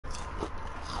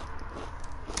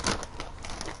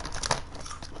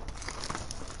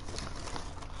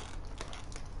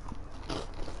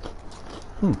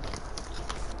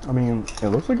I mean, it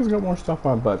looks like it's got more stuff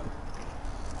on, but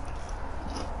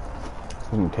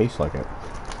it doesn't taste like it.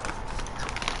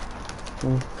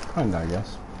 Kinda, I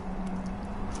guess.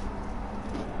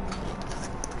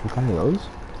 What kind of those?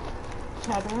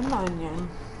 Cheddar and onion.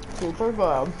 Super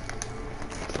good.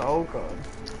 So good.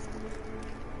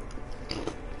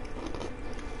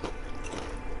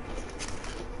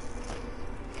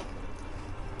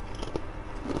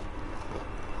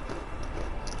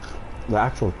 The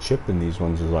actual chip in these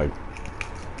ones is like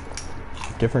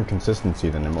different consistency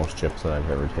than in most chips that I've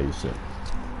ever tasted.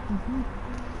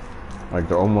 Like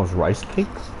they're almost rice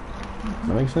cakes.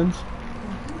 That makes sense?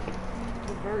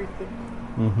 They're very thick.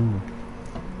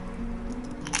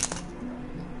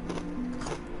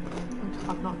 Which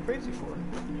I'm not crazy for.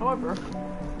 However,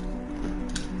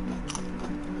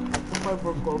 the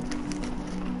flavor good.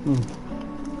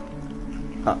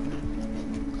 I'm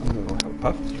gonna go have a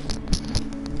puff.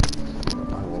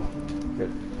 I will get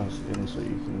us in so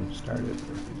you can start it if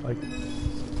you'd like.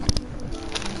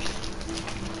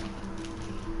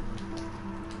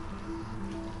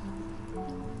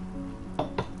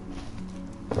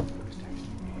 Who's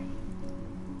texting me?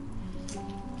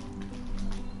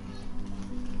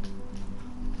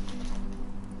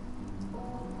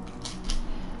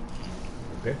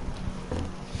 Okay.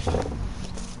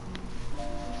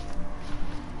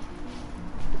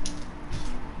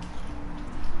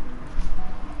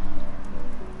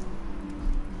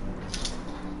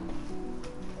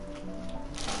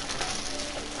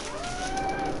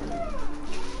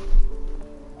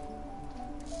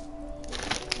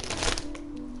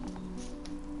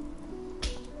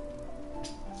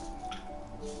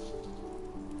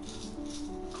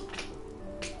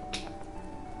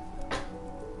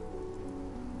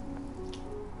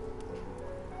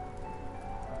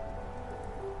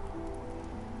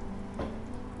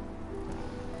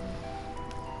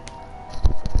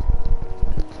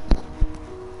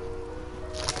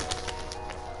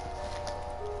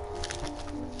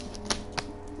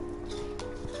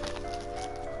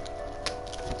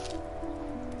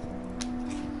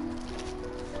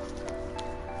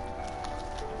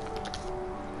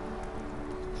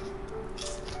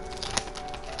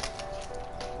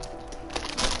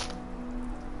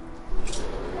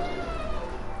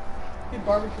 The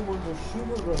barbecue ones are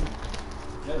super good.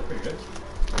 Yeah, they're pretty good.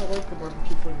 I like the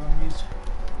barbecue flavor on these.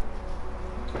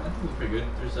 I think it's pretty good.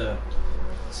 There's a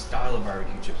style of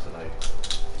barbecue chips that I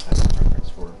have a preference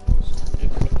for.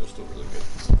 But they're still really good.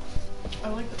 I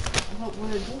like it. But what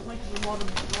I don't like is a lot of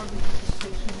barbecue chips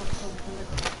take too much salt and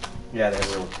vinegar. Yeah, they have a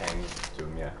little tang to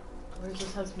them, yeah. Whereas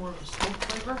this has more of a smoke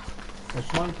flavor.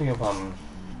 It's one thing of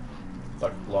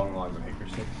like long lines of hickory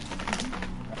sticks.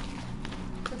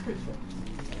 They're pretty good.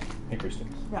 Hickory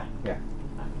sticks. Yeah. Yeah.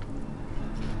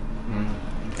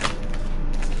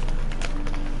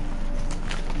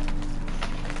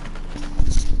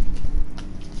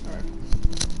 Alright.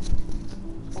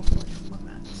 Also like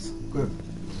lemons. Good.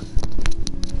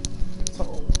 So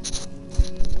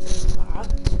that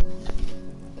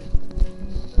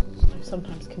I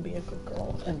sometimes can be a good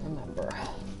girl and remember.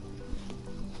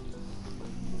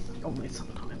 Only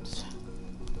sometimes.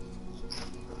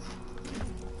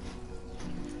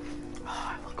 Oh,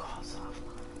 I look awesome.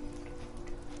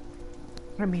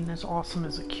 I mean, as awesome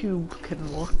as a cube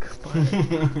can look, but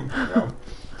Yeah.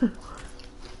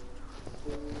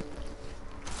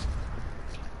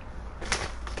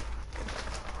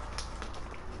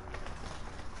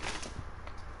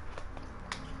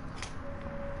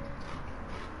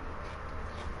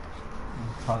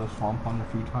 Try the swamp pond a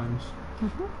few times.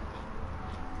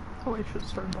 oh, I should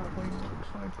start that way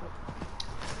outside, but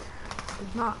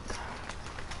it's not.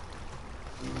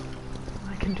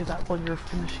 I can do that while you're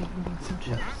finishing eating some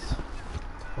chips.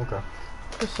 Okay.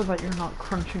 Just so that you're not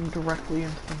crunching directly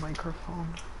into the microphone.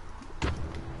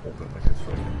 Open like it's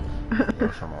like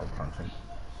there's some more crunching.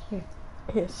 Okay.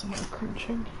 ASMR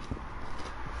crunching.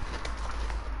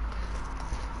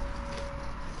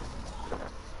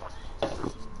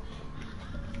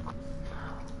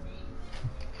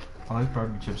 I like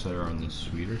barbecue chips that are on the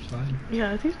sweeter side.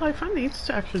 Yeah, I find these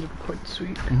actually to be quite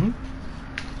sweet.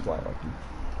 That's why I like them.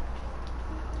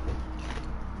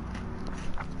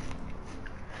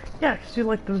 Yeah, because you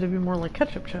like them to be more like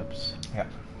ketchup chips. Yeah.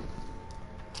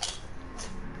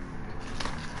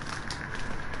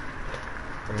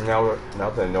 And now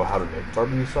that I know how to make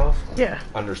barbecue sauce, Yeah,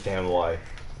 understand why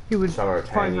you would some are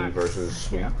find tangy that. versus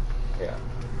sweet. Yeah. Yeah.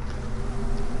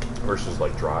 Versus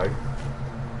like dry.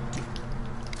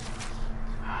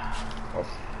 Oh.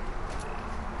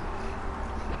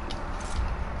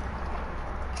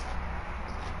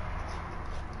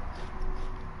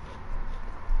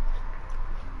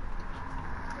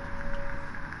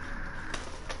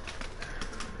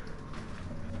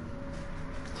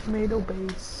 Tomato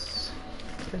base,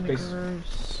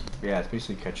 vinegars. Yeah, it's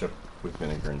basically ketchup with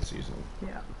vinegar and seasoning.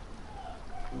 Yeah.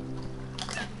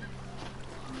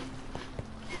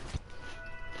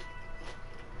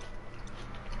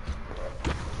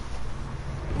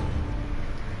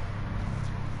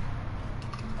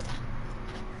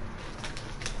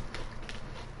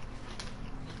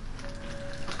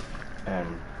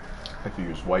 And if you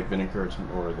use white vinegar, it's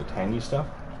more the tangy stuff.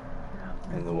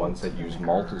 And the ones that use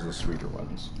malt is the sweeter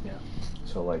ones. Yeah.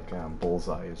 So like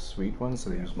Bullseye is sweet ones, so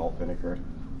they use malt vinegar.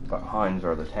 But Heinz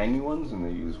are the tangy ones, and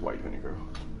they use white vinegar.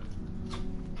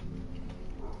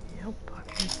 Yep.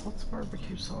 What's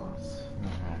barbecue sauce?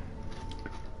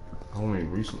 I only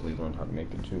recently learned how to make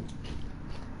it too.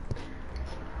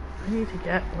 I need to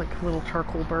get like a little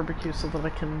charcoal barbecue so that I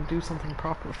can do something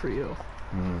proper for you.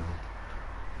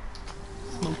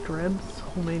 Smoked ribs,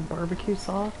 homemade barbecue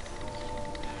sauce.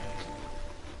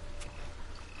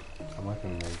 I'm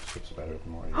liking the chips better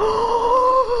than more.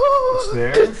 It's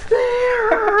there? It's there!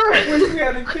 I wish we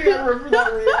had a camera for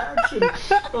that reaction.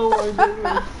 Oh my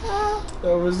goodness.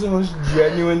 That was the most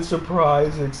genuine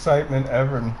surprise and excitement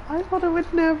ever. I thought it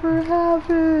would never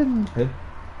happen. It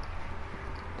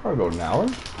probably about an hour.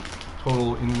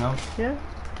 Total in and out. Yeah.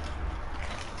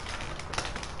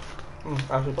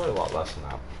 Actually, probably a lot less than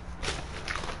that.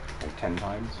 Like 10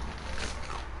 times.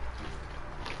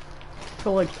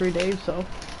 For like 3 days, so.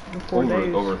 Or 4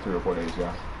 days. Over 3 or 4 days,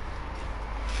 yeah.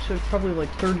 So it's probably like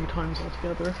 30 times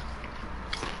altogether.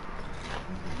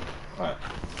 Alright.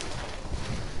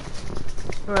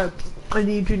 Alright, I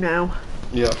need you now.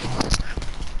 Yeah.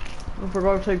 For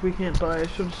God's sake, we can't die. I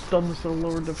should have done this at a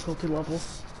lower difficulty level.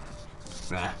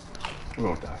 Nah. We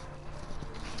won't die.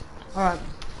 Alright.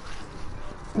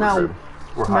 Now,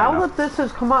 We're high now enough. that this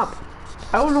has come up,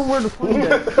 I don't know where to find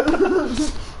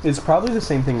it. It's probably the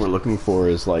same thing we're looking for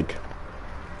is like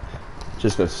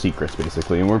just the secrets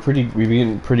basically, and we've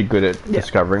been pretty good at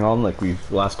discovering all them. Like the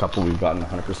last couple we've gotten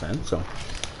 100%. So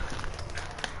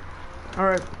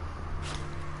Alright.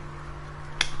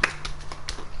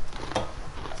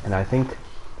 and I think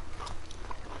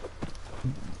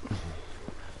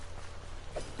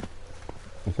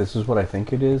if this is what I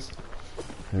think it is,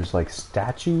 there's like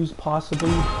statues possibly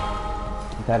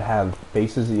that have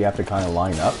faces that you have to kind of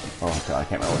line up. Oh god, I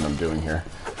can't remember what I'm doing here.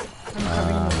 I'm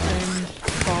having the same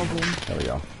problem. There we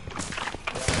go.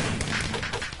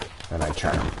 And I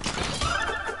charm.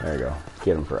 There you go.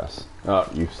 Get him for us. Oh,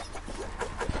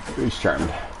 he's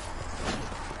charmed.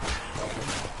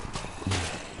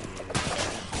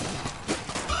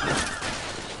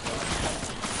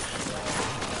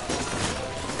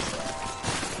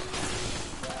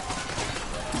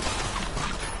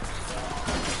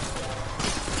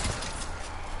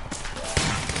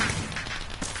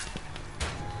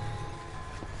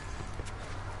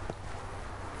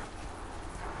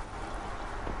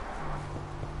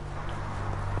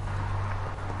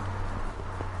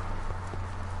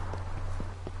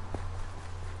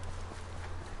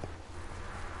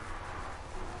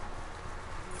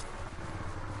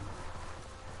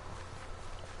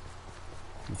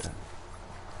 Okay.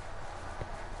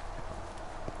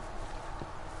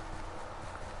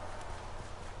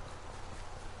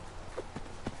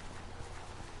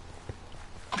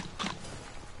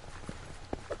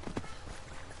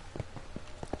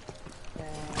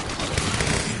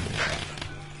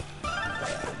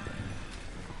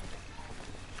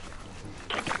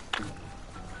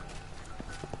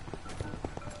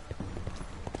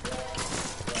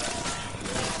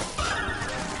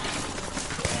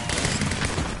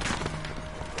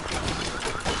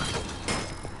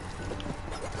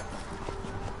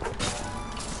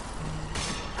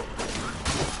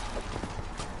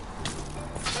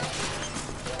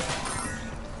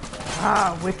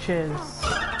 Ah, witches.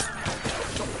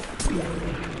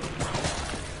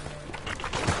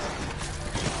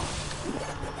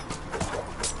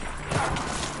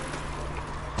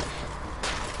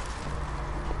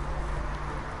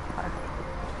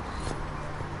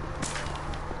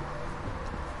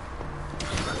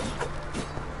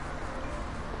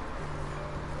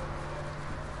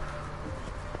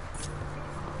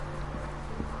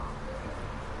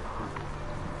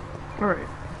 Alright.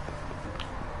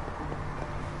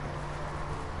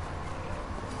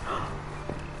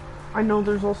 I know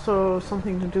there's also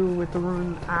something to do with the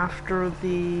rune after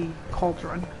the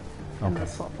cauldron in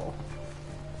this level.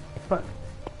 But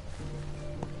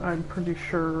I'm pretty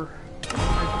sure I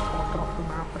just walked off the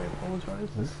map. I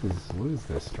apologize. What is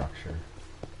this structure?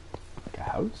 Like a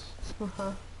house?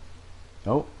 Uh-huh.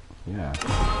 Oh, yeah.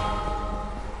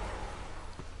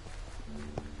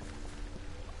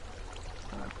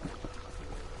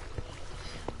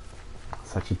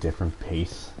 such a different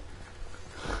pace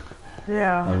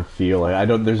Yeah. and feel. I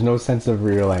don't. There's no sense of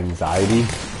real anxiety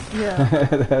Yeah.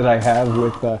 that I have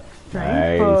with Drink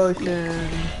nice. potion.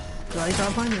 Do I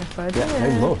drop on your side? Yeah, take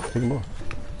them both. Take them both.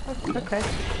 Okay.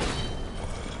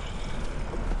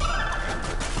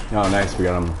 Oh, nice. We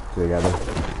got them together. Oh,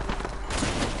 nothing.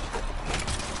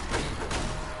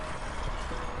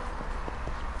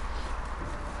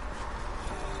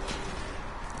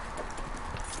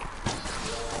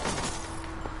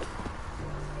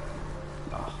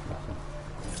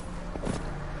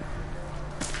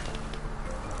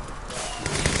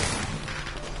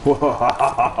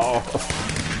 Whoa!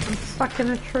 I'm stuck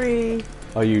in a tree.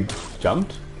 Oh, you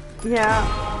jumped? Yeah.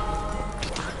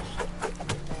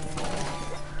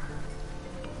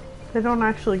 They don't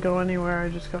actually go anywhere, I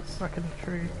just got stuck in a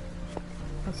tree.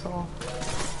 That's all.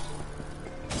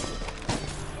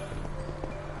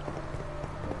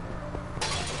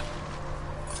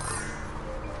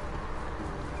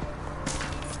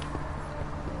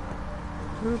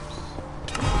 Oops.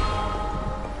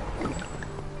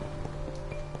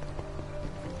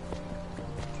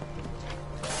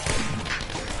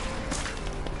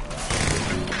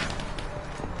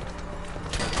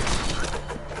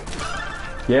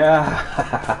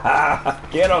 Yeah!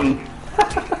 Get him!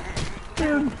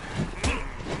 Dude.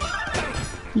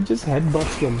 He just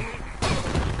headbutts him.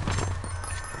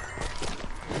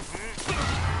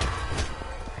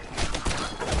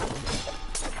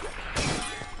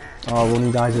 Oh, when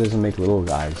he dies, it doesn't make little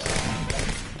guys.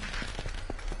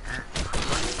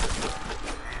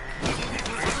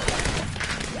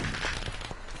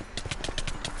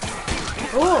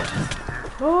 Oh!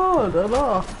 Oh,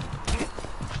 da-da.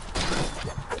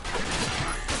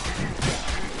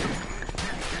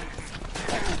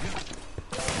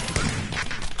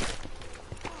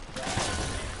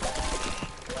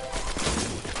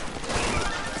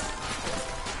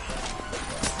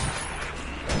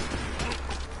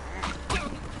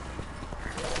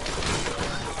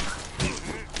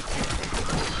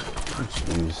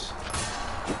 Jeez.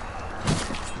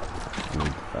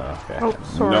 Okay. Oh,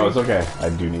 sorry. No, it's okay. I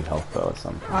do need help though at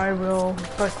some point. I will.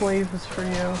 That glaive is for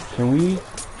you. Can we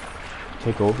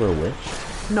take over a witch?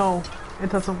 No, it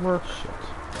doesn't work. Shit.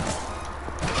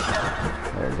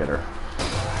 There, get her.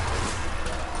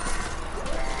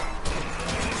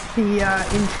 The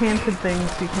enchanted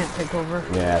things you can't take over.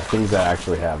 Yeah, things that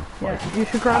actually have. Yeah, Like, you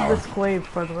should grab power. this glaive,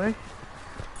 by the way.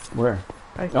 Where?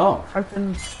 Oh. I've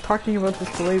been talking about this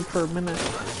glaive for a minute.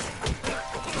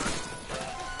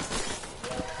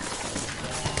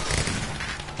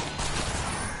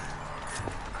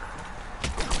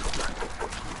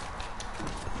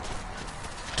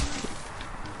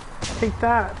 Take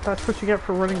that. That's what you get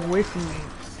for running away from me,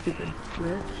 stupid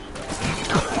bitch.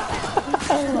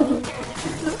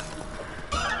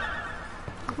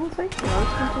 Well, thank you. I was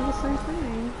going to do the same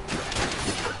thing.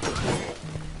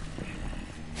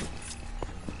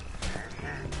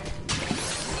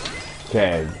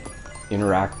 Okay.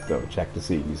 Interact though. Check to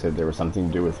see. You said there was something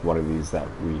to do with one of these that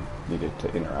we needed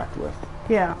to interact with.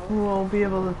 Yeah, we'll be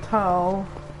able to tell.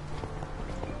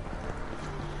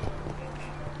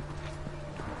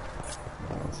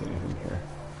 I don't see anything here.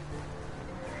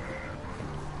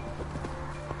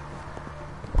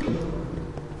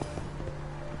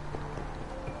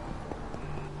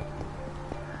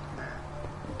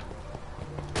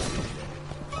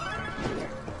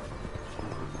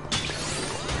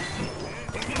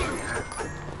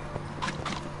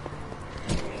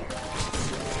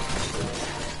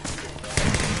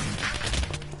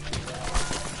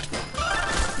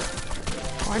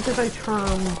 Why did I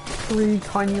turn 3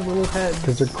 tiny little heads?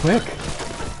 Because they're quick.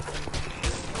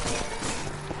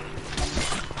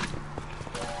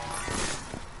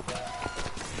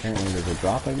 Apparently there's a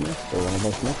drop I missed, or one of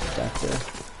us missed back there.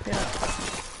 Yeah.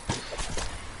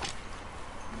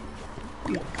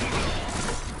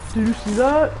 Did you see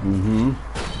that? Mm-hmm.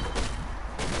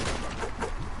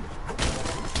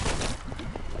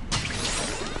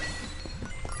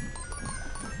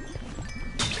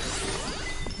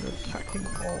 Just checking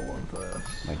all of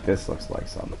this. Like this looks like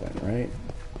something, right?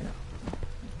 Yeah.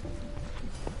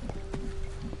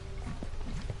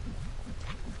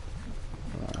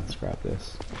 Let's grab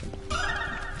this.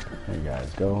 There you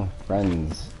guys go.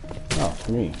 Friends. Oh,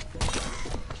 for me.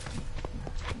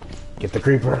 Get the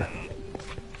creeper!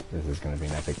 This is gonna be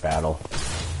an epic battle.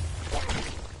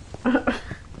 Oh,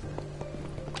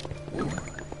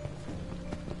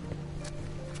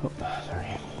 sorry.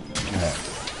 Alright.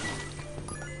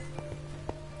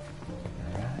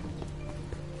 Alright.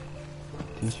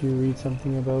 Didn't you read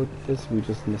something about this? We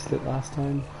just missed it last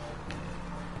time?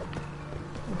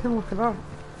 I can look it up.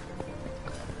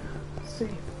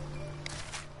 see.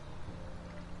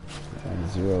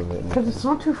 And 0 of it. Because it's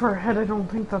not too far ahead, I don't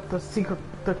think that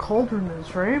the cauldron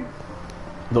is, right?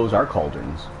 Those are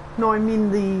cauldrons. No, I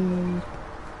mean the...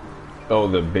 Oh,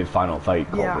 the big final fight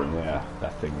Yeah. cauldron. Yeah,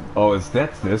 that thing. Oh,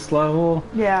 that's this level?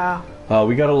 Yeah.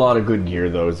 We got a lot of good gear,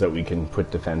 though, that we can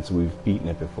put defense. We've beaten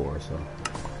it before, so.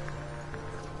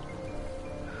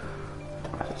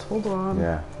 Just hold on.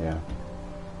 Yeah, yeah.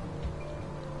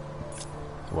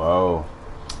 Whoa.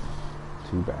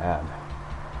 Too bad.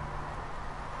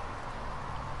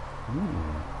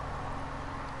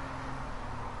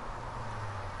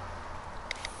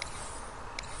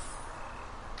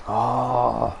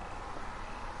 Oh.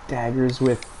 Daggers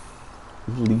with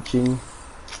leeching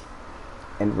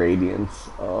and radiance.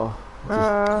 Oh.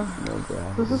 Just no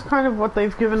gravity. This is kind of what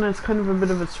they've given us, kind of a bit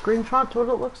of a screenshot to what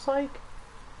it looks like.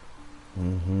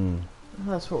 Mm-hmm.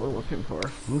 That's what we're looking for.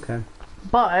 Okay.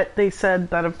 But they said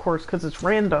that, of course, because it's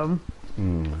random,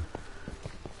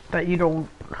 that you don't...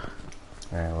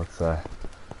 Alright, let's do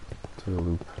a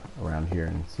loop around here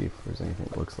and see if there's anything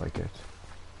that looks like it.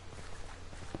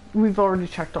 We've already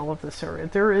checked all of this area.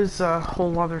 There is a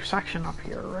whole other section up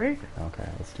here, right? Okay,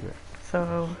 let's do it.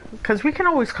 So, because we can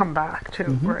always come back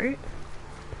too, right?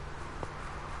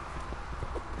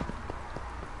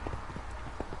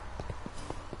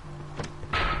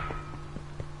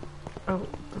 Oh,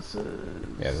 this is...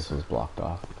 Yeah, this was blocked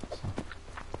off. So.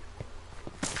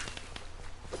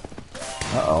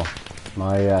 Uh-oh.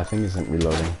 My thing isn't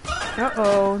reloading.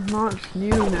 Uh-oh, not you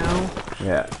now.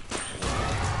 Yeah.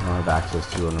 I don't have access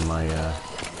to one of my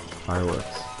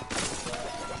fireworks.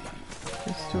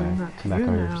 It's doing that to Come back you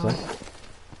over here now. for a sec.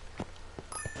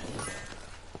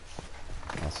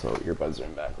 Also, earbuds are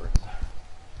in backwards.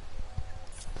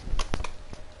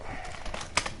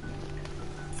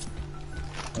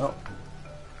 Oh.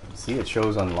 See, it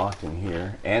shows unlocked in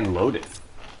here and loaded.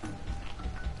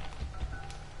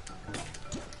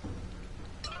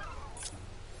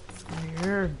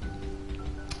 Weird.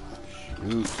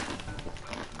 Shoot.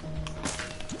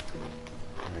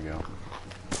 There we go.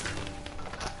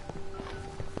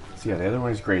 So yeah, the other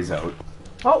one is grays out.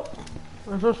 Oh!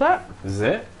 Is this it? This is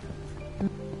it?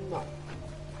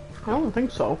 I don't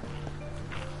think so.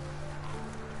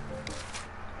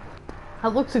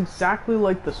 That looks exactly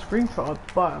like the screenshot,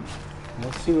 but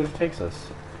Let's see what it takes us.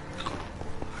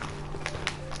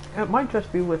 it might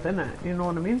just be within it, you know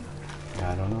what I mean?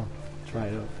 Yeah, I don't know. Try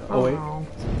it out. Oh, wait. No.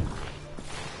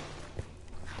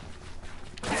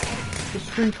 The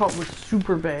screenshot was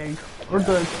super vague. Or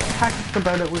the text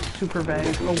about it was super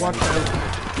vague. Oh, watch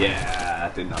out. Yeah,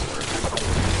 that did not work.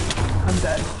 I'm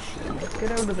dead.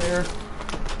 Get out of there.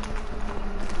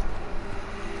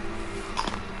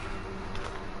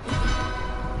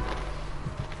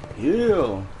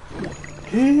 Heal!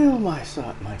 Heal my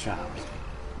child.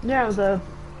 Yeah,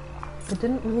 it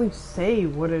didn't really say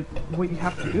what you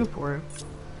have to do for it.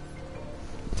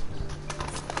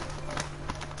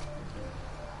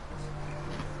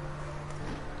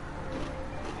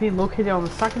 Being located on the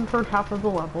second, third half of the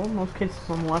level, in most cases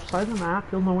on the left side of the map,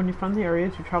 you'll know when you find the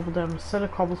areas. You travel down a set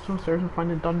of cobblestone stairs and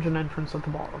find a dungeon entrance at the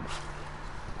bottom.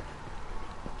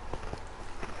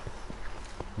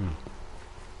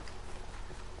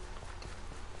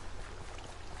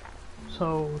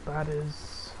 So that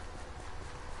is...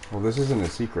 Well, this isn't a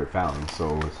secret found,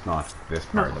 so it's not this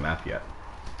part of the map yet.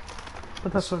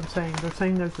 But that's what I'm saying. They're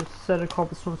saying there's a set of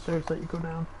cobblestone stairs that you go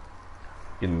down.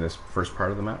 In this first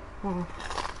part of the map? Oh.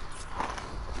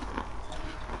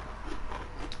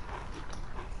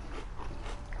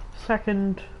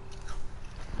 Second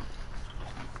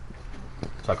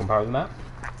part of the map?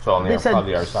 So on They said-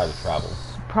 probably our side of travel.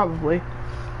 probably.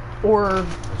 Or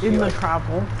in the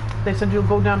travel. They said you'll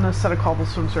go down a set of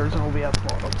cobblestone stairs and it'll be at the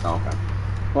bottom. Oh, okay.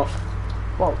 Well,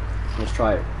 Well, let's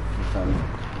try it.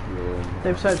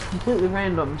 they've said completely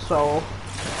random, so...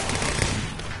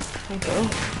 Okay.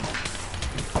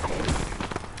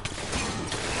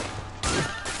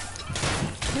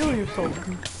 Heal yourself.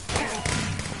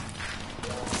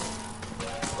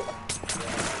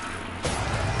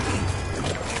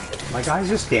 My guy's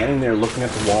just standing there looking at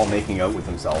the wall, making out with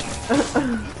himself.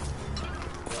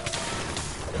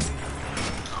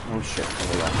 Oh shit, to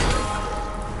the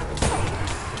left.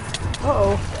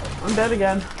 Uh-oh. I'm dead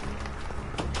again.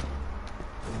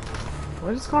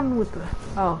 What is going on with the...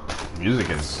 Oh. Music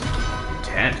is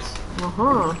intense.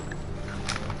 Uh-huh.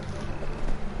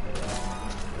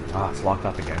 Ah, it's locked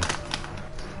up again.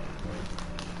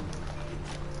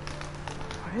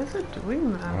 Why is it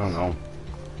doing that? I don't know.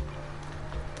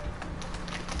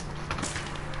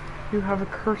 You have a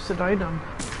cursed item.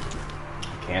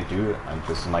 I can't do it.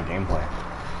 This is my gameplay.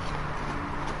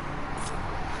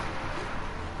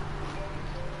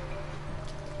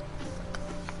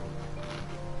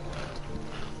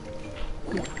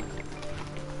 Yeah.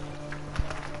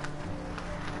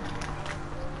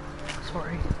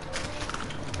 Sorry.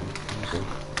 Okay.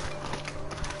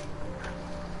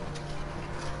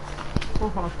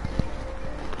 Uh-huh.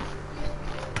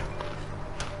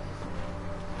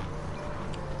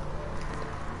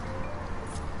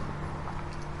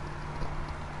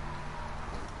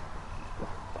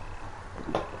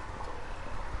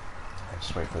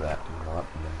 Just wait for that to heal up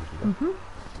and then we can go.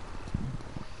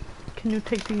 Can you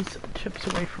take these chips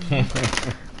away from me,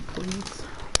 please?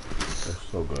 They're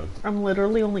so good. I'm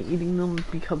literally only eating them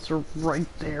because they're right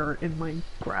there in my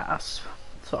grasp.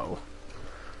 So.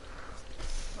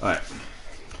 Alright.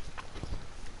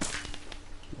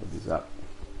 Load these up.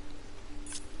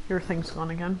 Your thing's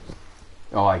gone again?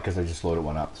 Oh, because I just loaded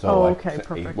one up. So Oh, okay, it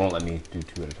perfect. won't let me do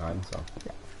 2 at a time, so.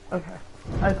 Yeah. Okay.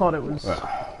 I thought it was. It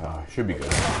should be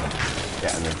good.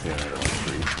 Yeah, and then the other one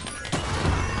 3.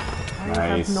 I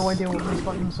Nice. have no idea what these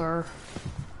buttons are.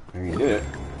 There you did it.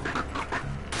 Do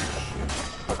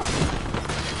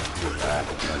that,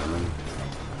 gentlemen.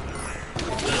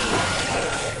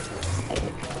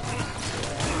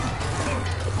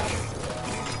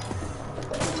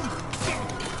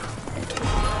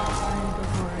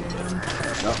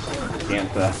 No,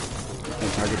 can't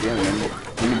target the enemy.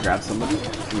 Can you grab somebody?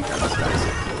 Can you grab us guys?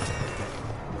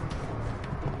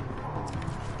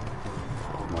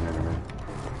 Come on, enemy.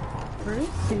 Where is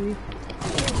he?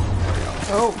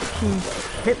 Oh, he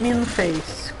hit me in the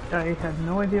face. I had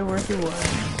no idea where he was.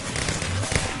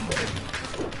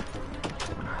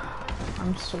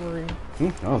 I'm sorry.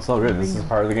 No, it's all good. This is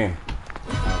part of the game.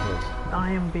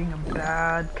 I am being a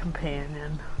bad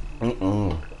companion.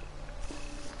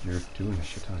 You're doing a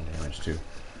shit ton of damage too.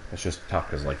 It's just tough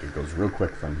because like it goes real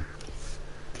quick from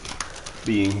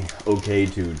being okay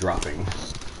to dropping.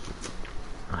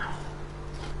 Are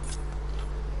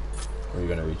you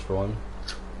gonna reach for one?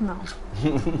 No.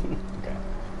 Okay.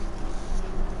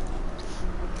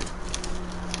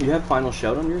 Do you have final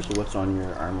shout on yours, or what's on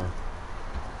your armor?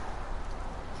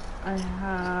 I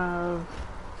have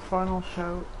final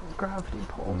shout, gravity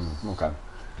pulse. Okay.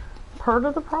 Part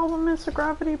of the problem is the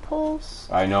gravity pulse.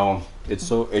 I know it's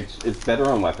better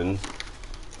on weapons,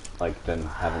 like than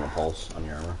having a pulse on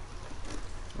your armor.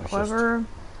 It's However,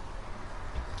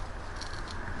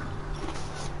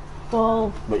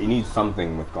 well, but you need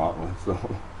something with gauntlets, so.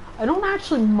 I don't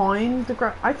actually mind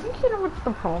the I think you know what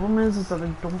the problem is that I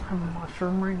don't have a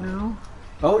mushroom right now.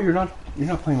 Oh, you're not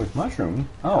playing with mushroom.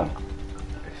 Oh,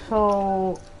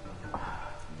 So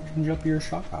change up your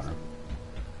shock powder.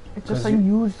 it's just I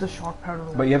use the shock powder.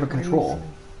 But you have a like control. crazy.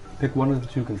 Pick one of the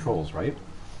 2 controls, right?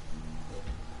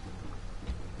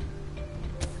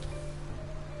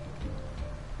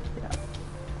 Yeah.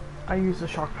 I use the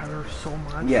shock powder so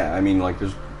much. Yeah, I mean, like,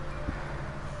 there's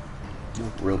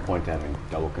no real point to having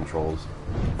double controls.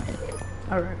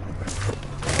 Alright.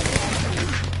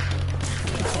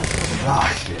 Ah,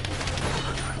 shit.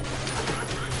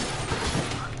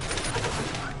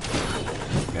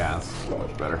 Yeah, that's so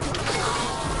much better.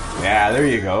 Yeah, there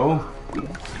you go.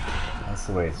 That's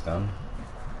the way it's done.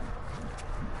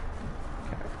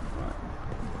 Okay, right.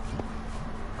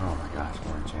 Oh my gosh,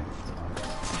 more enchantments.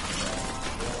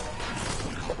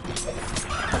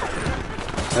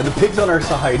 And the pig's on our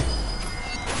side.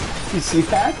 You see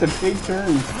that? The pig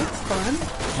turns. That's fun.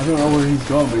 I don't know where he's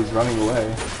going, but he's running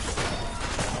away.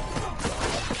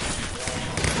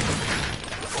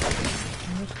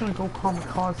 I'm just gonna go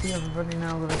kamikaze everybody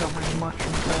now that I got my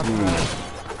mushrooms out of that.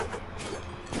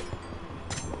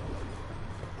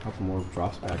 Couple more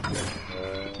drops back here.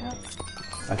 Yeah.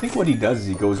 I think what he does is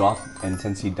he goes off, and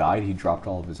since he died, he dropped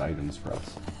all of his items for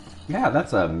us. Yeah,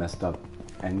 that's a messed up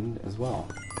end as well.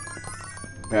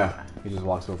 Yeah, he just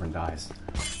walks over and dies.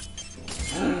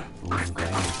 Ooh,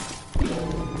 okay.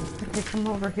 Okay, come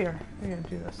over here. We're gonna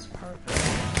do this part.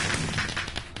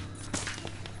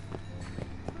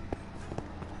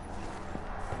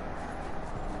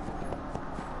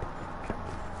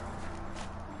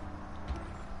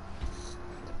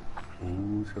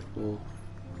 Ooh, triple.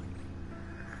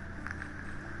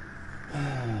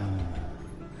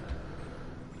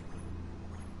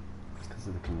 Because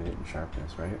of the committed and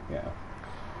sharpness, right? Yeah.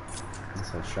 It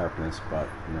says sharpness, but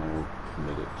no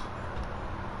committed.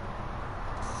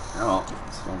 Oh,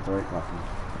 it's not the right weapon.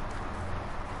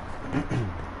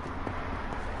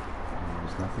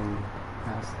 There's nothing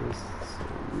past this. It's so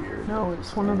weird. No,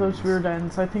 it's one of those weird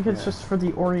ends. I think it's Yeah. just for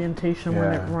the orientation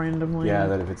when it randomly. Yeah,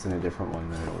 that if it's in a different one,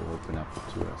 then it'll open up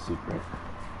to a secret.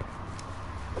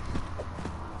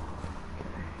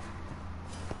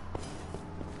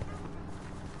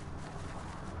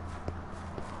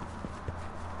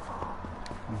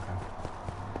 Okay.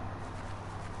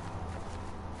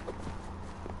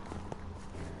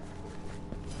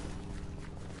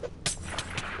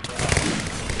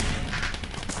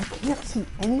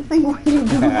 thing when you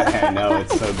do that. I know,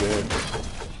 it's so good.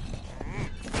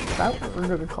 Is that what we're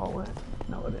gonna call it?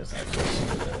 No, it is actually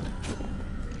so good.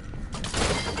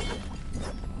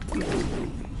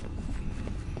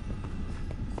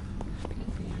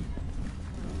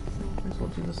 Might as well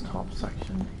do this top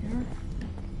section here.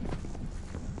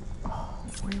 Oh,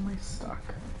 why am I stuck?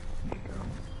 There you go.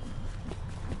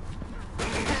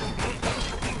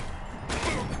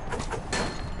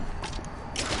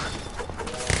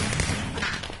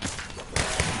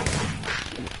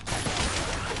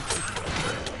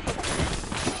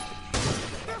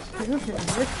 Okay,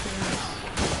 Richard.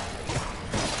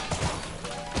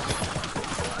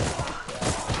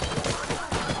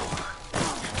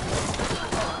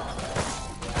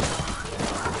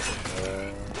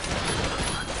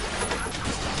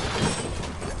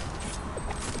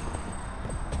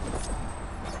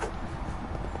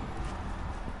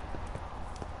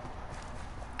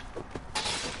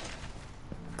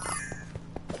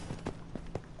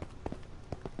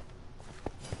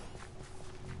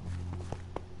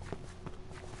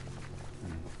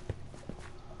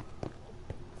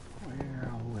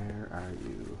 Where are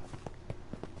you?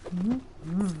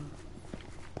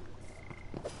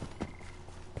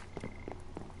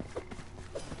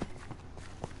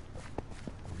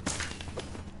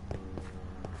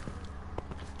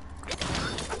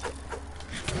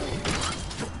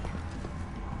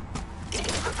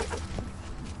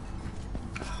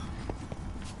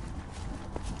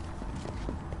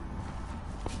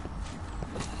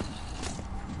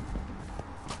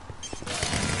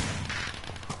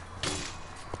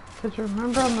 Because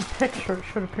remember on the picture, it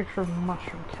showed a picture of a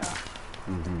mushroom cat.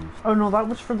 Oh no, that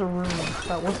was for the room.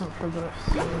 That wasn't for this.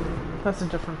 That's a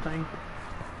different thing.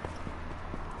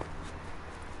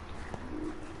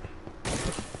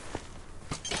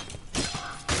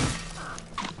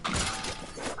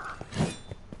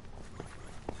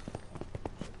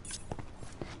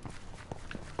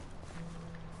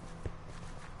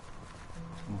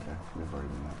 Okay, we've already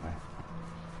been that way.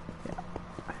 Yeah,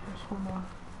 I just want to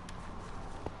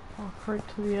walk right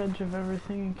to the edge of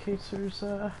everything in case there's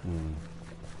a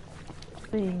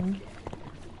thing.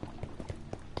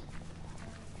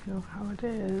 You know how it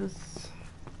is.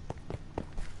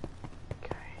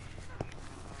 Okay.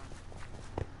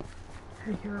 I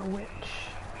hear a witch.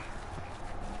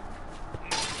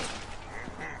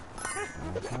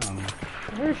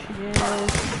 There she is.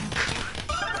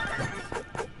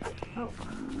 Oh.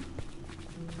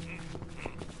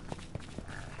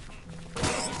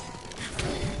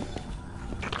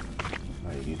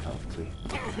 Oh, you need help too.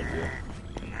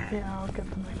 Yeah, I'll get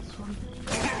the next one.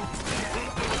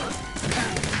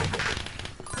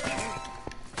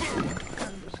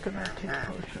 I'm just gonna take a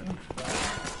potion.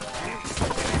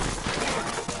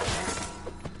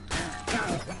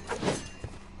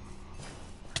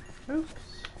 Oops.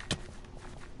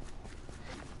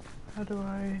 How do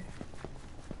I...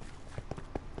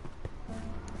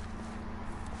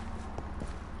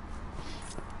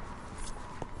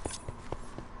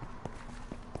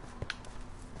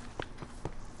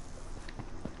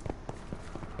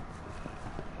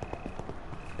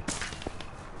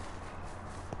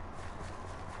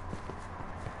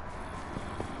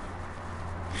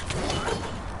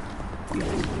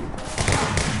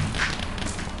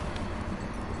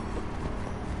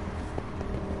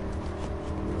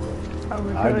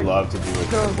 I'd love to do a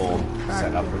triple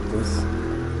setup with this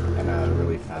and a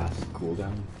really fast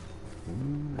cooldown.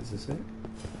 Is this it?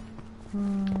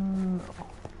 No.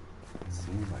 It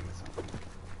seems like it's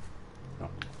not. No.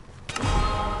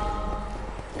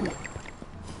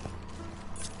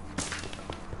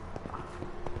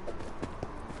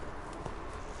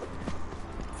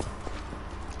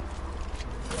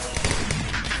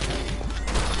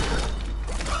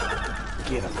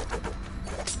 Get him.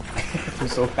 You're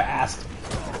so fast.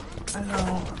 I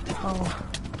know. Oh.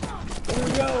 There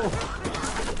we go.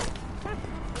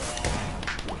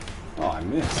 Oh, I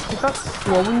missed. Is that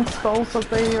slowing spells that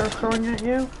they are throwing at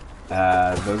you?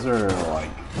 Those are like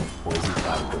poison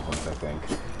cloud equivalents, I think.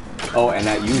 Oh, and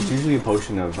that it's usually a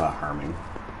potion of harming.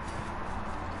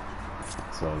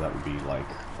 So that would be like,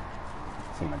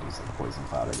 I think that is like poison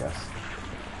cloud, I guess.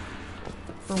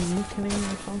 For weakening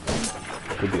or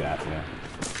something? Could be that, yeah.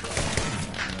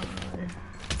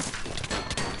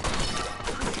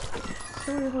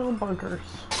 Silly little buggers.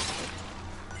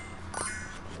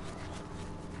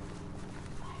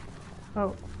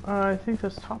 Oh, I think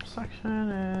this top section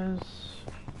is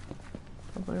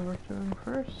probably worth doing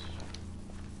first,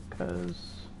 because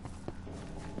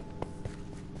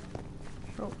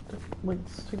it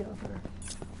links together.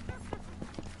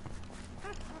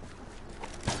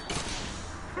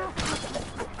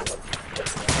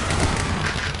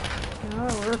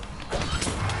 That works.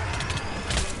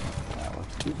 That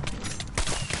looks good.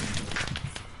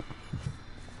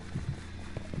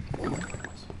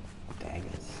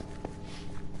 Daggers.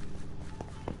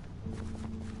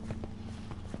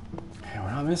 Okay,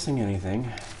 we're not missing anything.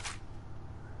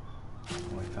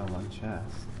 Oh, I found one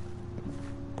chest.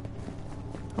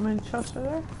 How many chests are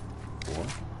there? 4.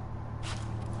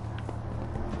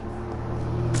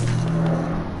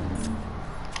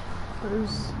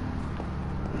 There's...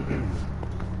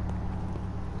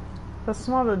 That's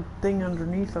not a thing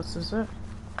underneath us, is it?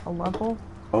 A level?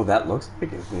 Oh, that looks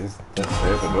like it is.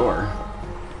 There's a door.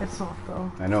 It's not,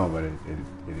 though. I know, but it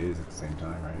is at the same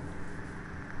time, right?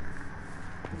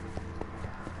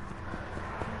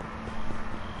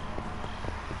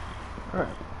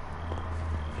 Alright.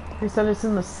 He said it's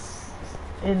in the...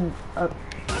 in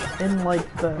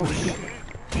like the...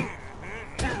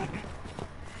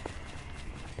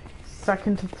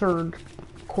 second to third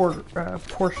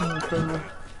portion of the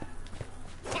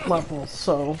level,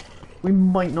 so we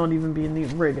might not even be in the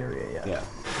right area yet. Yeah.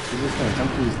 He's just gonna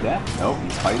jump to his death? Nope,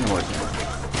 he's fighting the horseman.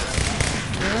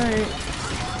 Alright.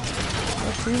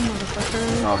 Let's see,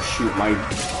 motherfucker. Oh shoot, my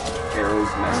arrow's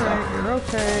messed Alright, up. you're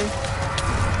okay.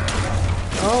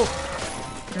 Oh,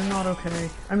 you're not okay.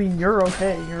 I mean, you're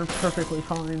okay. You're perfectly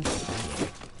fine.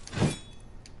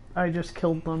 I just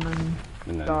killed them and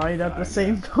then died at the died,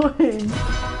 same time.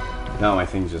 No, my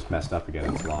thing's just messed up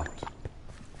again. It's locked.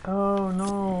 Oh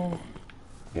no.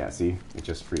 Yeah, see? It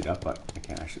just freed up, but I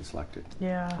can't actually select it.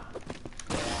 Yeah.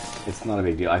 It's not a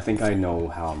big deal. I think I know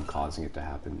how I'm causing it to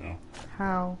happen, though.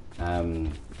 How?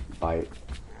 By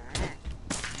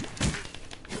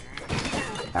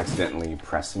accidentally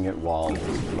pressing it while you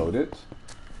load it.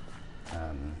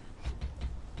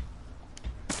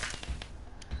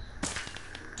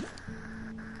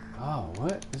 Oh,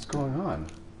 what is going on?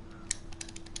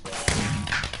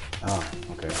 Oh,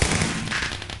 okay.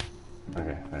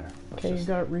 Okay, there. Let's Okay, you just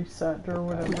got reset or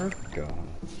whatever. go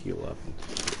heal up and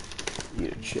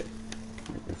eat a chip.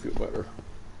 Make me feel better.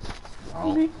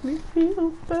 Oh, Make me feel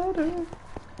better.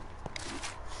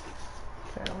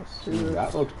 Okay, let's do this.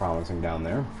 that looks promising down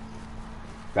there.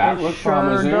 That It looks sure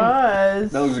promising.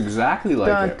 does. That looks exactly like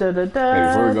Da, it. da, da, da, Okay,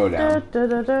 before we go down, da,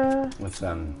 da, da. let's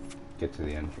get to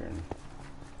the end here.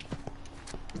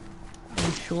 Are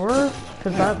you sure?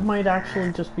 Because that might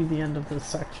actually just be the end of this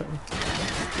section.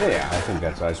 Yeah, I think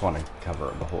that's. I just want to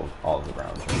cover all of the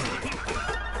ground.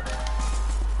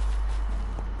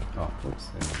 Oh, whoops!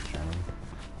 I didn't channel.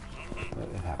 But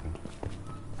it happened.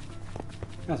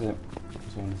 That's it.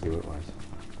 Just wanted to see what it was.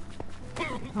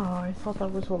 Oh, I thought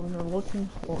that was what we were looking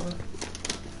for.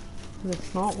 But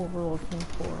it's not what we're looking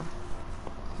for.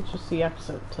 It's just the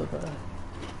exit to the...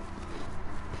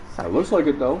 It looks like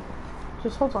it though.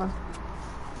 Just hold on.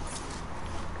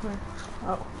 Come here.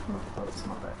 Oh, no, that's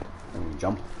not it. And we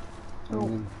jump. No.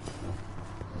 And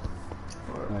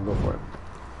then go for it.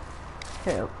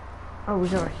 Okay. Oh, we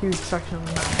got a huge section of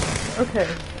the map. Okay.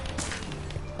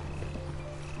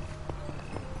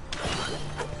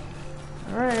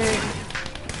 Alright.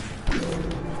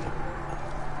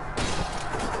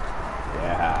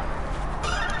 Yeah.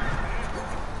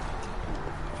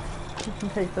 You can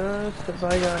take those, because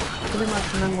I got pretty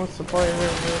much an endless supply of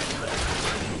this.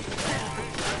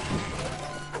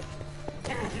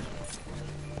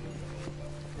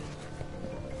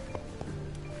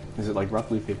 Is it like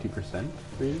roughly 50%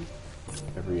 for you?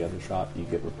 Every other shot you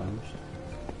get replenished?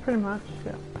 Pretty much,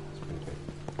 yeah. That's pretty good.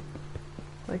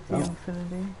 Like the Oh.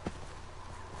 infinity.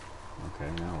 Okay,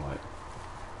 now what?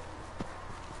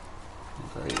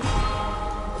 Okay.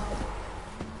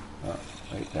 Oh,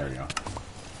 wait, there we go.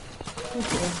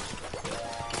 Okay.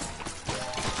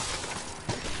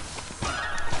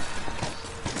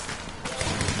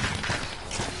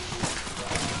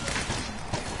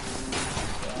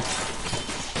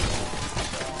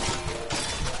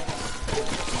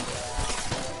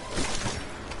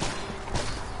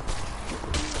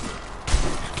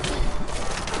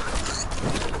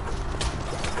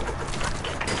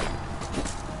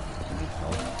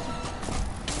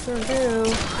 Sure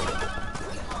do.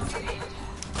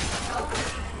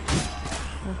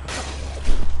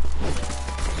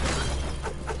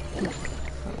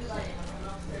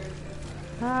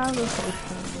 Ah, the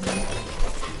potion.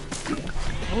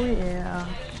 Oh yeah.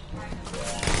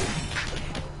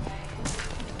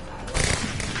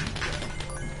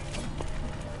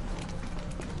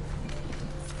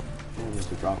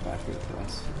 There's a drop back here for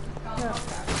us. Yeah.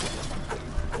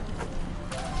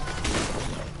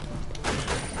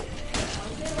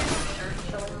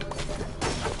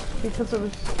 Because it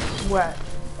was wet.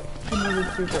 It needed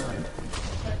to be dried.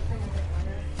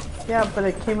 Yeah, but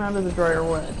it came out of the dryer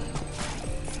wet.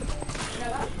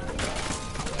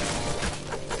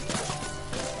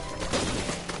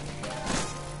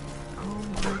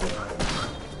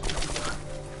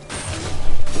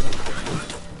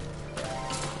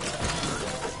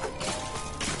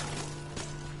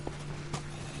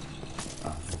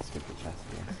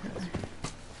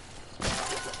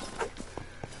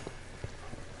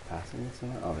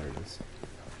 missing? Oh, there it is.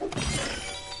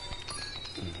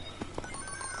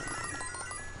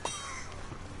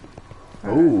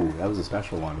 Oh, that was a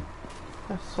special one.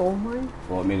 A soul mine?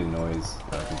 Well, it made a noise,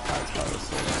 but I think that's probably a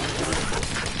soul mine.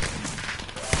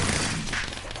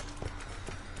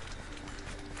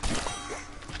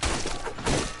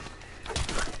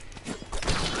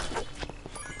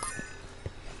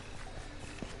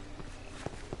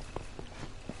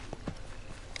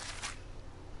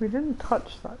 We didn't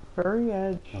touch that very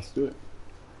edge. Let's do it.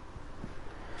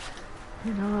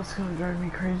 You know that's gonna drive me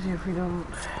crazy if we don't.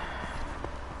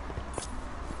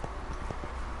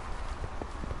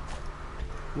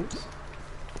 Oops.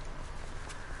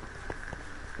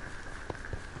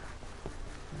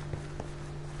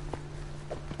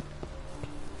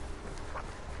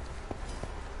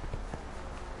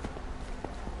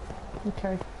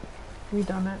 Okay, we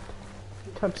done it.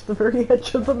 Touch the very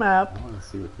edge of the map. I want to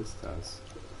see what this does.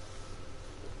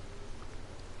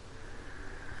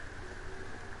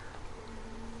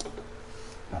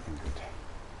 Nothing good.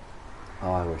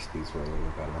 Oh, I wish these were a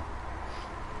little better.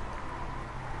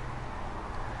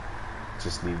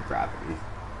 Just need gravity.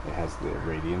 It has the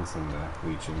radiance and the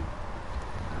leeching.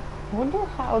 I wonder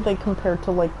how they compare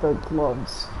to like the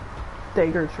gloves,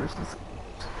 daggers versus.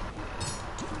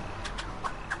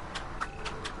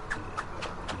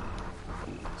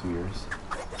 2 years.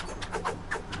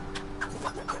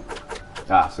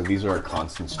 Ah, so these are a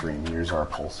constant stream. Yours are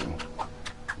pulsing.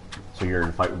 So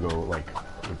your fight would go like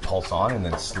would pulse on and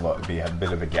then slow. Be a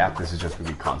bit of a gap. This is just would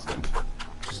be constant.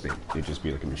 It'd just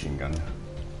be like a machine gun.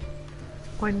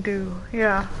 When do?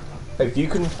 Yeah. If you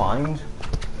can find,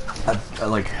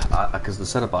 because the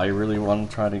setup I really want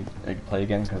to try to play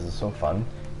again because it's so fun,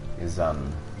 is let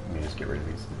me just get rid of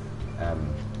these.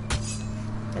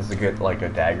 Is to get like a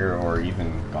dagger or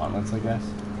even gauntlets, I guess.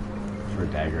 For a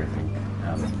dagger, I think,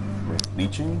 with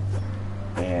leeching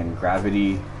and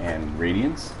gravity and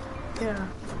radiance. Yeah.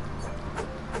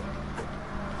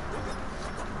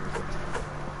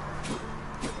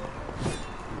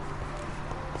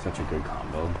 Such a good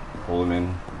combo. Pull them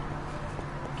in,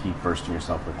 keep bursting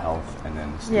yourself with health, and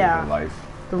then steal Yeah. their life.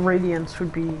 The radiance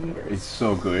would be. It's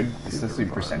so good, especially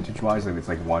percentage-wise. Like it's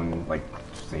like one, like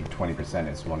say 20%.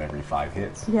 It's one every 5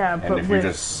 hits. Yeah, and but if you're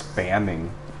just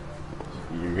spamming,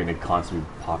 you're gonna constantly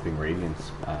be popping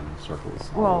radiance circles.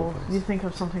 all Well, over the place. you think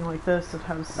of something like this that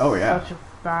has Oh, yeah. such a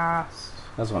fast.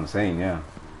 That's what I'm saying. Yeah.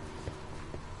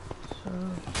 So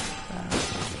fast.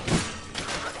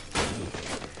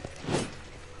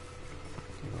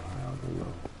 I'll go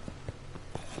low.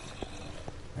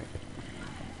 Right.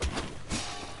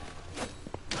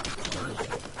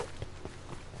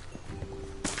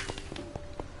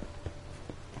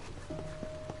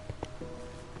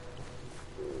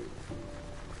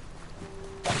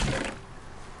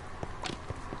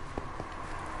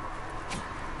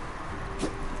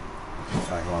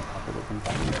 Alright, you want to pop it open?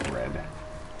 I need a bread.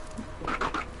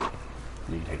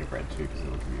 You can take a bread too, because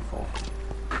it'll give you full.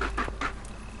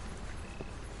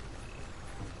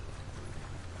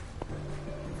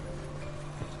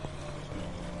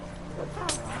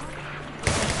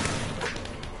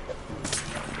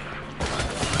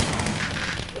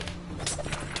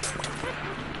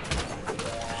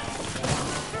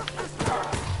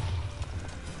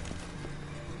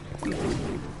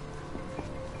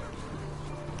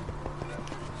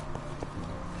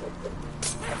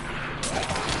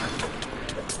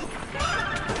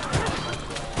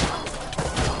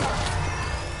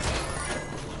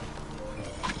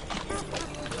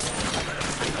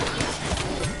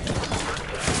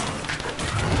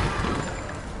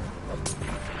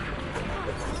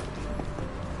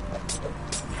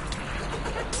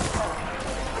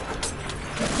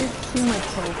 I can't see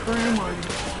myself. Where am I?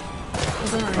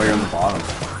 There I Oh, you're on am. the bottom.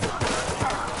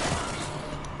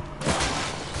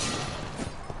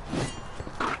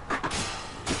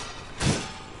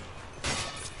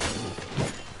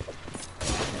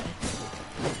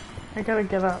 I gotta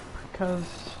get up because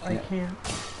I Yeah. can't.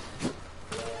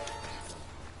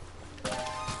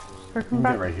 Or You come can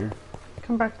back. get right here.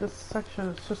 Come back this section.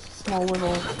 It's just a small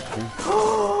little.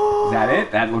 Is that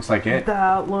it? That looks like it.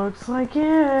 That looks like it.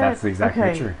 That's the exact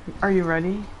okay. picture. Are you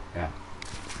ready? Yeah.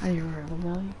 Are you really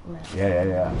ready?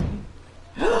 Yeah,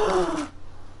 yeah.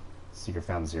 Secret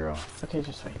found 0. Okay,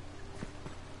 just wait.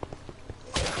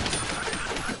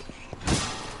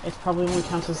 It probably only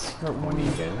counts as a secret When when you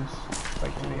you get it,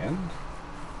 like to the end.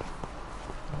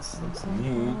 This looks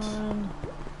neat.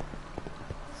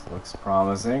 This looks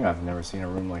promising. I've never seen a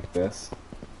room like this.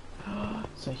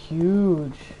 It's a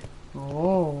huge.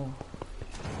 Oh.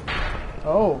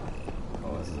 Oh.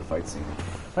 Oh, this is a fight scene.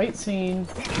 Fight scene.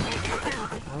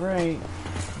 Alright.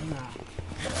 You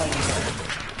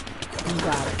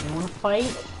got it. You wanna fight? You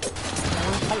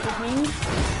wanna fight with me?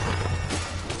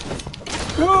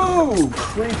 Ooh!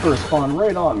 Creeper spawned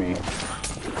right on me.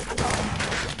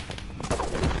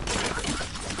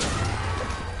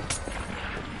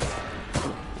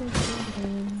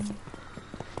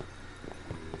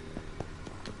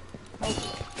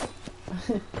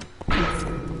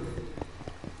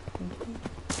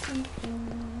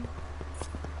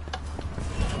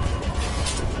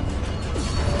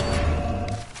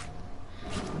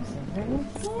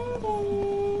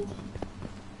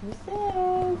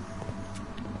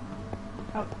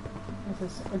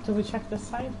 Did we check this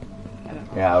side? I don't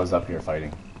know. Yeah, I was up here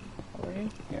fighting. Were you?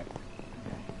 Yeah.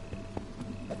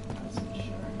 I wasn't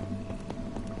sure.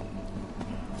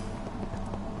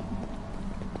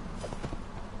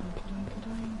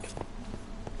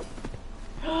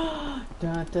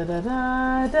 Da da da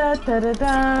da da da da da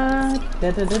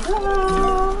da da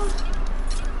da.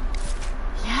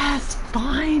 Yes,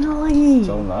 finally!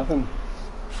 So nothing.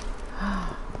 I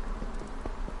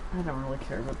don't really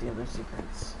care about the other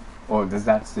secrets. Oh, did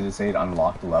it say it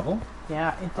unlocked the level?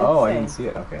 Yeah, it did Oh, say. I didn't see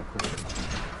it. Okay, perfect.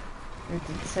 It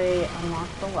did say unlock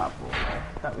the level,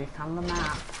 that we found the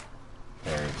map.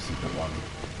 There's secret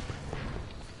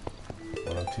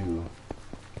 102.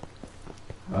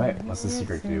 Alright, what's the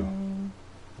secret do?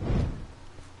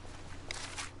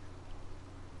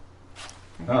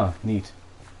 Oh, neat.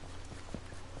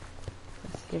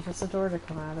 This gave us a door to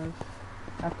come out of.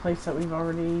 That place that we've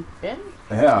already been?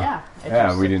 Yeah. It Yeah,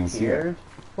 just we didn't see it. appeared.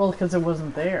 Well, because it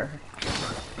wasn't there.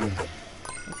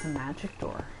 It's a magic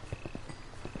door.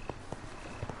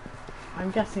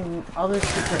 I'm guessing other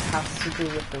secret has to do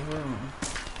with the room.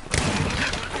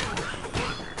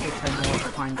 Which I know where to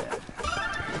find it.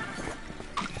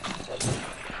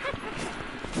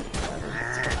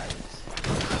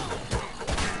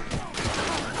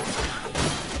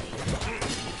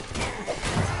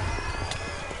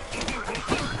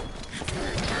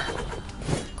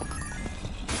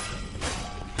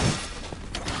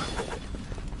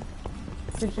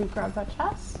 Did you grab that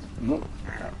chest? Nope.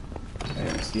 I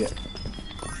didn't see it.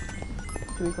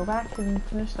 Do we go back and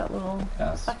finish that little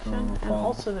Yes, section? we'll And follow.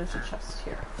 also there's a chest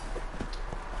here.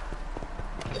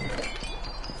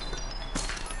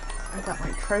 I got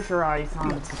my treasure eyes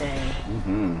on today.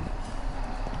 Mm-hmm.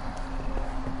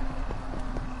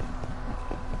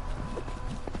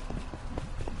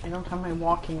 I don't have my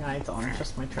walking eyes on,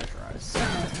 just my treasure eyes.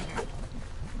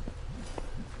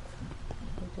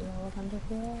 We do all of under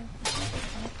here.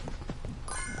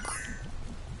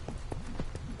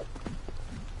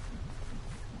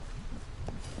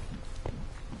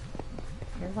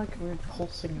 You're like weird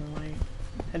pulsing in my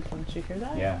headphones. You hear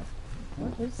that? Yeah.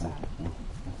 What is that?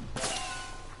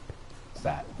 What's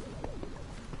that?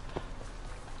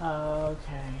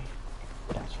 Okay.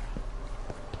 Gotcha.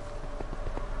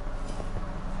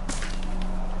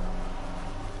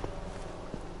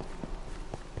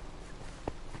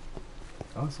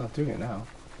 Oh, it's not doing it now.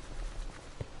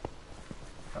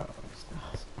 Oh, it's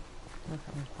We're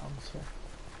having problems here.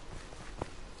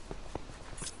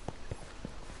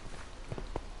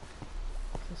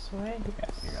 This way?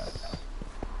 yes, you got it now.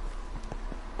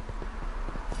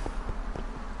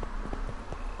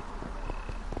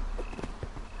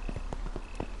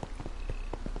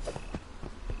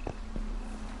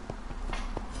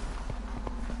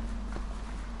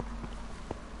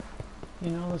 You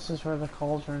know this is where the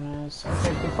cauldron is.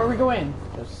 Okay, before we go in,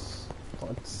 just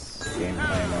let's... Game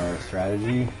plan our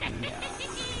strategy. Yeah.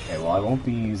 Okay, well I won't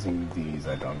be using these,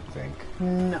 I don't think.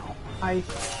 No, I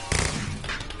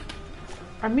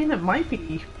mean, it might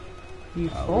be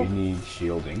useful. We need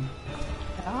shielding.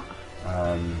 Yeah.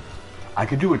 I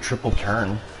could do a triple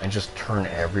turn and just turn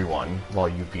everyone while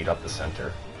you beat up the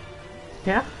center.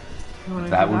 Yeah. You wanna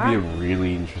That do would be a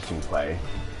really interesting play.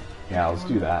 Yeah, let's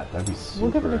do that. That'd be super.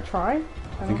 We'll give it a try.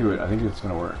 I think it's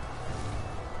gonna work.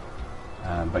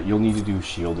 But you'll need to do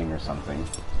shielding or something.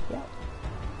 Yeah.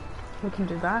 We can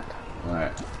do that. All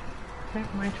right. Okay,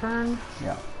 my turn.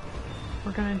 Yeah.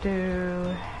 We're gonna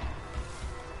do...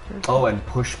 Oh, and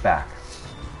push back.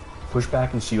 Push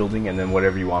back and shielding, and then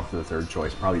whatever you want for the third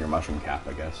choice. Probably your mushroom cap,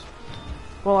 I guess.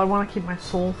 Well, I want to keep my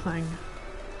soul thing.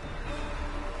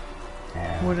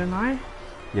 Yeah. Wouldn't I?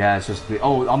 Yeah, it's just the...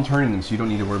 Oh, I'm turning them, so you don't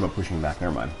need to worry about pushing back.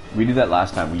 Never mind. We did that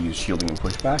last time. We used shielding and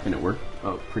pushback, and it worked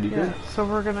pretty good. Yeah. So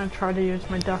we're gonna try to use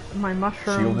my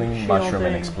mushroom. Shielding, mushroom,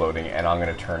 and exploding, and I'm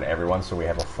going to turn everyone so we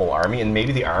have a full army, and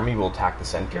maybe the army will attack the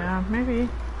center. Yeah, maybe.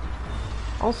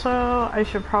 Also, I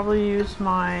should probably use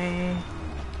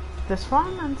this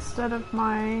one instead of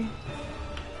my...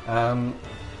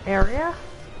 area?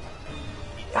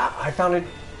 Yeah, I found it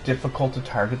difficult to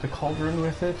target the cauldron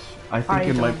with it. I think I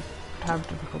it don't might. have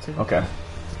difficulty. Okay.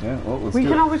 Yeah. Well, let's We do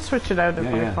can it. always switch it out if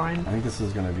I I find. think this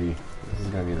is gonna be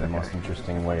the most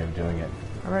interesting way of doing it.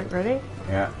 All right, ready?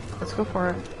 Yeah. Let's go for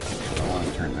it. I want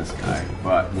to turn this guy,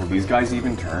 but will these guys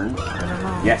even turn? I don't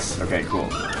know. Yes. Okay. Cool. All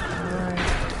right.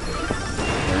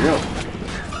 There we go.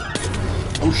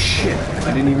 Oh shit!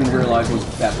 I didn't even realize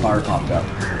that fire popped up.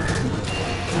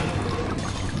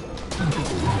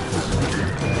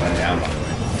 Went down, by the way.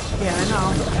 Yeah,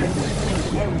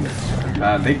 I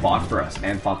know. They fought for us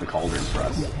and fought the cauldron for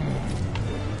us. Yeah,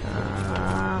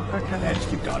 Okay. just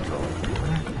keep dodge rolling.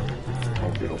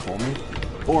 Hopefully it'll pull me.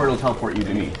 Or it'll teleport you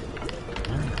to me.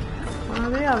 One or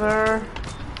the other.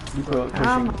 Keep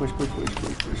push.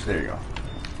 There you go.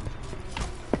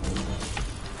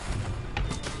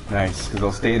 Nice, because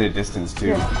they'll stay at a distance too.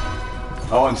 Yeah.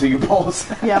 Oh, until you pulse.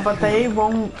 Yeah, but they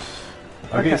won't.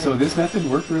 Okay, so this method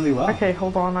worked really well. Okay,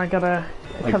 hold on. I gotta.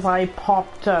 Because I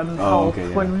popped health okay,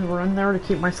 yeah. when we were in there to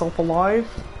keep myself alive.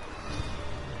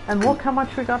 And look how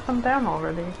much we got them down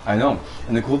already. I know.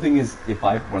 And the cool thing is,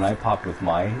 when I pop with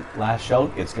my last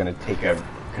shout, it's gonna take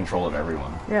control of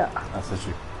everyone. Yeah. That's such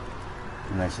a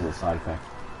nice little side effect.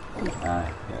 Yeah,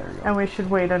 there we go. And we should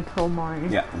wait until my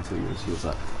Yeah, until yours heals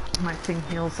up. my thing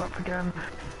heals up again.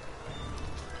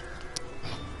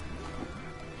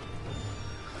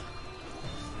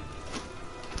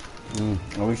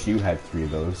 I wish you had 3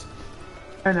 of those.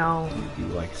 I know. You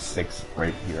like 6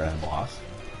 right here at a boss.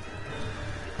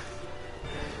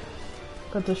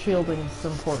 But the shielding is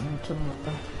important and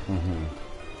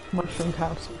the mushroom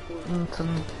tap's important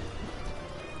and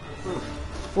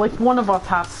like one of us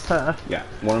has to Yeah,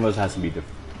 one of us has to be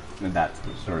that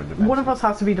sort of defense. one of us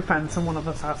has to be defense and one of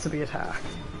us has to be attack.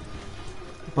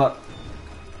 But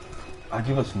I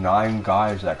give us 9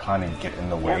 guys that kind of get in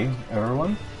the way of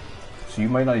everyone. So you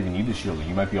might not even need the shield.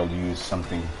 You might be able to use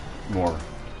something more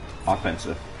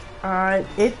offensive.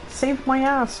 It saved my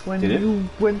ass when Did it? you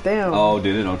went down. Oh,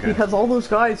 did it? Okay. Because all those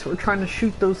guys were trying to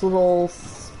shoot those little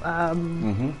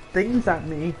things at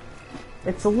me.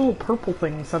 It's the little purple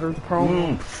things that are the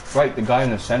problem. Right, the guy in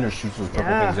the center shoots those purple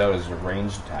Yeah. things out as a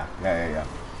ranged attack. Yeah.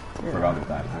 Forgot about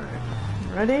that.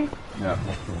 Ready? Yeah.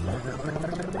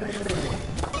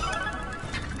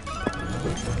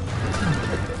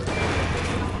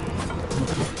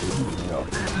 No.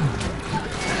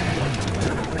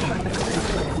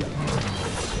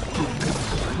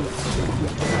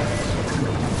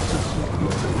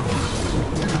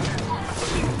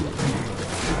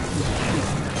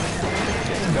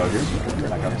 Go here.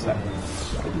 Back up a step.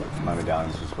 My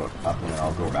medallion's just go up and then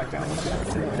I'll go back down.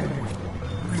 Alright,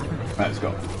 let's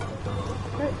go.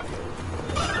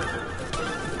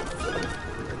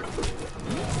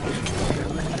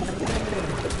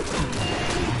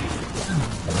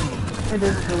 It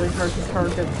is really hard to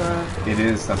target the... It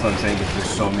is, that's what I'm saying, because there's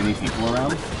so many people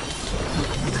around.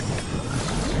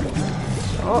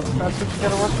 Oh, that's what you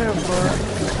gotta watch out for.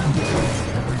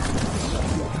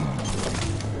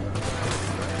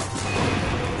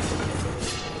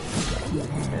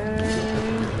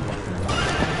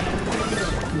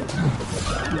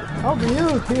 Help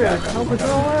you here, help us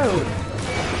all out.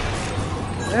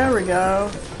 There we go.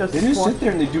 They just sit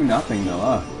there and they do nothing though,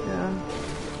 huh? Yeah.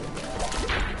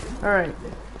 Alright.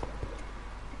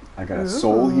 I got a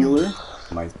soul healer.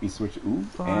 Might be switch. Ooh,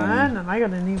 Fun, and I got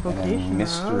an and evocation. a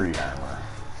mystery armor.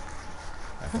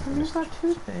 How come you've got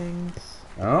 2 things?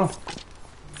 Oh,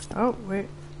 Oh, wait.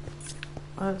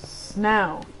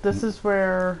 Now, this is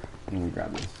where let me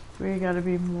grab this. we gotta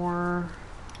be more...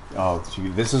 Oh,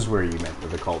 this is where you meant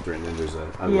with the cauldron, and there's a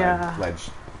Yeah. ledge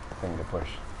thing to push.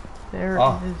 There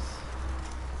Oh. is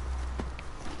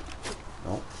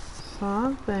Oh,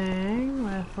 something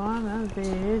with one of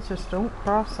these. Just don't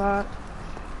cross that.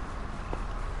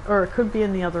 Or it could be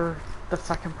in the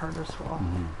second part as well.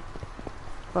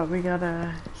 But we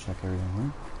gotta... check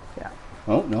everything. Yeah.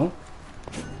 Oh no.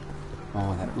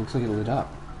 Oh, that looks like it lit up.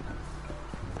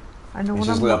 I know It's what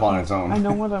just I'm lit up on looking- its own. I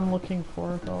know what I'm looking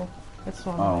for, though. It's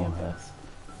not any of Oh. this.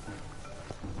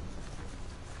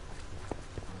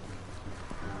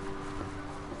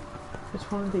 It's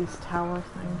one of these tower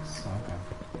things. Okay.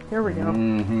 Here we go.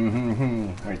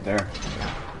 Right there.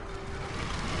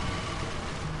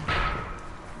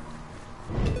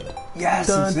 Yes,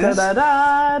 Dun, it's da, this. da,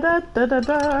 da, da, da,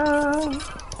 da.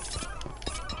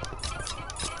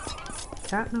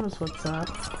 Cat knows what's up.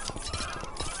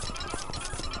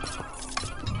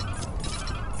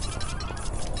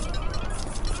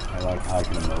 I like how I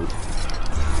can emote.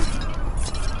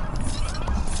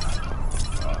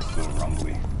 Oh, it's so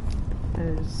rumbly.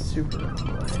 It is super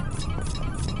rumbly.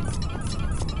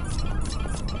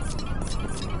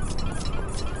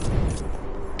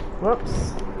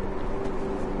 Whoops.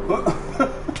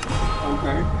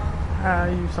 Okay.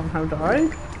 You somehow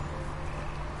died.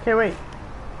 Okay, wait.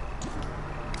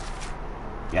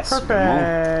 Yes.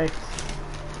 Perfect.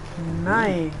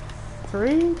 Nice.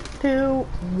 3, 2,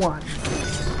 1.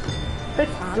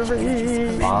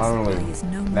 Victory. Finally.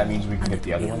 That means we can get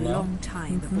the other one now?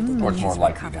 Or it's more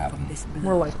likely to happen.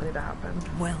 More likely to happen.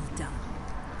 Well done.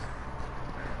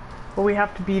 But we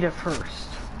have to beat it first.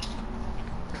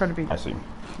 Try to beat it. I see.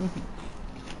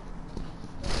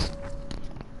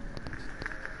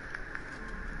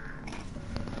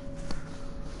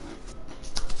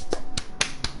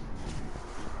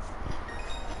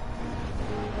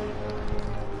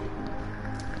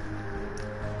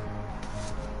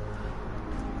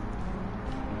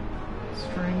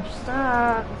 Strange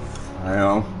stats. I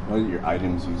know. What are your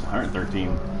items use? 113.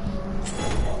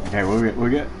 Okay, what we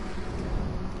get?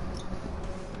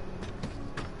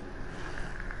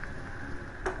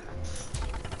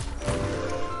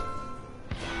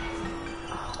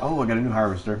 Oh, I got a new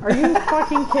harvester. Are you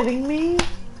fucking kidding me?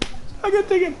 I gotta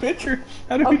take a picture.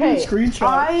 How do we do a Okay,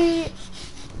 screenshot?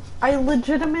 I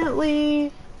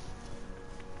legitimately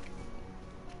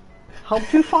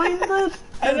helped you find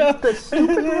the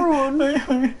stupid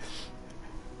rune,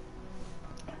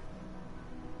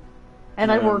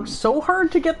 and I worked so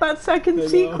hard to get that second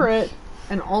secret,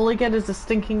 and all I get is a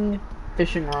stinking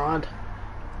fishing rod.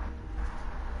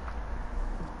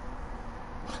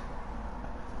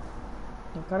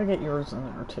 I've got to get yours in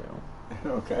there too.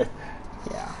 Okay.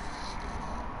 Yeah.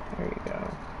 There you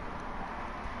go.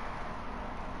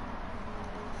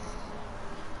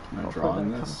 Am I Hopefully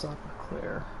drawing that this? comes up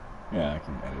clear. Yeah, I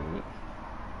can edit it.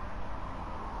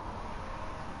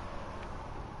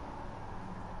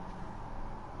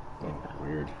 Oh,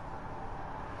 weird.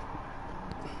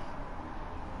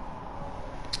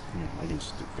 Yeah, I can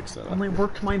just fix that up. Only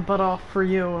worked my butt off for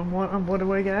you, and what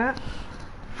do I get?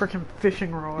 Freaking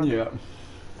fishing rod. Yeah.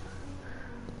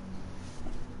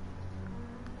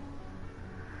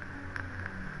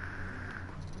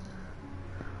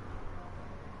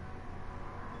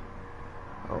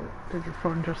 Oh, did your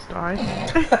phone just die?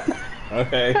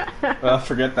 Okay. Well,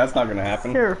 forget that's not gonna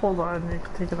happen. Here, hold on. You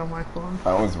can take it on my phone.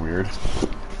 That was weird.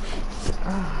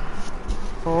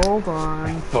 Hold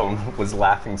on. Phone was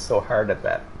laughing so hard at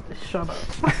that. Shut up.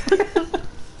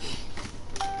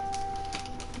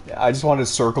 Yeah, I just wanted to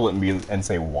circle it and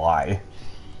say why.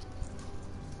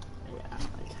 Yeah.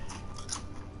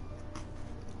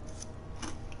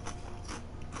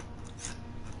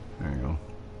 There you go.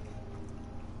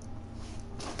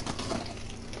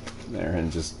 There,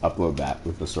 and just upload that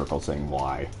with the circle saying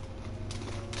why.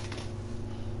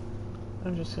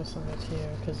 I'm just gonna send it to you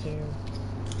because you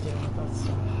deal with that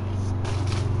stuff.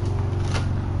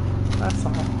 That's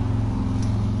all.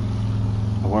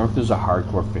 I wonder if there's a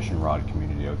hardcore fishing rod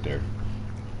community out there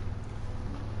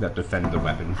that defend the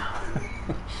weapon.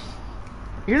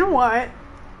 You know what?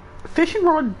 Fishing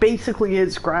rod basically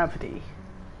is gravity,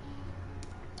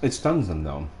 It stuns them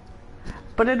though.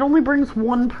 but it only brings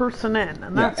one person in,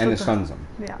 and Yeah, that's and what it stuns them.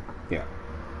 Yeah. Yeah.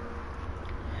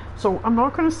 So I'm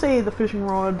not gonna say the fishing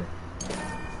rod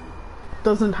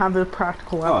doesn't have a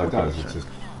practical Oh, it application. does. It's just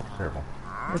terrible.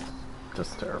 It's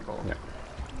just terrible. Yeah.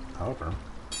 However.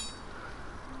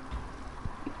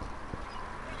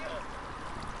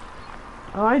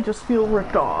 I just feel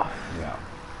ripped off. Yeah.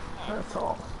 That's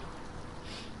all.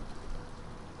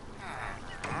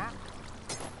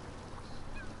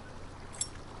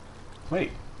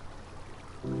 Wait.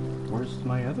 Where's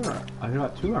my other? I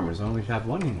got two armors. I only have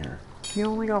one in here. You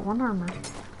only got one armor.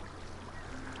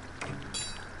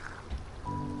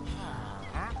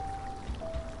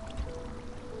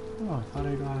 Oh, I thought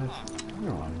I got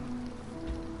another one.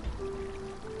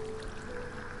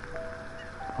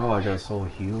 Oh, I got a soul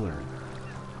healer.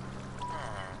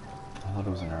 I thought it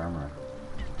was an armor.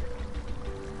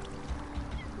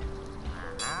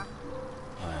 I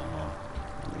don't know.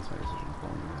 That makes my decision for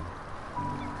me then.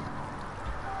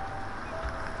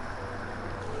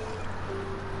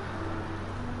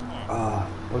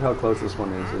 Look how close this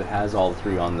one is. It has all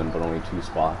three on them, but only 2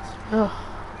 spots. Ugh.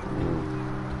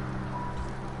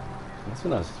 This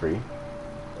one has 3.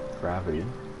 Gravity.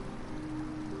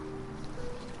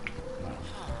 Well,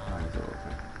 mine's a little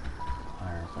bit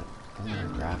higher, but it doesn't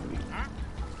have gravity.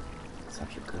 It's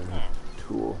such a good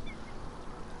tool.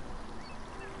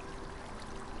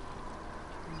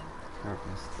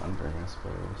 Sharpness, thundering, I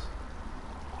suppose.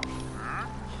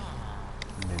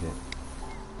 Mid it.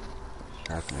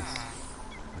 Sharpness.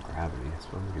 Gravity. I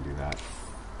suppose we could do that.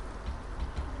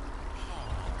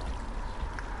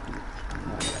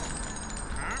 Not yet.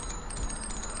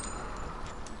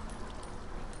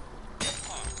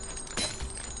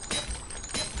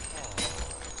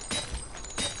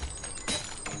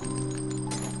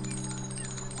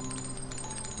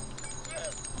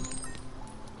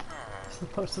 the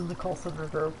person in the call center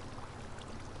group.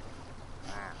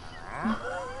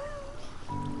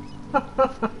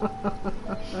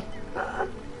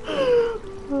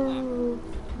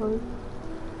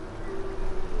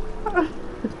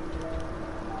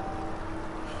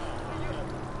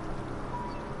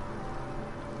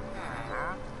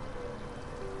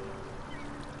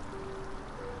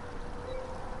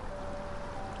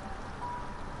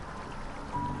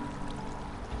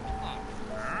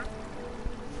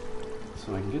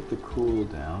 So I can get the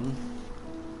cooldown.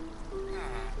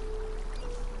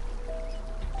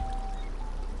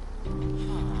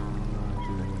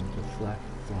 Doing deflect,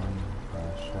 thorn,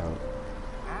 shout.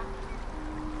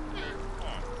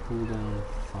 Cooldown,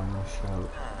 final shout.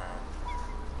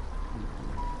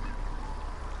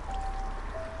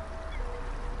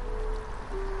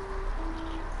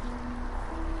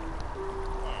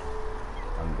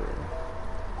 Under.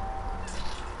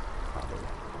 Probably.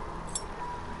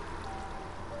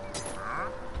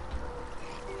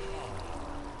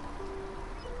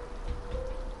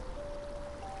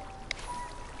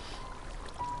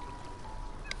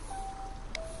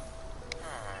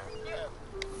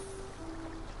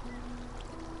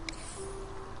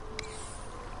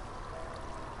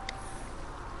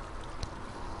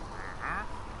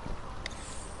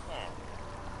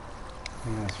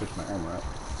 I'm gonna switch my armor up.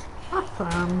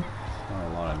 Awesome. Not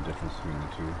a lot of difference between the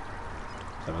two.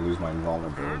 So I lose my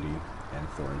invulnerability and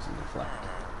thorns and deflect.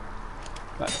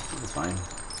 But it's fine.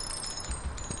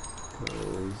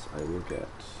 Because I will get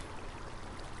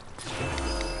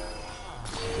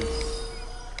this.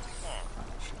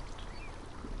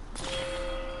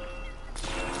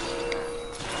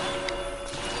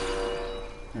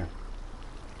 Here.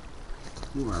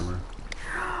 New armor.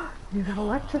 You got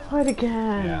electrified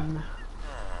again. Yeah.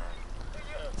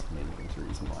 Maybe that's the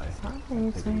reason why.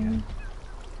 Amazing.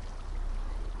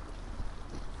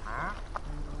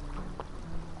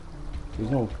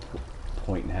 There's no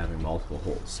point in having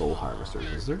multiple soul harvesters,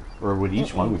 is there? Or would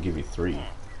each one would give you 3?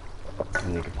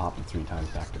 And you could pop them 3 times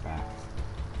back to back.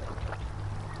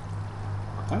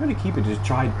 I'm gonna keep it to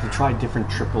try different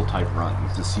triple type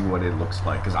runs to see what it looks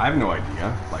like, because I have no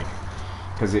idea. Like,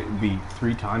 because it'd be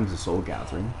 3 times the soul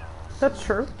gathering. That's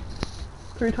true.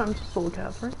 3 times the soul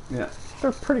gathering. Yeah.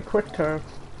 They're pretty quick to.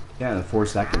 Yeah, in 4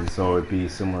 seconds, so it'd be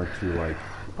similar to like.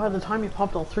 By the time you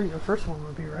popped all 3, your first one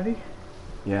would be ready.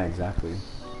 Yeah, exactly.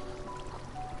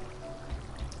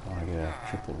 I want to get a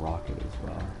triple rocket as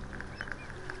well.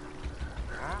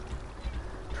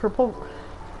 Triple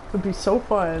would be so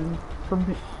fun for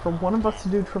one of us to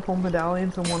do triple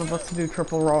medallions and one of us to do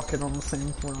triple rocket on the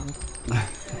same run.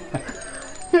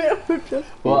 It would just.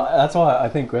 Well, that's why I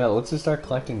think, well, let's just start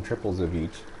collecting triples of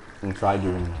each and try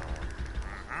doing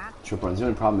triple runs. The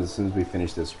only problem is as soon as we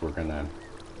finish this, we're gonna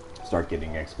start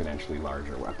getting exponentially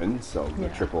larger weapons. So the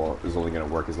Yeah. triple is only gonna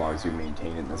work as long as you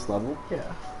maintain it in this level.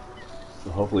 Yeah.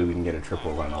 So hopefully we can get a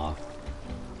triple run off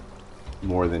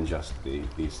more than just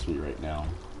these 3 right now.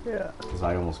 Yeah. Because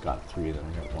I almost got 3 of them.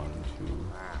 I got 1, 2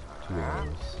 of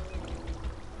those.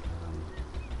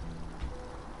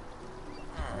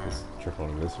 This triple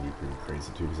of this would be pretty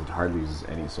crazy too, because it hardly uses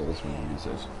any souls when you use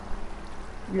it.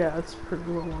 Yeah, it's pretty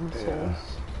low on souls.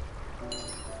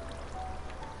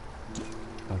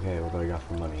 Okay, what do I got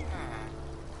for money?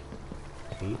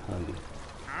 800.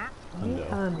 Hey,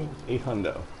 honey.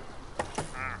 800.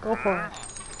 Go for it.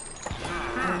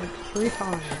 And 3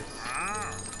 times.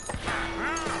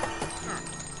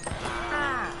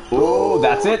 Oh,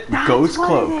 that's it! Ghost what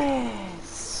Cloak! it is.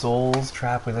 Souls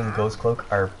trapped within Ghost Cloak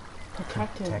are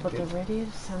Protected, but the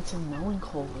radiative sense of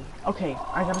melancholy. Okay,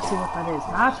 I gotta see what that is.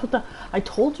 That's what I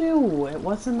told you! It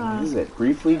wasn't What is it?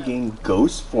 Briefly gain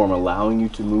ghost form, allowing you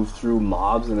to move through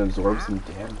mobs and absorb some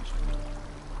damage.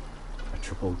 A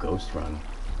triple ghost run.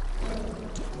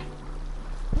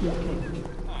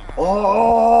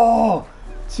 Oh!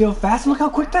 See how fast? Look how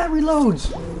quick that reloads!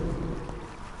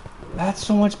 That's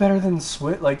so much better than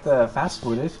like the fast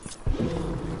food is.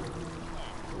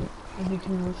 And you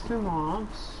can move through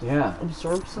mobs. Yeah.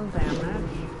 Absorb some damage.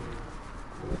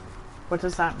 What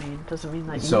does that mean? Does it mean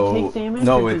that So you take damage?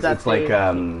 no, or does it's that like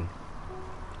say-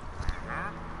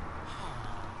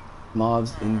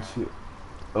 mobs into.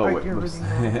 Oh Right, wait, you're whoops.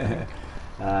 reading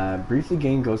Briefly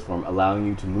gain ghost form, allowing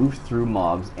you to move through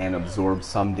mobs and absorb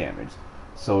some damage.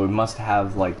 So it must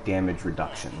have like damage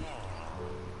reduction.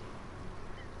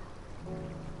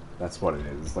 That's what it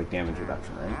is. It's like damage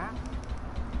reduction, right?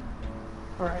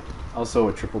 Alright. Also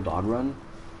a triple dog run.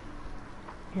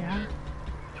 Yeah.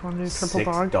 Do you want to do triple 6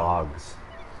 dog? dogs.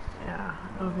 Yeah,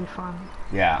 it would be fun.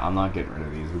 Yeah, I'm not getting rid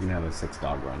of these. We can have a 6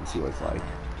 dog run and see what it's like.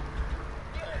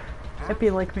 It'd be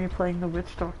like me playing the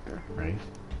witch doctor. Right?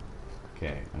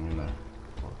 Okay, I'm gonna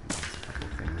organize a couple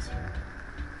things here.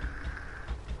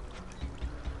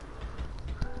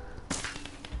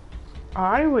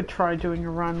 I would try doing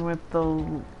a run with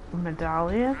the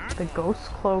medallion, the ghost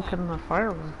cloak, and the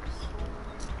fireworks.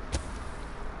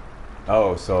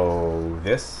 Oh, so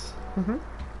this? Mm-hmm.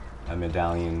 A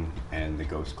medallion and the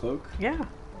ghost cloak? Yeah.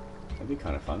 That'd be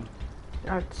kind of fun.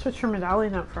 I'd switch your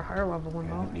medallion out for higher level one I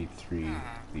though. don't need 3 of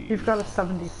these. You've got a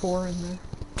 74 in there.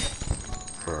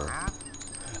 For...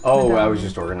 Oh, I was Medallion.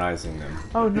 just organizing them.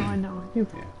 Oh no, I know. You.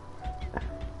 Yeah.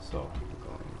 So, I'm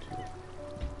going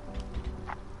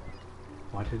to...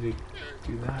 Why did it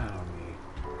do that on me?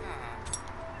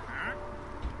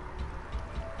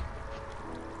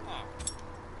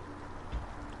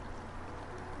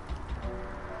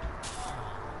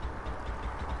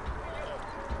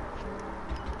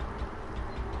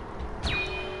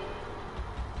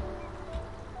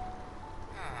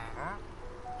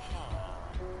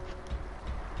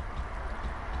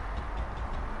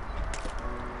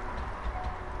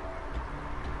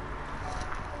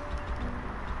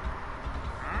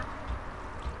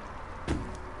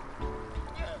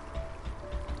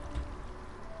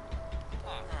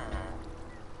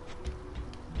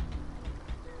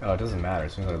 Oh, it doesn't matter.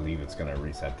 As soon as I leave, it's gonna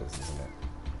reset this, isn't it?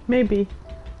 Maybe.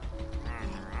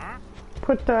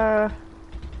 Put Just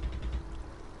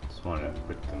want to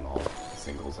put them all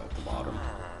singles at the bottom.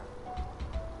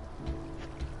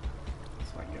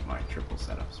 So I can get my triple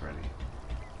setups ready.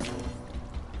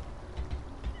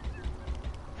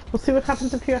 We'll see what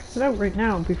happens if you exit out right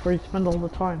now before you spend all the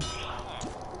time.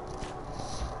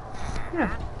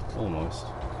 Yeah. Almost.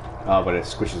 Oh, but it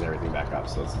squishes everything back up,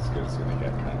 so it's as good as gonna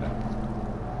get, kind of.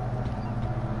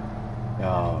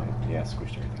 Oh, yeah,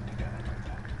 squished everything together like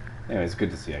that. Anyway, it's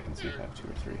good to see. I can see if I have 2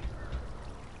 or 3.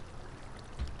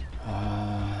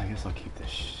 I guess I'll keep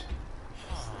this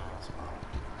thing as well.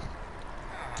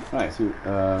 Alright, so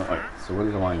what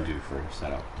did I want to do for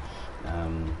setup?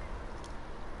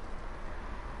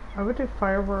 I would do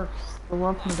fireworks, the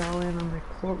love medallion, and the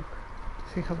cloak.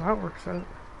 See how that works out.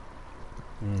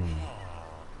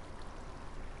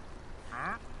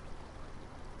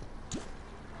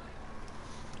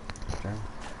 Sure.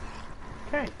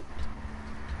 Okay.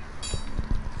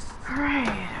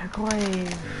 Alright, a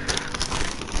glaive.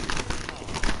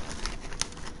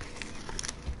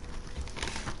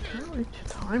 Can't reach a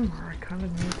time where I kind of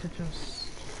need to just...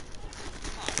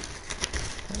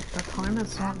 The time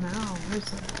is not now,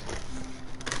 is it?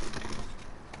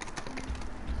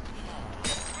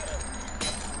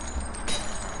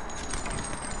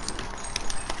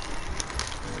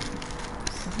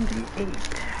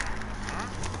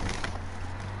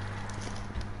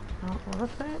 Not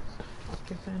worth it.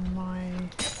 Given my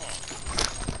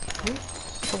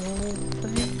soul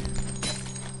thing.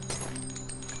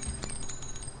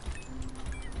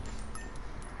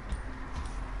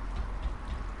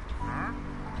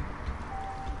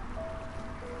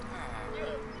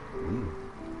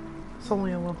 It's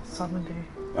only a level 70.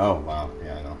 Oh, wow.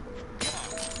 Yeah, I know.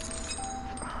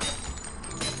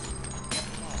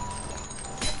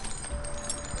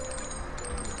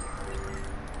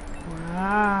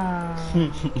 Wow.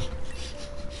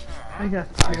 I got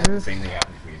I had the two. same thing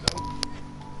happen to me though,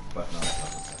 but not at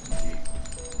level 78.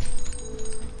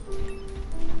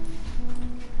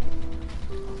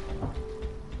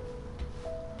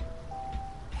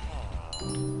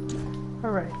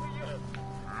 Alright.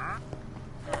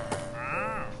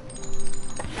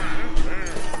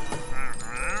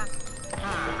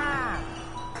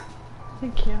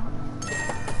 Thank you.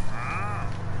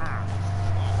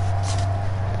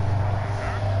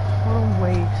 What a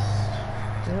waste.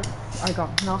 Yep. I got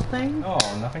nothing. Oh,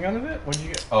 nothing out of it? What did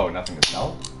you get? Oh, nothing to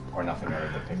sell? Or nothing out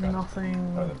of the pickup?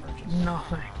 Nothing. Out of the purchase?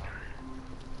 Nothing.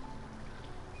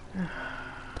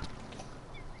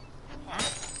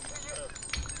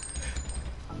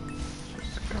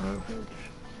 Just garbage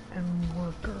and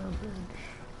more garbage.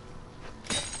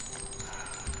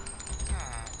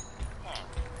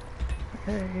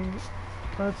 Okay,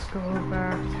 let's go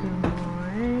back to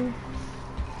my...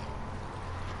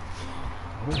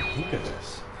 Oh, look at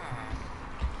this.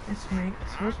 It's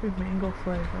supposed to be mango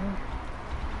flavor.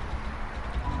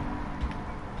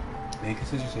 Man,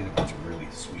 because you say a bunch of really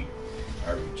sweet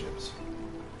RB chips.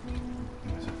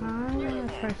 I'm gonna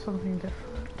try something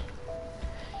different.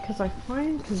 Because I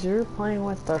find, because you're playing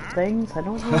with the things, I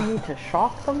don't really need to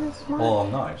shock them as much. Well,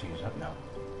 I'm not. I changed up now.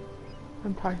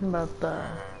 I'm talking about the...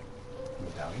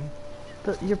 Medallion?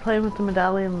 You're playing with the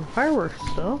medallion and the fireworks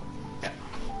still. Yeah.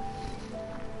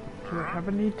 Do you have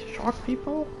a need to shock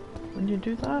people when you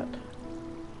do that?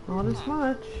 Not as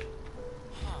much.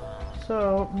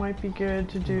 So it might be good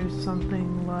to do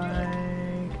something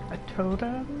like a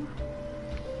totem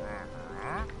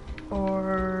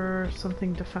or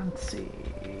something defensy.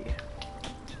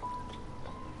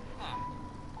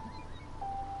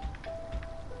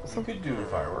 You could do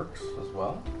fireworks as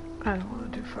well. I don't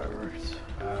want to do fireworks.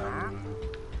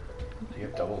 Do you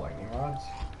have double lightning rods?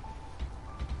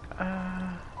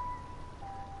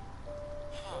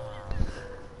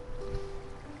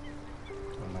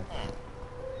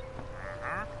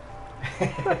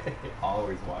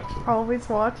 Always watching. Always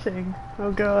watching.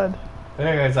 Oh god.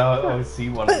 Anyways, I always see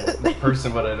one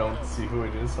person, but I don't see who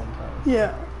it is sometimes.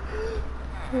 Yeah.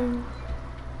 you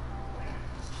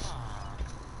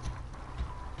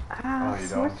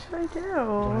So don't? what should I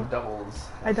do? Doubles.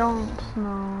 I don't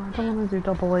know. I don't want to do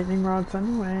double lightning rods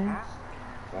anyway.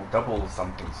 Well, double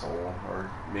something soul, or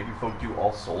maybe folk do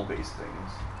all soul-based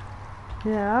things.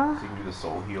 Yeah. So you can do the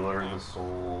soul healer, the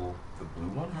blue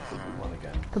one. What's the blue one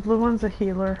again? The blue one's a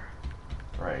healer.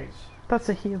 Right. That's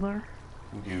a healer.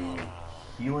 You can do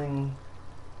healing.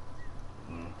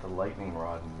 The lightning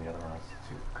rod and the other one is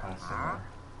too kind of similar.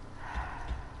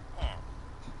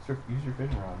 Use your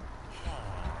fishing rod.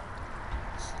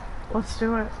 Let's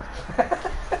do it.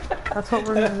 That's what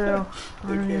we're gonna do.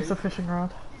 We're gonna use the fishing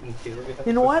rod.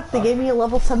 You know what? They gave me a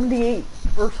level 78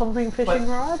 or something fishing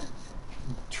rod.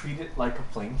 Treat it like a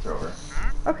flamethrower.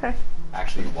 Okay.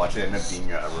 Actually, watch it end up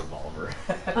being a revolver.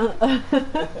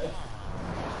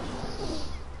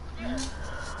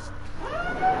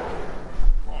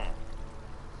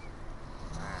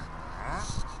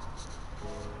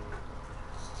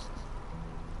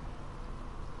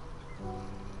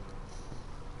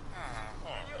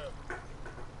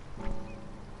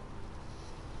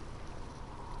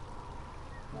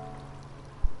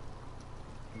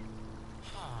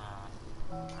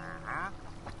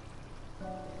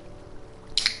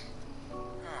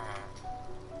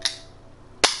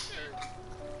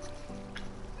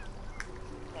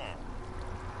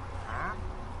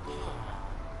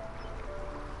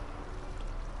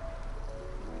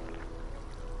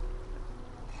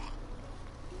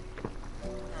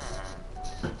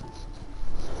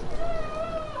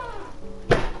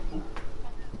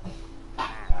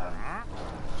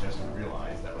 Just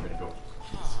realized that we're gonna go.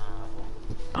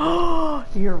 Oh,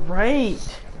 you're right.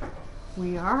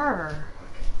 We are.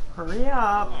 Hurry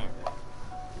up.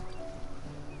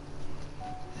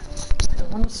 I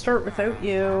don't want to start without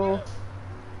you.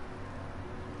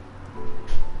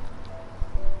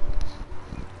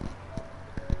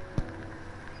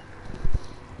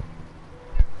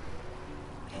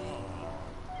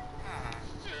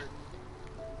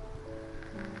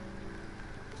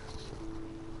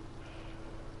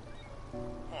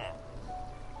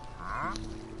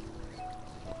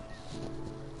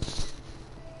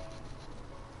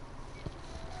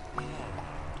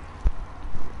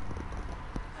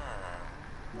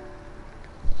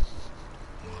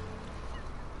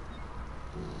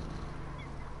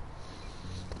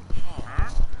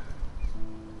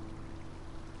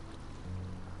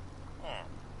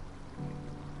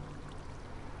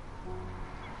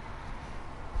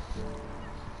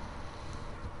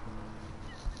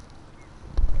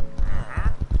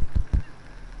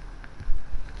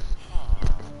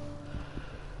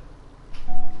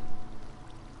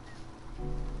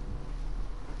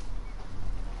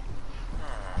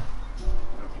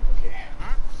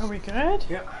 Are we good?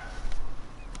 Yeah.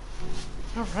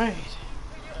 Alright.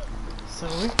 So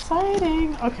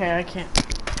exciting. Okay, I can't.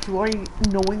 Do I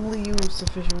knowingly use the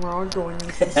fishing rod going into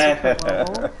the secret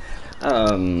level?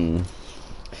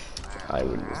 I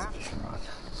wouldn't use the fishing rod.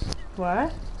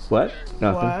 What? What?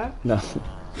 Nothing. What? Nothing.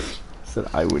 I said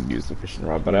I would use the fishing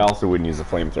rod, but I also wouldn't use a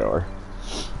flamethrower.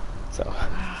 So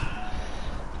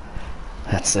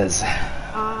that says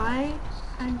I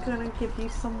am gonna give you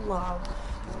some love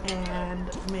and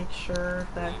make sure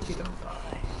that you don't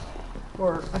die.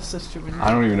 Or assist you in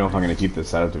I don't even know if I'm gonna keep this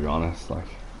setup, to be honest. Like,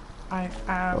 I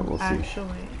but we'll see.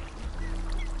 actually,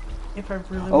 if I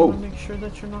really Oh. want to make sure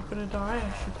that you're not gonna die,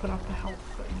 I should put up the health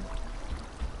thing.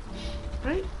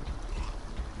 Right?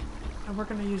 And we're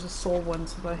gonna use a soul one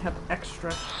so that I have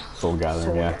extra. soul gathering,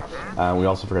 Soul yeah. gathering. We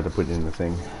also forgot to put in the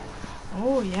thing.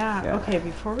 Oh yeah. Yeah. Okay,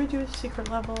 before we do a secret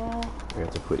level, We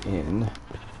have to put in.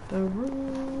 the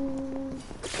room.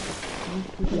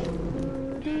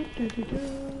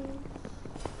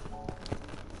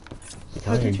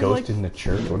 Becoming a did you ghost like- in the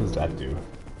church. What does that do?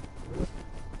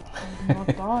 Not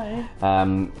die.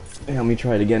 Hey, let me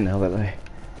try it again now that I.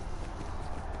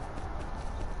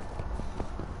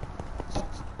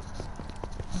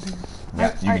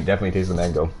 Yeah, you can definitely taste the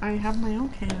mango. I have my own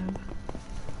can.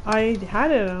 I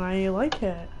had it and I like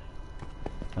it.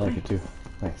 I like it too.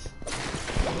 Nice.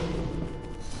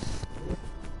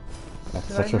 That's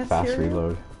Did such I a fast mishear you?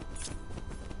 reload.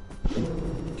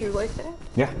 Do you like it?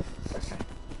 Yeah. Okay.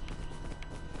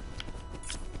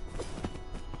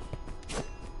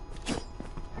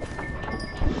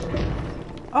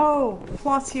 Oh,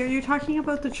 Flossie, are you talking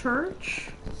about the church?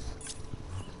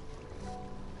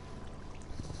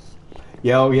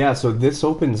 Yeah, oh yeah, so this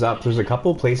opens up. There's a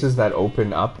couple places that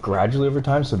open up gradually over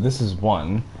time. So this is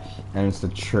one, and it's the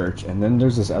church. And then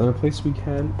there's this other place we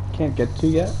can't get to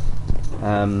yet.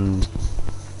 And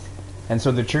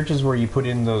so the church is where you put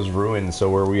in those ruins. So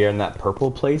where we are in that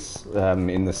purple place,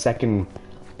 in the second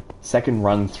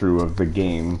run through of the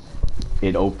game,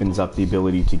 it opens up the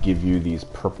ability to give you these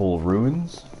purple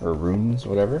ruins, or runes,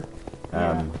 whatever.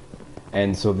 Yeah.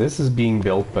 And so this is being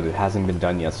built, but it hasn't been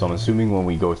done yet. So I'm assuming when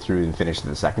we go through and finish it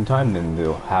the second time, then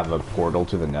they'll have a portal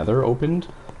to the Nether opened,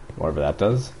 whatever that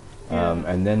does. Yeah.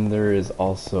 And then there is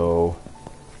also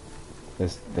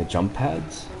the jump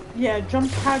pads. Yeah, jump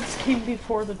pads came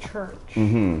before the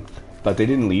church. But they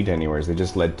didn't lead anywhere, they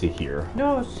just led to here.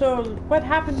 No, so what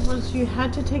happened was you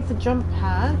had to take the jump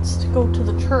pads to go to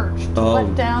the church to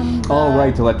let down the, Oh,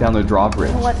 right, to let down the drawbridge.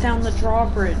 to let down the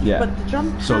drawbridge. Yeah. But the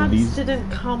jump pads So these- didn't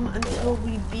come until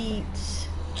we beat.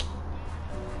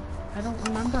 I don't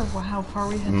remember how far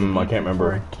we had to beat I can't before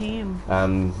remember. it came.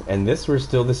 And this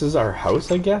is our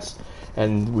house, I guess.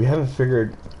 And we haven't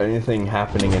figured anything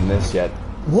happening in this yet.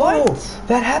 Whoa!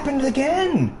 That happened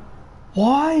again!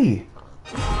 Why?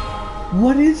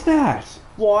 What is that?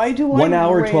 Why do I 1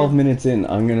 hour, ran- 12 minutes in.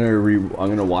 I'm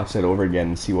gonna watch that over again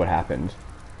and see what happened.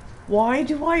 Why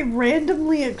do I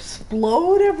randomly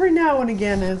explode every now and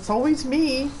again? And it's always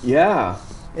me. Yeah,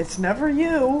 It's never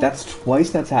you. that's twice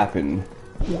that's happened.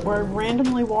 Where I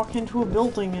randomly walk into a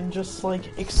building and just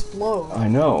like explode. I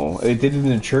know. It did it in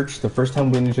the church. The first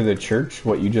time we went into the church,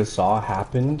 what you just saw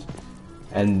happened,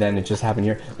 and then it just happened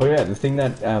here. Oh yeah, the thing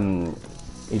that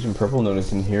Agent Purple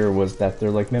noticed in here was that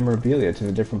they're like memorabilia to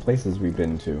the different places we've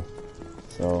been to.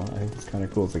 So I think it's kind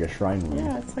of cool. It's like a shrine room.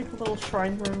 Yeah, it's like a little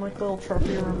shrine room, like a little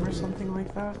trophy room or something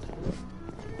like that.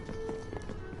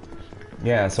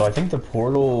 Yeah, so I think the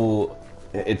portal,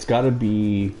 it's got to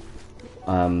be,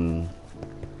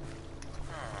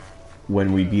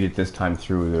 when we beat it this time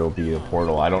through, there'll be a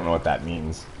portal. I don't know what that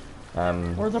means.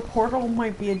 Or the portal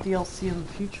might be a DLC in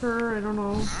the future, I don't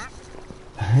know.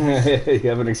 You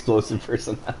have an explosive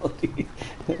personality.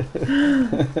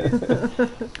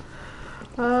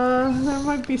 There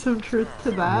might be some truth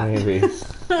to that. Maybe.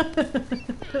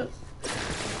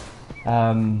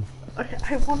 Okay,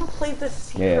 I want to play this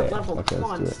secret Yeah, level. okay, Come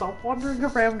let's on, do it. stop wandering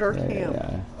around our camp.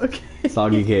 Yeah. Okay.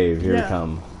 Soggy Cave, here Yeah. we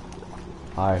come.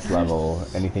 Highest level.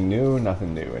 Anything new?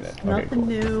 Nothing new in it. Okay, Nothing cool.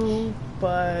 new,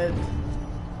 but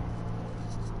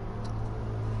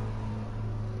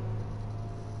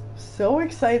so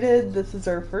excited. This is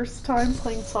our first time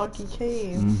playing Soggy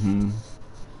Cave. Mm-hmm.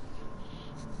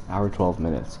 Hour 12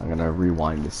 minutes. I'm gonna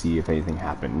rewind to see if anything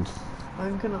happened.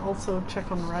 I'm gonna also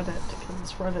check on Reddit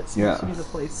because Reddit seems Yeah. to be the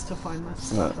place to find this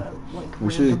stuff out. Like We random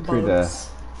should create boats.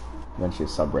 eventually a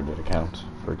subreddit account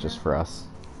for just for us.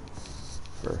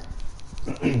 For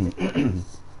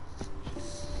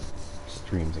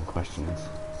streams and questions.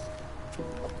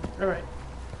 All right.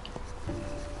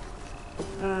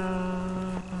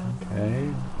 Okay,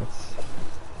 let's.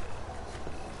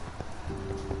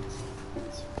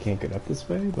 Can't get up this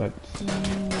way, but.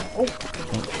 Oh,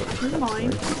 never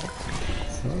mind.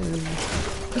 Sorry.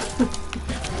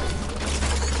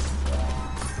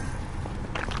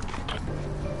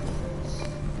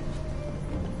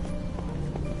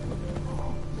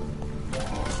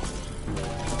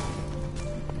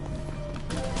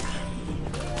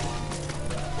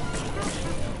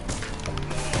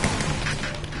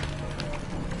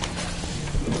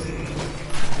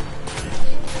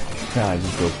 Yeah, I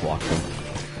just go walking.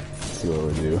 See what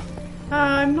we do.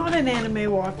 I'm not an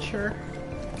anime watcher.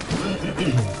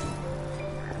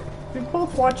 We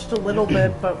both watched a little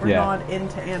bit, but we're Yeah. not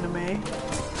into anime.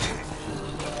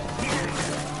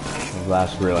 The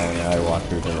last real anime I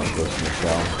watched was like Ghost in the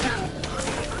Shell.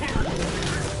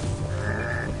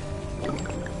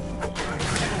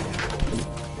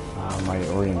 My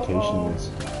orientation is.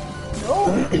 No!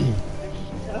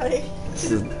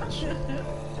 This is And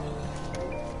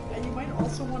you might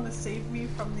also want to save me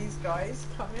from these guys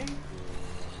coming.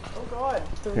 Oh god,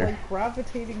 they're Here. like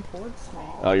gravitating towards me.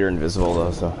 oh, you're invisible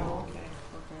though, so. Oh, okay,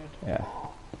 we're good. Yeah.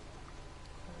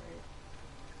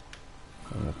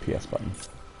 Alright. And the PS button.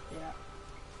 Yeah.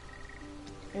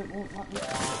 It won't let me.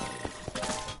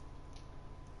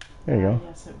 There you go.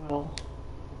 Yes, it will.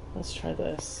 Let's try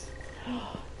this.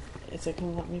 Is it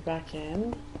gonna let me back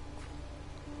in?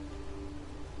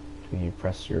 Can you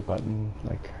press your button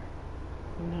like?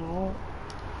 No.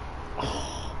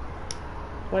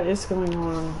 What is going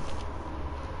on?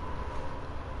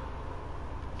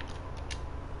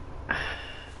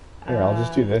 Here, I'll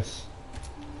just do this.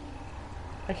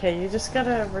 Okay, you just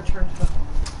gotta return to the...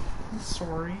 I'm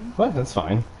sorry. What? That's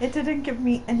fine. It didn't give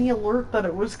me any alert that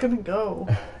it was gonna go.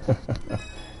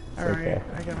 Alright, okay.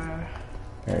 I gotta...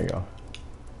 There you go.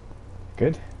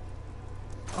 Good?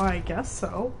 Oh, I guess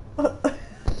so.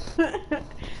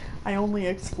 I only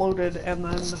exploded and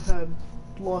then had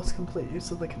lost complete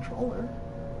use of the controller.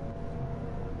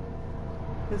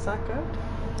 Is that good?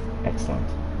 Excellent.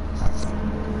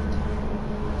 Excellent.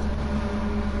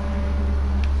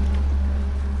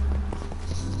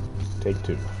 Take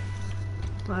 2.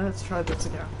 Let's try this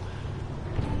again.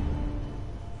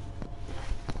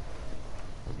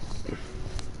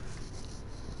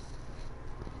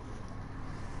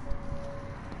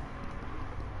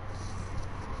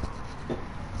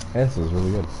 This is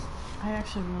really good. I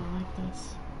actually really like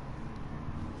this.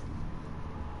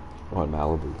 What,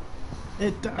 Malibu?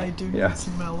 I do need Yeah.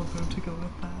 some Malibu to go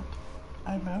with that.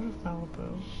 I'm out of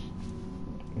Malibu.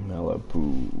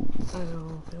 Malibu. I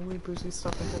know, the only boozy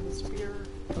stuff I have is beer.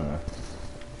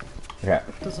 Okay.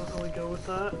 Doesn't really go with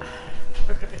that.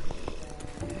 Okay.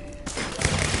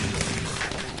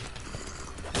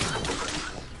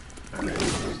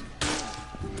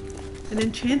 An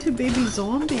enchanted baby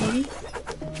zombie.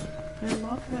 I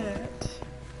love it.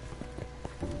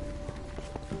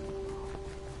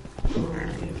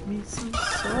 Give me some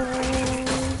souls.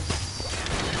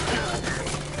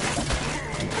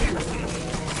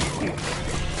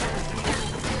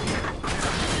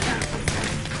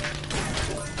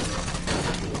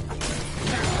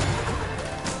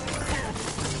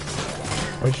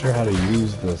 I'm not sure how to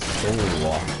use the soul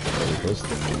lock or the ghost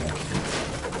thing.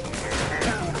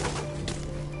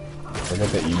 I forget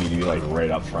that you need to be like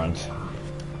right up front. So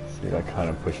you're like kind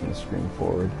of pushing the screen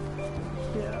forward.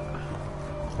 Yeah.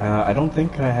 I don't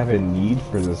think I have a need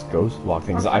for this ghost walk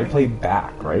thing, because I played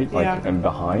back, right? Like, Yeah. and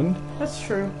behind. That's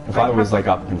true. If I was like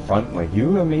up in front, like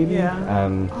you, maybe.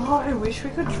 Yeah. Oh, I wish we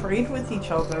could trade with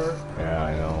each other. Yeah,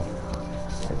 I know.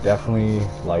 I definitely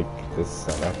like this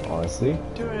setup, honestly.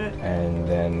 Do it. And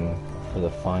then for the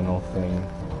final thing,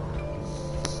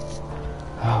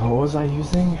 what was I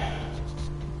using?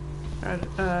 I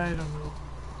don't know.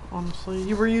 Honestly,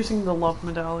 you were using the love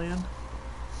medallion.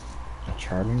 A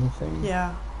charming thing.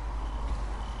 Yeah.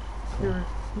 You're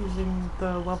using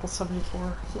the level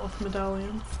 74 love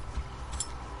medallion.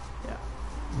 Yeah.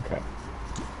 Okay.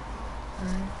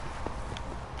 Alright.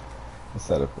 The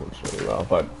setup works really well,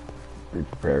 but be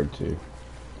prepared to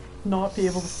Not be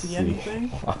able to see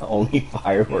anything. only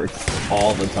fireworks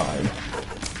all the time.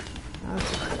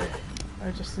 That's okay.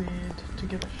 I just need to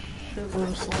get a shitload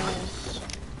of souls.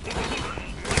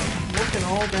 Look at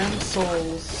all them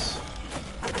souls.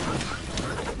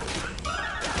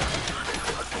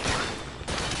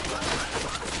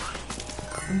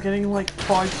 I'm getting like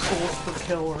 5 souls per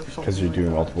kill or something. Because you're like doing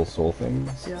that. multiple soul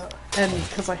things. Yeah, and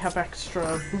because I have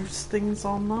extra boost things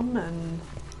on them, and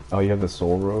Oh, you have the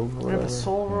soul robe? Or I have a whatever?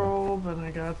 soul robe, and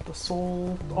I got the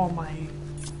soul on my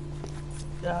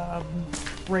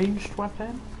ranged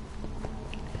weapon.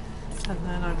 And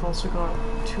then I've also got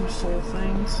 2 soul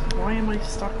things. Why am I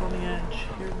stuck on the edge?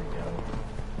 Here we go.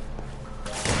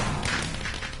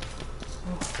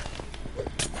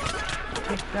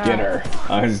 Take that. Get her.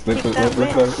 I just Take that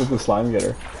bitch. with the slime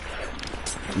getter.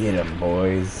 Get him,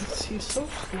 boys. He's so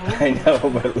slow. I know,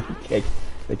 but look,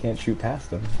 they can't shoot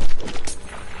past him.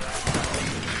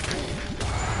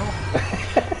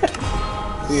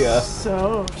 Yeah.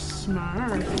 So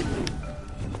smart.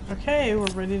 Okay, we're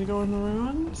ready to go in the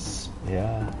ruins.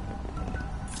 Yeah.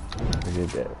 We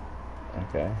did it.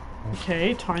 Okay.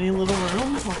 Okay, tiny little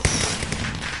room.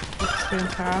 Looks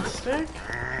fantastic.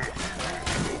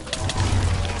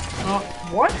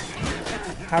 What?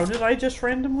 How did I just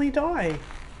randomly die?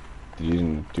 You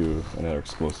didn't do another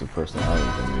explosive personality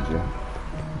thing, did you?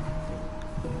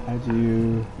 How do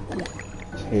you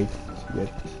take to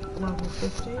get... Level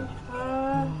 50?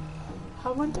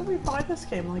 When did we buy this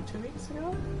game? Like 2 weeks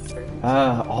ago? 3 weeks?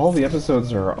 All the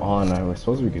episodes are on. I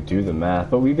suppose we could do the math,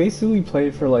 but we basically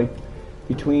play for like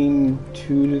between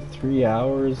 2 to 3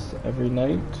 hours every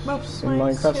night Most in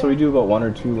nights, Minecraft. So we yeah. do about 1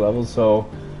 or 2 levels. So,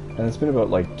 and it's been about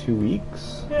like 2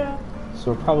 weeks. Yeah,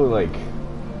 So probably like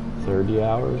 30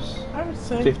 hours, I would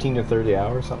say. 15 to 30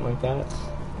 hours, something like that.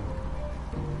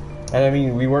 And I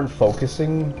mean, we weren't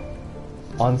focusing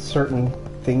on certain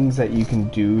things that you can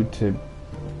do to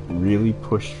really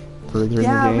push further in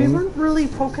Yeah, the we game. weren't really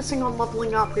focusing on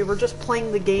leveling up. We were just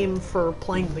playing the game for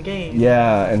playing the game.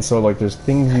 Yeah, and so like there's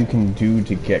things you can do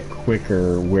to get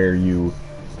quicker where you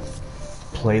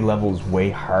play levels way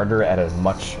harder at a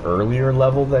much earlier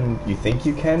level than you think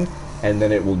you can, and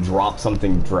then it will drop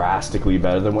something drastically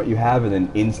better than what you have, and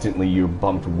then instantly you're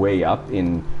bumped way up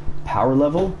in power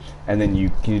level, and then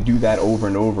you can do that over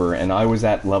and over. And I was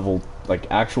at level, like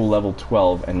actual level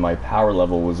 12, and my power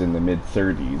level was in the mid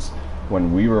 30s.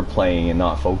 When we were playing and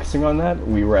not focusing on that,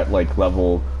 we were at like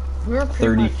level We were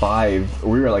pretty much- 35.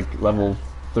 We were like level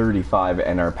 35,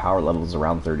 and our power level is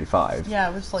around 35.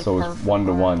 Yeah, it was like so it was perfect. 1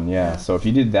 to 1. Yeah. So if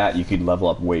you did that, you could level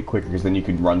up way quicker, because then you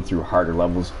could run through harder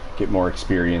levels, get more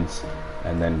experience,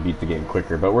 and then beat the game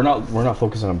quicker. But we're not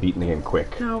focusing on beating the game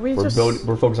quick. No, we're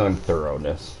we're focused on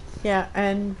thoroughness. Yeah,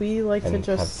 and we like to And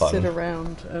have just fun. sit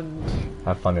around and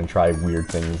Have fun and try weird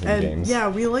things in games. yeah,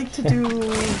 we like to do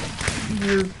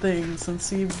weird things and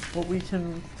see what we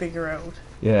can figure out.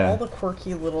 Yeah. All the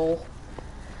quirky little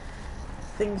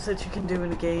things that you can do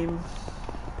in a game.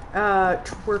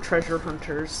 We're treasure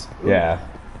hunters. Yeah.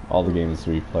 All the games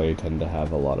we play tend to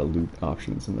have a lot of loot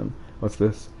options in them. What's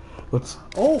this? Let's.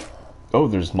 Oh,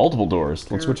 there's multiple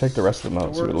doors. Let's go check the rest of them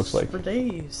out. See what it looks like. For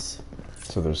days.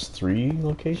 So there's 3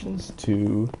 locations,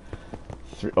 2,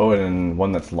 3. Oh, and then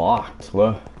one that's locked.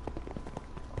 Look.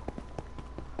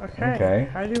 Okay. Okay.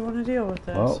 How do you want to deal with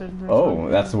this? Oh, And there's oh,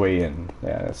 one- that's the way in.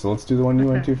 Yeah. So let's do the one you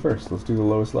went Okay. to first. Let's do the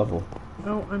lowest level.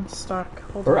 Oh, I'm stuck.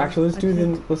 Hold Or on. actually, I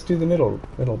can't- let's do the middle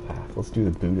path. Let's do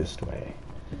the Buddhist way.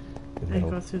 The I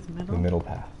go through the middle. The middle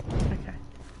path. Okay.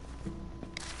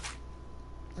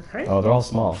 Okay. Oh, they're all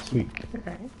small. Sweet.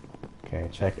 Okay. Okay,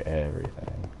 check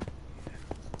everything.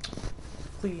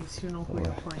 Please, you know who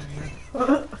you're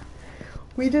playing with.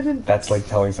 We didn't. That's like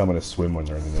telling someone to swim when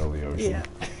they're in the middle of the ocean.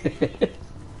 Yeah.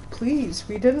 Please,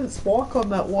 we didn't walk on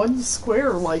that one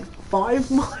square like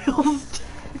 5 miles.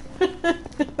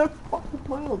 5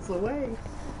 miles away.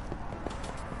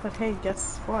 But hey,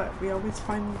 guess what? We always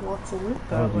find lots of loot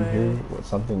Oh, that do you way. hear what,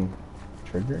 something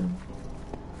triggering?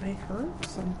 I heard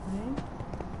something.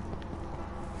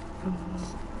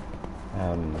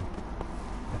 I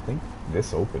think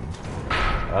this opened.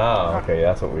 Oh, okay,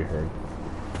 that's what we heard.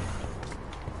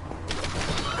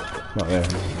 Not there.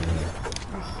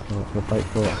 The fight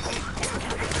for us.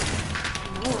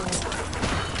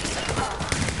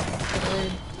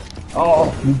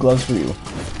 Oh, new gloves for you.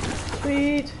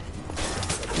 Sweet.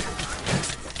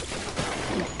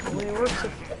 Only works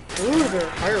if... Ooh, they're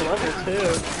higher level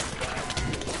too.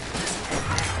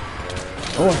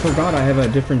 Oh, I forgot I have a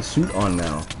different suit on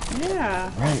now.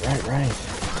 Yeah. Right.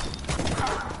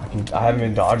 I haven't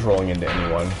been dodge rolling into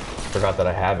anyone. Forgot that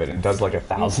I have it. It does like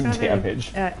 1,000 It's got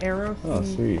damage. a arrow. Oh,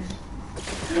 sweet.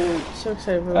 So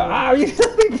excited for that. Ah, you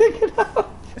let me pick it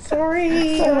up.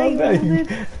 Sorry, I I love that.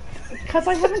 wanted... Because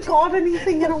I haven't got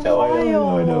anything in a No, while. I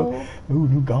know. Ooh,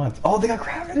 new gaunts. Oh, they got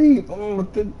gravity. Oh,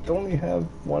 but they only have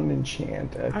 1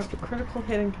 enchant extra. Critical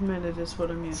hit and committed is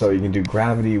what I'm using. So you can do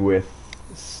gravity with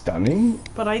stunning.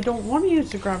 But I don't want to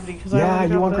use the gravity because I Yeah, already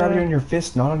you got want the... gravity on your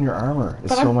fist, not on your armor.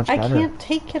 It's But so much I better. can't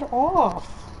take it off.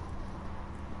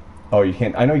 Oh, you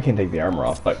can't. I know you can't take the armor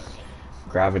off, but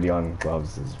gravity on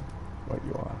gloves is what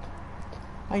you want.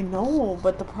 I know,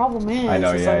 but the problem is... I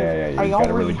know. is Yeah. I You got a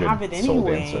already really have it good soul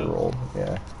anyway. dancer roll.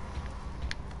 Yeah.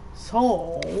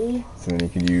 So... So then you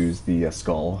could use the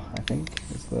skull. I think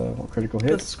is the critical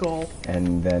hit. The skull.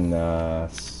 And then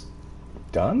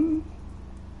stun,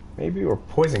 maybe, or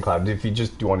poison cloud if you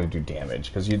just want to do damage,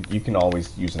 because you can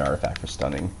always use an artifact for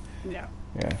stunning. Yeah.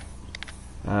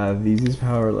 Yeah. These is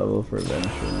power level for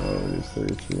adventure mode is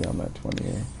 33. I'm at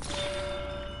 28.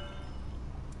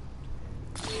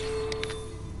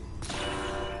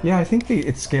 Yeah, I think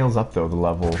it scales up though the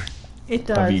level It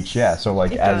does. of each. Yeah, so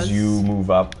like It as does. you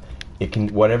move up, it can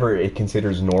whatever it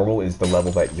considers normal is the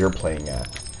level that you're playing at.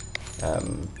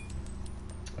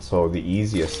 So the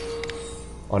easiest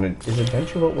on is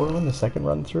adventure what we're on the second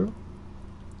run through.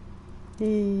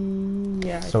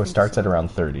 Yeah. I So it think starts at around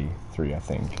 33, I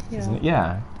think. Isn't it?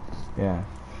 Yeah. Yeah.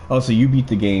 Oh, so you beat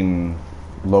the game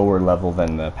lower level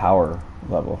than the power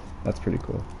level. That's pretty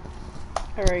cool.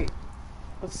 All right.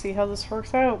 Let's see how this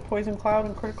works out. Poison cloud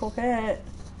and critical hit.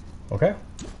 Okay.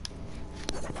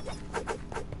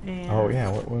 And Oh yeah,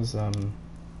 what was hunting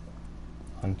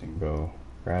bow,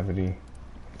 gravity?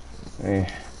 I think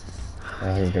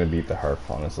I'm gonna beat the harp,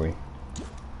 honestly.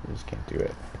 I just can't do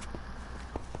it.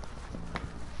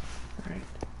 All right.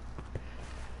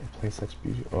 It plays such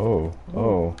beauty.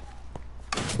 Oh,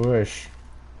 push.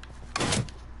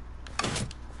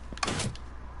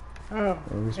 Oh, are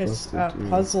we it's supposed to a do?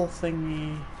 puzzle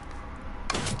thingy.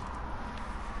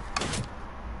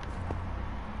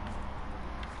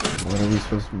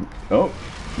 supposed to... Oh,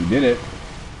 you did it.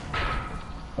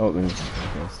 Oh, there's... Okay,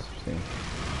 that's interesting.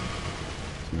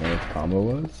 Do you know what the combo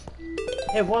was?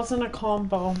 It wasn't a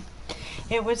combo.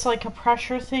 It was like a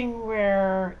pressure thing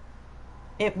where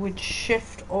it would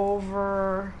shift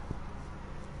over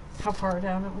how far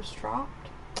down it was dropped.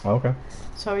 Oh, okay.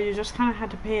 So you just kind of had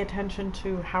to pay attention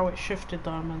to how it shifted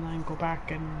them and then go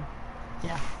back and...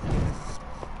 Yeah.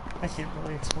 I can't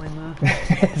really explain that.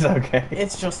 It's okay.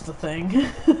 It's just a thing.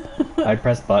 I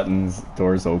pressed buttons,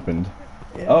 doors opened.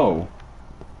 Yeah. Oh!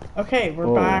 Okay, we're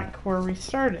Oh. back where we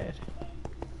started.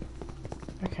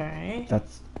 Okay.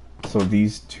 That's... So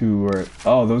these two are...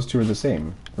 Oh, those two are the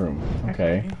same room.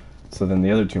 Okay. So then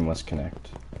the other two must connect.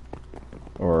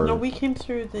 Or... No, we came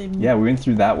through the... Yeah, we went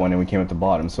through that one and we came at the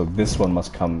bottom, so this one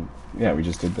must come... Yeah, we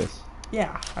just did this.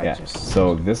 Yeah, Yeah,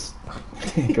 so this...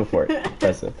 Go for it.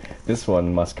 Press it. This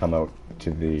one must come out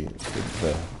to the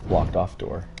blocked off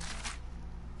door.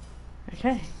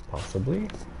 Okay. Possibly.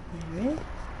 Maybe.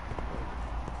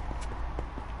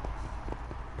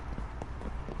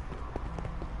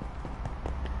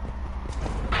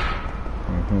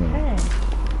 Okay.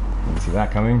 Didn't see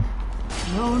that coming.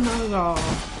 No, not at all.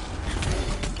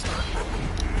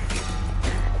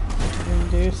 We're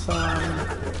gonna do some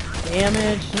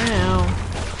damage now.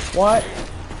 What?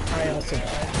 I also died.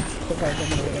 If I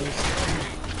didn't lose.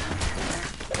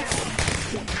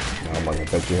 I'm gonna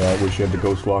bet you I wish you had the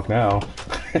ghost walk now.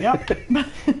 Yep.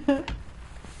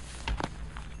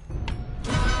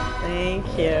 Thank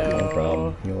you. No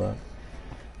problem. Heal up.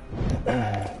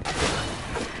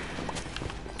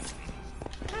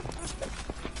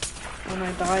 When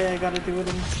I die, I gotta do it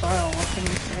in style. What can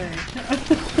you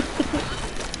say?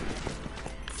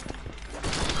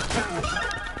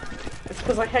 It's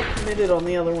because I had committed on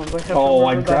the other ones. I have to Oh,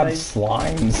 I remember grabbed that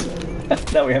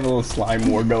slimes. Now we have a little slime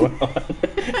war going on.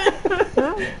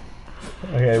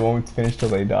 Okay, I won't finish till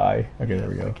they die. Okay, there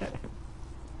we go. Okay.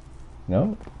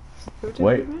 No? Who did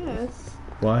Wait. you miss?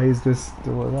 Why is this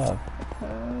still up? I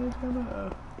don't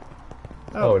know.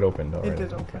 Oh, it opened already. It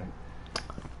did open.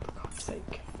 For God's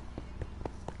sake.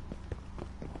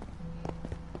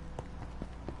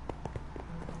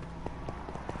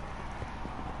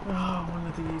 Oh, one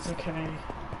of these, okay.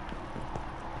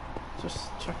 Just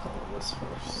check all of this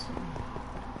first.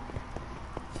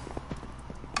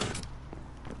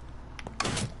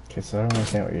 Okay, so I don't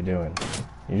understand what you're doing.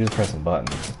 You're just pressing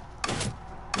buttons.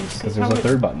 You see Because how there's a it-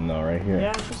 third button though, right here.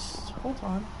 Yeah, just hold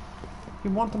on. You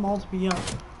want them all to be up.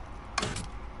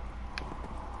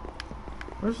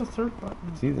 Where's the third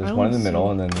button? See, there's I one in the only middle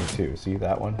see- and then there's two. See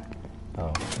that one?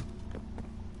 Oh.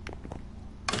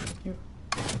 You-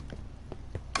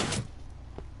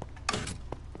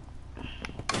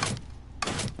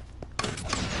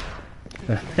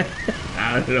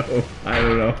 I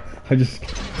don't know. I just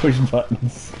push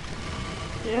buttons.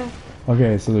 Yeah.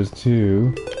 Okay, so there's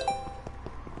two.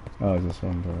 Oh, it's just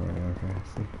one door. Okay,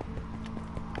 I see.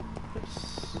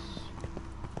 It's-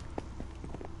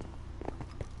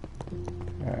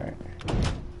 Alright.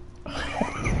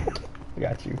 I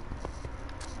got you.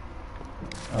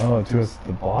 Oh, to us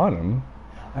the bottom?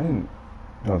 I didn't...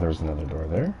 Oh, there's another door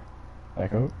there.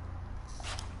 Back out.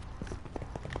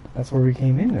 That's where we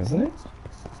came in, isn't it?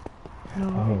 No.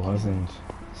 Oh, it wasn't.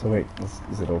 So wait,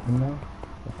 is it open now?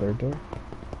 The third door?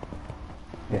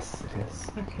 Yes, it is.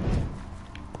 Okay.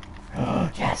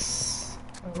 Yes!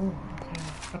 Oh, okay.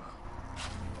 Oh.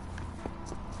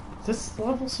 This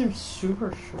level seems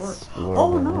super short. Explore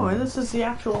Oh the no, room. this is the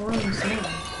actual room scene.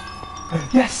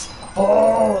 Yes!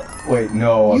 Oh! Wait,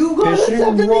 no. You got a fishing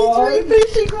 73 rod?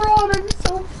 fishing rod! I'm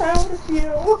so proud of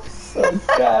you! So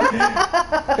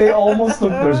sad. They almost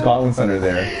look. There's gauntlets under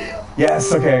there.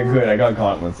 Yes, okay, good. I got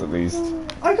gauntlets at least.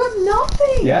 I got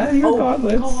nothing! Yeah, you got Oh,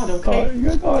 gauntlets. God, okay. Oh, you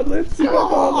got gauntlets. You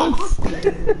got gauntlets.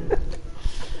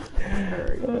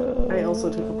 I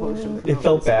also took a potion. It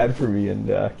felt bad for me and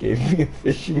gave me a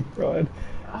fishing rod.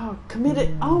 Oh,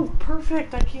 committed. Oh,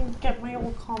 perfect. I can get my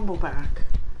old combo back.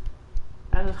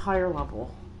 At a higher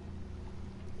level.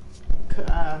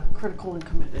 Critical and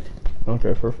committed.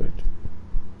 Okay, perfect.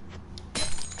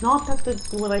 Not that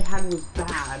the what I had was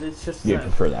bad, it's just You that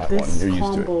prefer that this one. You're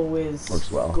used to it. combo is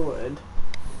Works well. good.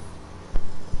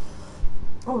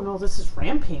 Oh no, this is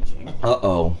rampaging.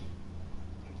 Uh-oh.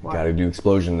 What? Gotta do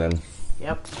explosion then.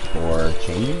 Yep. Or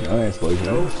changing? Oh, explosion.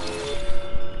 Nope.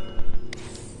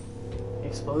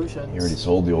 Explosions. You already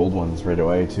sold the old ones right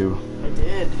away, too. I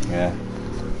did. Yeah,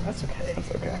 That's okay.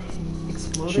 that's okay.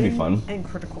 Exploding Should be fun. and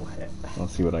critical hit.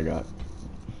 Let's see what I got.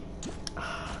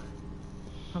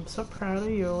 I'm so proud of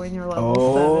you and your level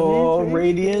Oh, 73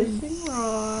 radiance. fishing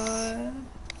rod.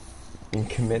 And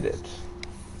commit it.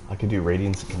 I could do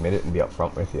Radiance and commit it and be up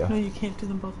front with you. No, you can't do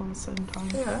them both on the same time.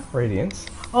 Yeah. Radiance.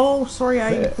 Oh, sorry, I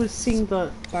Yeah. was seeing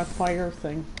that fire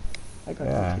thing. I got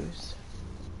Yeah. confused.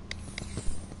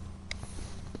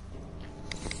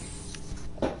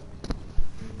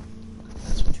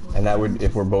 That's what you want. And that would,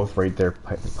 if we're both right there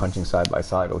punching side by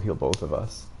side, it'll heal both of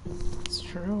us. It's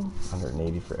true.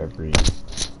 180 for every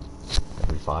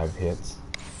 5 hits.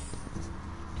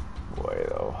 Boy,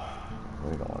 though, I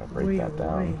really don't want to break Oy, that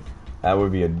down. oy. That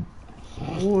would be a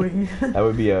Boy. that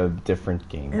would be a different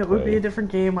game. It would be a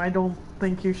different game. I don't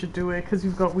think you should do it because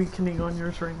you've got weakening on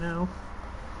yours right now.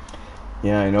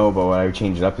 Yeah, I know, but what I would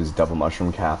change it up is double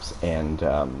mushroom caps and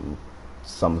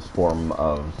some form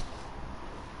of,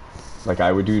 like,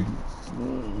 I would do You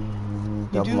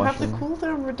double do have the mushroom.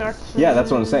 cooldown reduction. Yeah,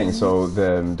 that's what I'm saying. So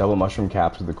the double mushroom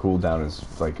caps with the cooldown is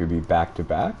like, it would be back to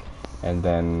back, and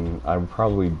then I would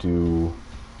probably do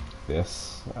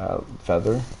this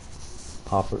feather.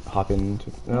 Hop into,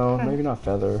 no, Okay. maybe not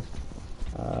feather.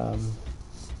 What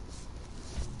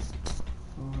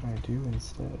would I do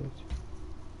instead?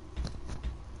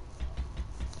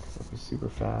 It'll be super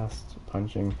fast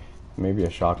punching. Maybe a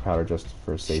shock powder just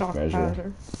for safe Shock measure.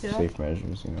 powder. Yeah, Safe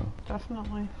measures, you know.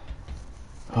 definitely.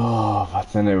 Oh,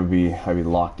 but then I'd be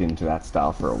locked into that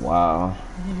style for a while.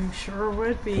 You sure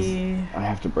would be. I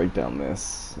have to break down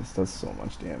this. This does so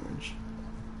much damage.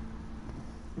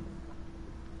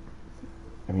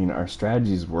 I mean, our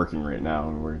strategy is working right now,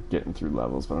 and we're getting through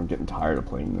levels, but I'm getting tired of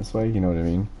playing this way, you know what I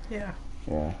mean? Yeah.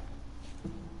 Yeah.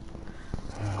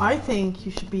 I think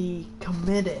you should be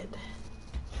committed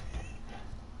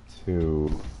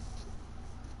To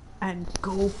and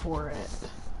go for it.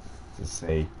 just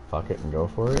say, fuck it and go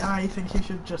for it. I think you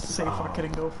should just say fuck it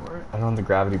and go for it. I don't have the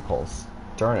gravity pulse.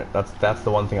 Darn it, that's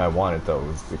the one thing I wanted, though,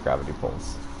 was the gravity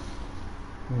pulse.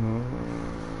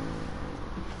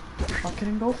 Fuck it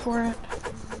and go for it.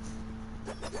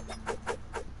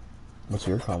 What's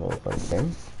your combo? About the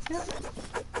same? Yeah.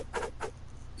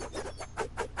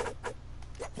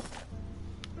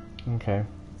 Okay.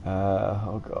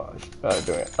 Oh gosh.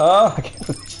 Doing it. Oh, I can't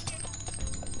believe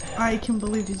I can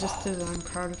believe you just did it. I'm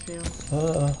proud of you.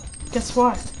 uh, Guess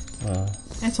what? uh,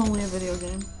 It's only a video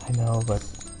game. I know, but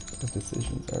the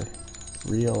decisions are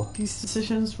real. These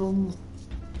decisions will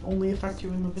only affect you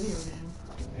in the video game.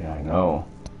 Yeah, I know.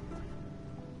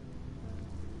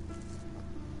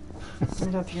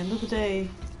 And at the end of the day,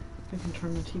 you can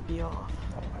turn the TV off.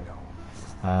 Oh,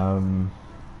 I know.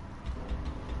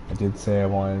 I did say I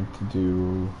wanted to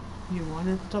do You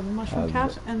wanted the double mushroom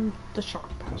cat and the shock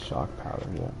the powder. shock powder,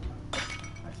 yeah.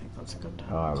 I think that's a good.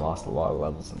 Oh, I lost a lot of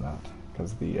levels in that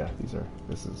because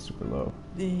this is super low.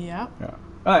 Yeah, Yeah.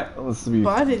 All right, let's see.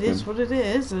 but it is what it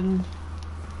is, and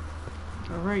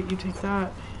all right, you take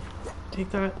that. Take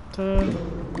that. Oh, all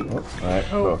right,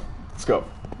 Oh. go. Let's go.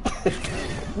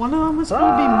 One of them was going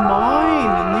to be mine,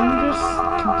 and then you just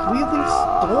completely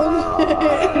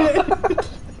stole it.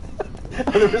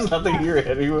 There was nothing here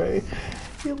anyway.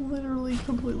 You literally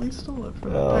completely stole it for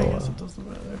that. Oh. I guess it doesn't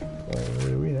matter.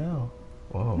 Where are we now?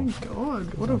 Whoa. Oh my god,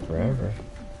 what What a forever.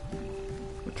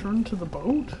 return to the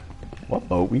boat. What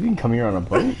boat? We didn't come here on a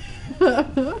boat. I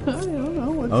don't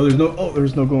know. What's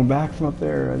There's no going back from up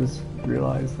there. I just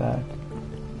realized that.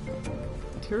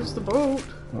 Here's the boat.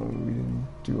 Oh, we didn't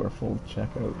do our full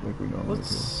checkout like we normally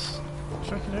Let's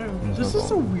check it out. There's This no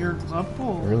is a boat. weird do. It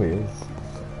level. really is.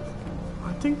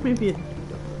 I think maybe it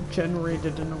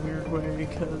generated in a weird way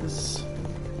because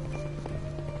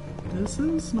this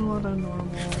is not a normal.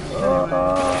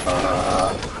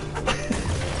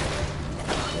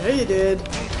 Yeah, you did.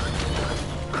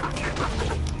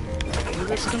 We're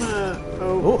just gonna.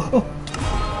 Oh,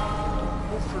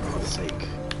 for God's sake.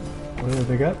 What do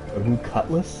they got? A new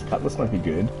cutlass? Cutlass might be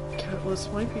good. Cutlass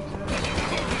might be good.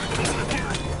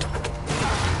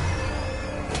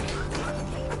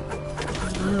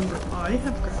 Remember, I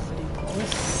have gravity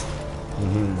pulse.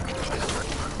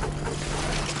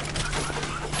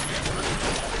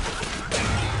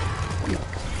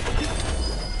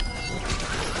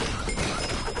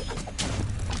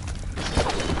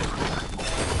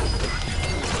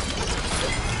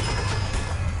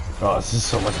 Oh, this is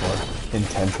so much more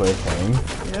intense way of playing.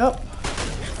 Yep.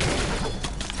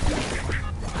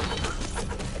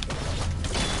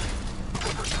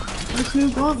 There's new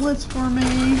gauntlets for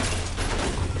me.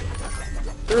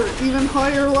 They're even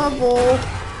higher level.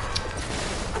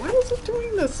 Why is it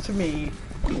doing this to me?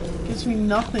 It gives me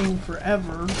nothing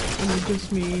forever, and it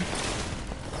gives me.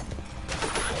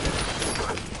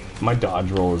 My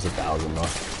dodge roll is 1,000 though.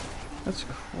 That's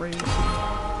crazy.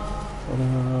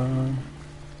 Ta-da.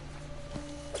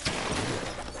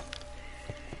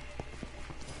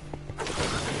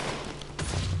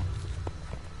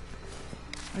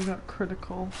 I got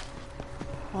critical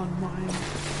on my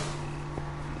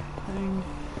thing.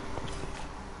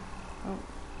 Oh,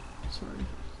 sorry.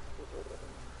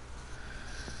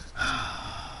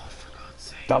 For God's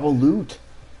sake. Double loot.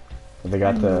 They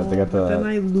got I know, but then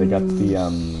I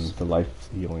the life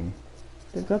healing.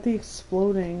 They've got the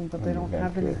exploding, but they And don't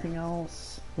have vampire. anything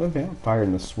else. The vampire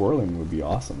and the swirling would be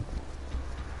awesome.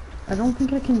 I don't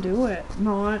think I can do it.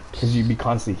 Not. Because you'd be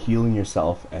constantly healing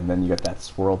yourself, and then you get that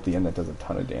swirl at the end that does a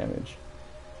ton of damage.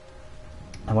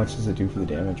 How much does it do for the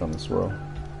damage on the swirl?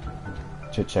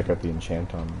 Check out the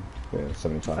enchant on the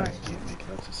 75. I can't make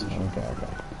that decision. Okay.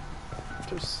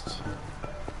 Just.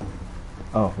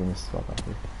 Oh, we missed spell back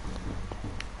here.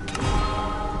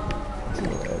 That's a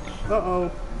little edge.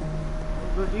 Uh-oh.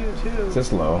 But you too. It's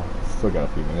just low. Still got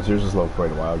a few minutes. Yours was low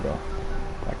quite a while ago.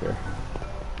 Back there.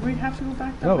 We have to go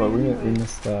back that No, way but we anyway.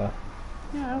 missed, Yeah,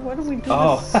 why don't we do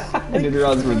Oh! this? I didn't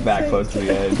realize we were that close to the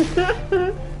edge.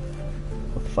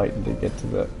 We're fighting to get to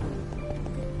the...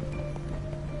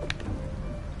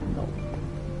 No.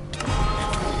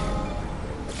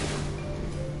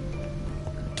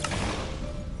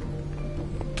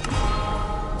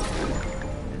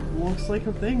 Looks like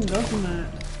a thing, doesn't it?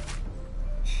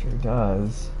 Sure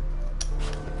does.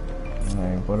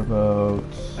 Alright, what about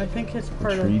I think it's the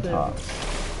part of the. treetops?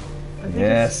 I think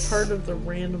Yes. it's part of the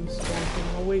random spawn thing.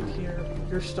 I'll wait here.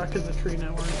 You're stuck in the tree now,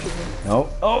 aren't you? No.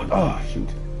 Oh, shoot.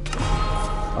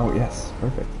 Oh, yes.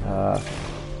 Perfect. Oh,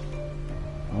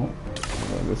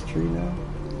 this tree now?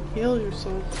 Heal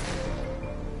yourself.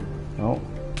 No.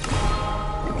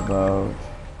 What about...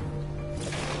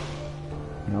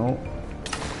 No.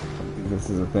 This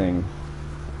is a thing.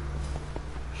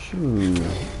 Shoot.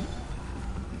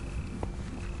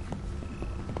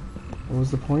 What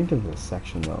was the point of this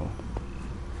section, though?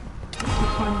 To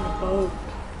find the boat.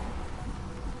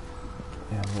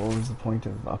 Yeah, what was the point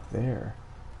of up there?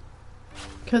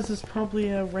 Because it's probably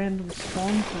a random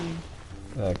spawn thing.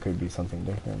 That could be something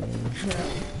different, maybe. Yeah.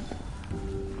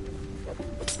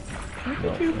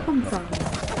 Where did you come from?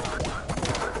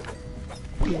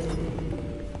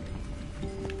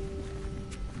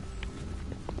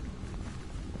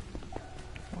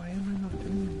 Why am I not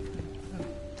doing anything?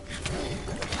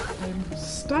 I'm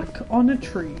stuck on a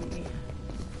tree.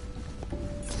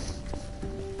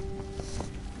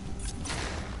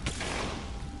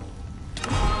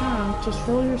 Yeah, just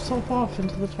roll yourself off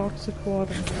into the toxic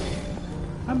water.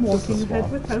 I'm walking Just a ahead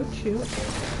swamp. without you.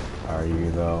 Are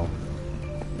you, though?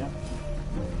 Yep.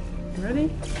 You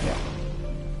ready? Yeah.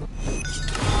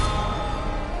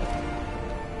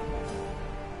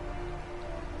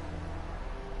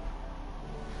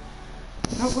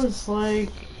 That was like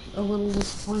a little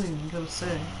disappointing, I'm gonna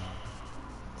say.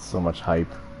 So much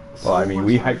hype. So Well, I mean, much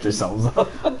we hype. hyped ourselves up,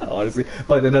 honestly.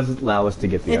 But it doesn't allow us to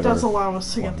get the It other... does allow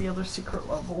us to one. get the other secret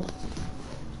level.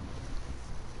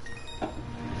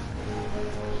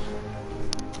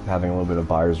 Having a little bit of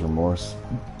buyer's remorse.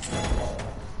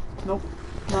 Nope,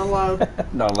 not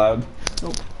allowed. Not allowed?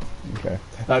 Nope. Okay.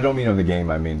 I don't mean of the game,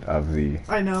 I mean of the...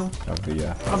 I know. Of the,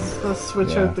 Of the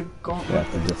switch Yeah. out the gauntlet.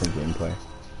 yeah, the different gameplay.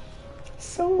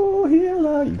 So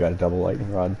healer! You got a double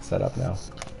lightning rod set up now.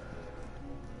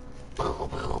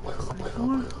 I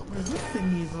want this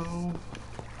thingy though.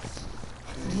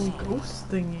 The little ghost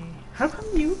thingy. How come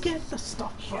you get the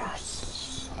stuff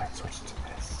first? So I switched to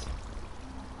this.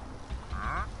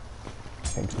 I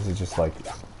think this is just like...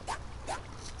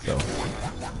 So...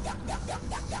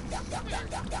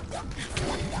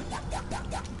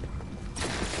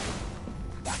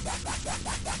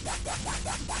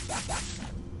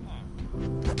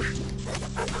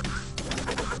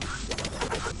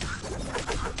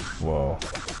 Whoa.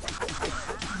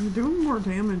 You're doing more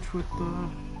damage with the...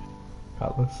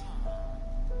 Cutlass?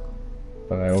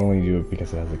 But I only do it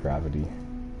because it has the gravity.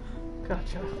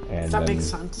 Gotcha. And That then- makes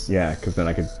sense. Yeah, because then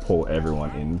I could pull everyone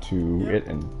into it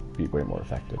and be way more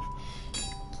effective.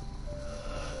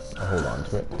 I'll hold on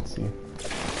to it and see.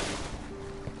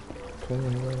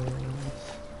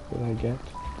 What did I get?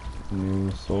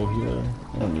 New soul healer?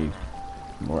 I don't need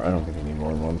more. I don't think I need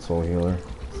more than one soul healer.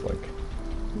 It's like,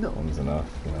 No. one's enough,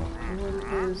 you know.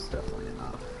 One is definitely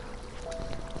enough.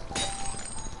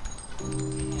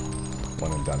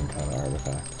 One and done kind of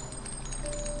artifact.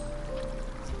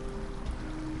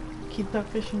 Keep that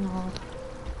fishing rod.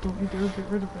 Don't you dare get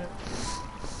rid of it.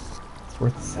 It's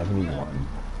worth 71.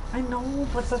 I know,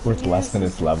 but the It's worth thing less is, than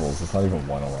its levels. It's not even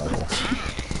one a level.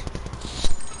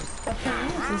 The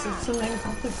thing is it's an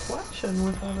incomplete collection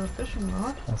without a fishing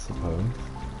rod. I suppose.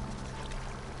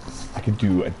 I could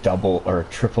do a double or a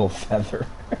triple feather.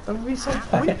 That would be so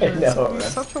pointless. know, It would be right?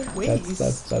 such a waste.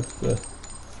 That's the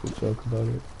joke about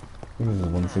it. think this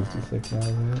is 166 now,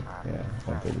 isn't it? Yeah,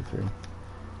 133.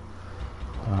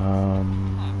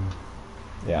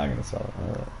 Yeah, I'm gonna sell it.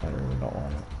 I really don't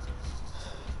want it.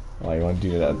 Why, you want to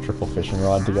do that triple fishing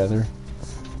rod together?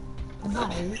 No.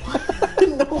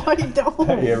 No, I don't.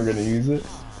 Are you ever gonna use it?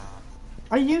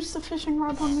 I used the fishing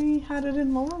rod when we had it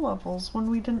in lower levels, when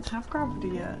we didn't have gravity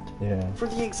yet. Yeah. For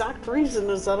the exact reason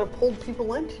is that it pulled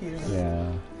people into you.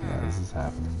 Yeah. Yeah, this is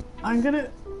happening. I'm gonna...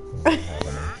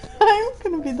 I'm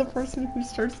gonna be the person who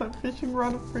starts that fishing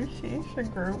rod appreciation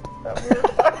group that we were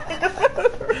talking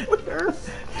about earlier.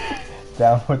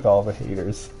 Down with all the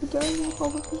haters. Down with all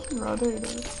the fishing rod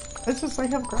haters. It's just I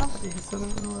have gravity, so I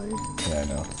don't really... Yeah, I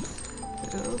know.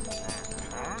 You know.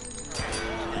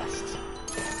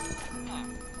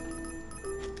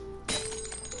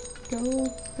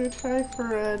 Go try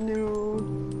for a new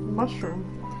mushroom.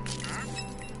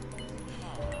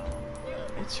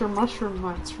 It's your mushroom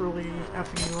that's really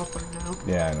effing you up right now.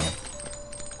 Yeah, I know.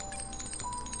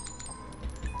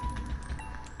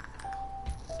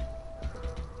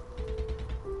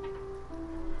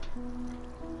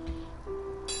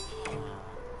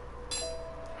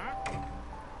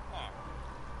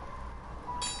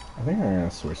 I think I'm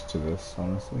gonna switch to this,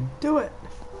 honestly. Do it.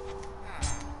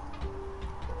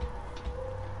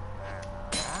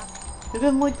 I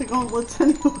didn't like the gauntlets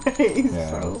anyway,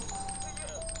 Yeah. so...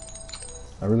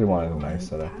 I really wanted a knife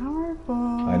setup.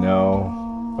 Powerball. I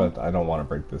know, but I don't want to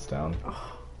break this down.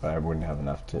 But I wouldn't have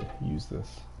enough to use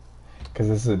this. Because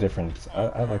this is a different...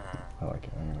 I like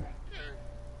it anyway.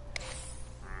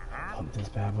 Pump this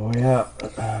bad boy up.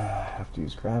 Have to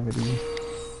use gravity.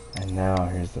 And now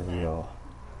here's the real...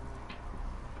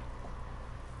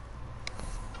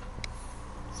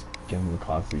 Get them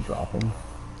constantly dropping.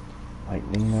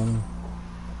 Lightning them.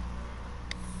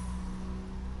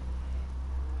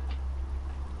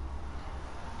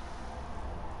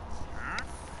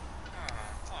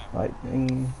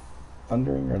 Lightning,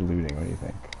 thundering, or looting? What do you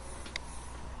think?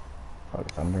 Probably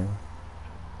thundering.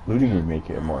 Looting would make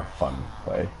it a more fun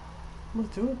play.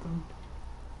 Let's do it then.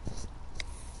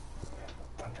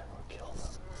 Thunder would kill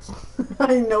them.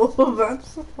 I know,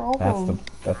 that's the problem.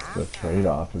 That's the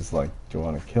trade-off. Is like, do you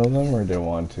want to kill them or do you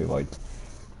want to like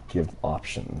give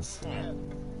options?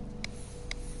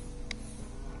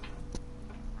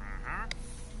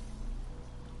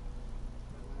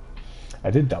 I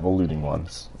did double looting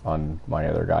once on my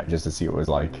other guy just to see what it was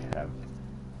like. Have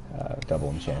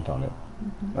double enchant on it.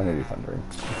 I'm gonna do thundering.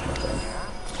 That's my thing.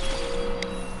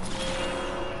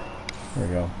 There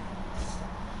we go.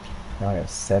 Now I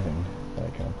have 7 that I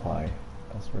can apply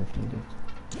elsewhere if needed.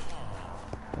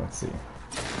 Let's see.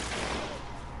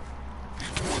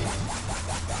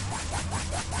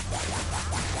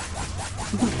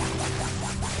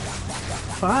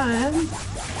 Fun.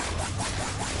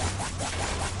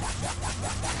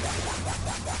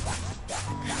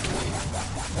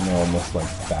 And they're almost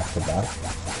like back to back. So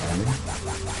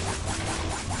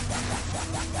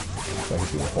I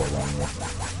could do the whole run with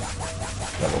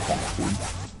double fast speed.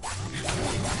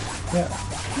 Yeah.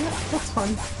 Yeah, that's fun.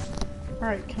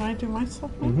 Alright, can I do my stuff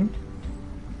now? Mm-hmm.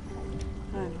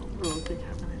 I don't really think I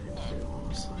have anything to do,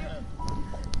 honestly.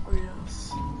 Oh,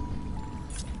 yes.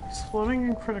 Exploding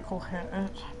and critical hit.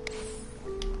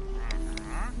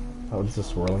 How does the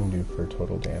swirling do for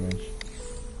total damage?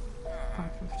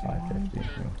 551. 550. Yeah.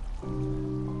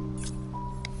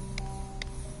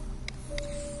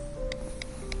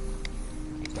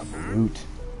 Double loot.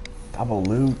 Double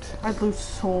loot. I'd lose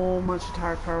so much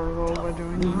attack power though by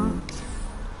doing that.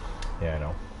 Yeah, I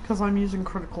know. Because I'm using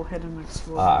critical hit and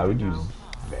explode. I would right use now.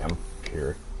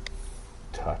 Vampire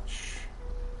Touch.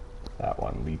 That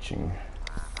one, leeching.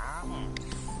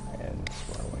 And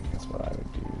swirling is what I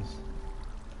would use.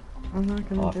 I'm not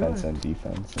gonna Offense do it. and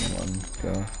defense in one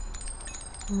go.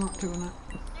 I'm not doing it.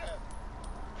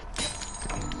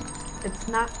 It's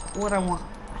not what I want.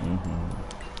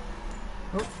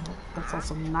 Oh, that's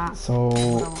also not. So, what I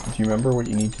do want. you remember what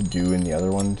you need to do in the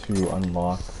other one to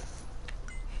unlock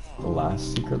the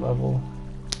last secret level?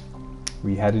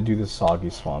 We had to do the Soggy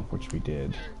Swamp, which we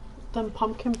did. Then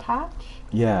pumpkin patch?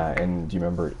 Yeah, and do you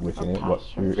remember within A it what?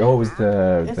 pasture. Oh, it was It's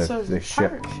the a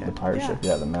ship, pirate ship, the pirate yeah. ship.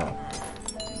 Yeah, the map,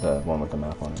 the one with the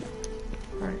map on it.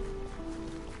 Right.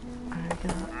 I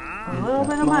got a little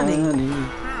bit of money.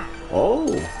 Oh,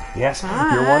 yes!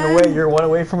 Hi. You're one away. You're one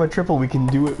away from a triple. We can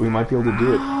do it. We might be able to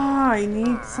do it. Ah, I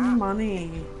need some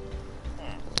money.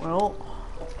 Well,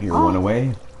 You're one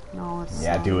away. no, it's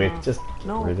Yeah, not do it. enough. Just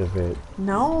No. get rid of it.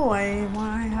 No, I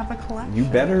have a collection. You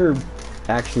better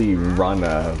actually run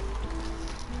a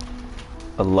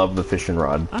love the fishing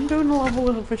rod. I'm doing a level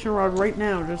with a fishing rod right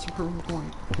now just to prove a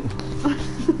point.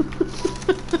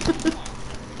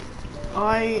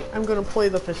 I am gonna play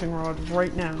the fishing rod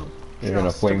right now. You're gonna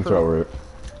just to prove- flamethrower it.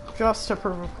 Just to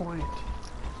prove a point.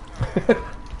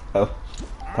 Oh,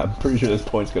 I'm pretty sure this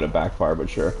point's gonna backfire, but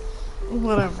sure.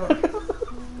 Whatever.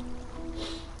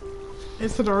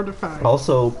 It's an artifact.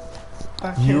 Also,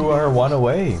 That can you be- are one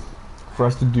away for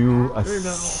us to do a I know.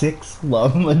 6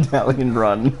 love medallion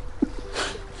run.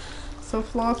 So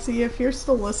Flopsy, if you're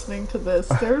still listening to this,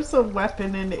 there's a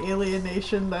weapon in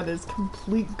Alienation that is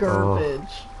complete garbage.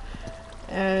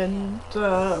 And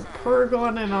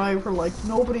Paragon and I were like,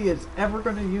 nobody is ever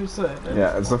going to use it. And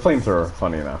Yeah, it's a flamethrower,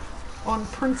 funny enough. on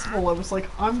principle, I was like,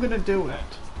 I'm going to do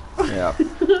it. Yeah.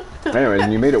 Anyways,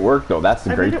 and you made it work though, that's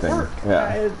the I great made it thing. work.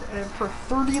 Yeah. And for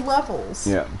 30 levels.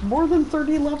 Yeah. More than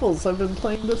 30 levels I've been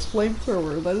playing this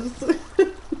flamethrower. That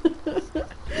is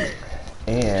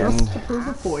And just to prove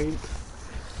a point.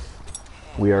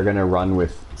 we are gonna run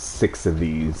with 6 of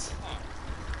these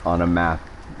on a map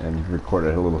and record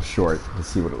it a little short to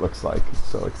see what it looks like.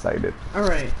 So excited.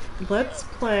 Alright, let's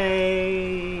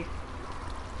play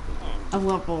a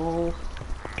level.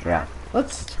 Yeah.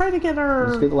 Let's try to get our.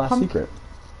 Let's get the last secret.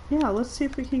 Yeah, let's see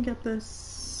if we can get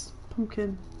this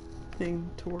pumpkin thing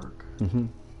to work. Mm-hmm.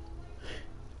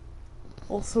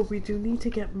 Also, we do need to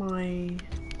get my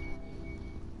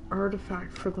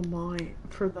artifact for the mine.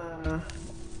 For the.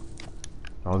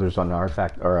 Oh, there's an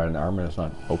artifact or an armor that's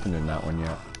not open in that one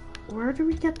yet. Where do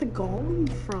we get the golem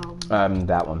from?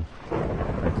 That one.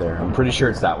 Right there. I'm pretty sure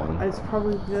it's that one. It's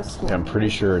probably this one. Yeah, I'm pretty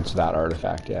sure it's that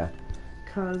artifact, yeah.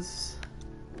 Because.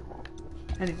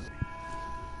 Anyway.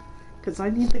 Because I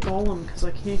need the golem, because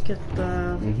I can't get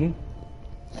the Mm-hmm.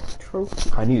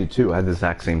 trophy. I need it too. I had the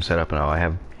exact same setup now. I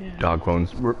have Yeah. dog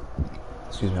bones.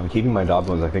 Excuse me, I'm keeping my dog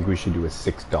bones. I think we should do a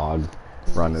 6 dog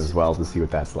run as well to see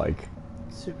what that's like.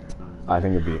 Super fun. I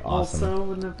think it'd be awesome. Also,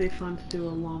 wouldn't it be fun to do a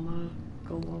llama,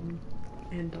 golem,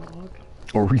 and dog?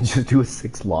 Or we just do a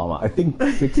 6 llama. I think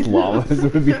 6 llamas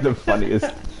would be the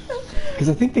funniest. Because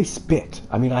I think they spit.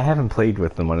 I mean, I haven't played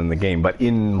with them in the game, but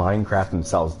in Minecraft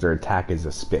themselves, their attack is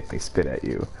a spit. They spit at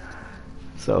you.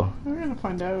 So, We're gonna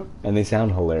find out. and they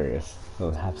sound hilarious. So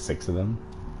have 6 of them.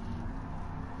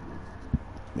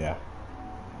 Yeah.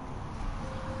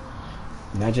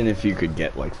 Imagine if you could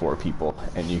get like 4 people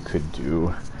and you could do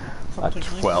a Something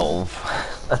like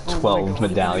 12, a Oh my 12 God.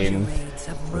 medallion. Raids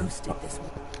have roasted this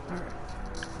one. Alright.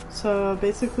 So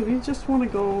basically, we just want to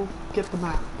go get the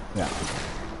map. Yeah.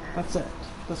 That's it.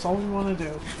 That's all we want to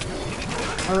do.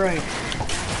 Alright.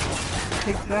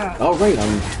 Take that. Oh, great.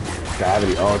 I'm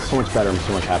gravity. Oh, it's so much better. I'm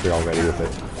so much happier already with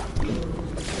it.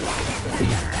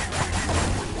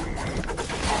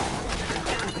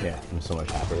 Yeah, I'm so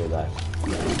much happier with that.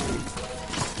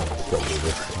 Let's go do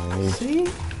this. See?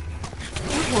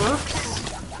 It works.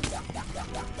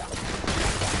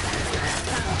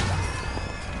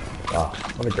 Wow,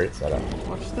 what a great setup.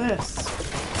 Watch this.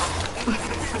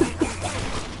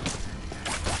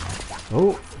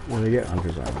 Oh, what do I get?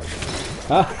 Hunter's armor.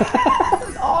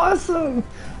 Awesome!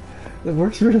 It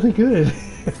works really good.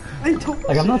 I told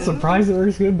Like, I'm not you. surprised it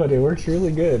works good, but it works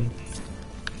really good.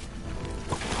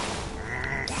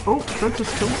 Oh, that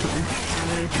just killed him.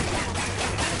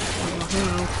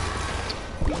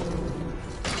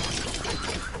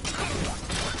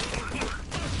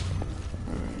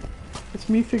 It's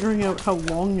me figuring out how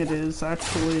long it is,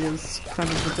 actually, is kind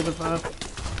of a bit of a...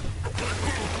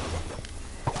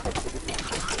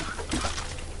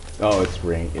 Oh, it's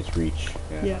reach.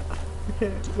 Yeah.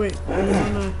 Okay, wait, I'm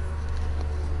gonna...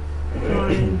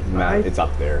 find... Matt, I it's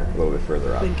up there, a little bit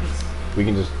further up. think it's... We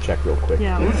can just check real quick.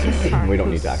 Yeah, let's just check. We don't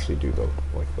need to this. actually do the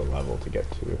level to get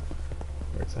to where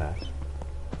it's at.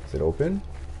 Is it open?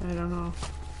 I don't know.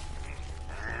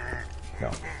 No,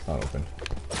 it's not open.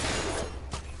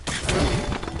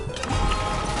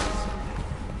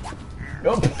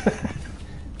 Nope.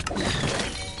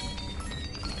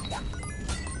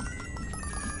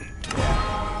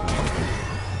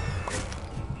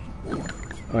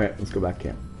 Alright, let's go back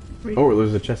camp. Wait, Oh,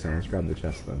 there's a chest there. Let's grab the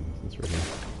chest then. It's right here.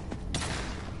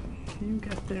 can you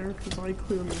get there? Because I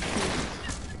clearly can't.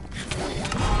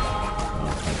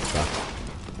 Oh, it's kind of stuck.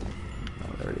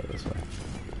 Oh, there we go, this way.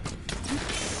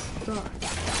 Stuck.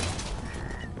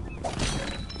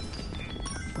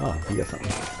 Oh, you got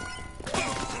something.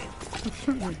 I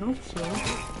certainly hope so.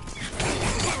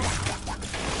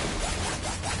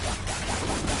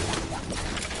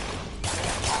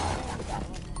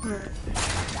 Alright.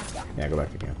 Yeah, go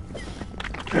back to camp.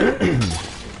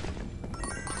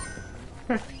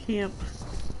 Back to camp.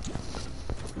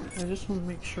 I just want to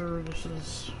make sure this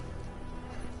is...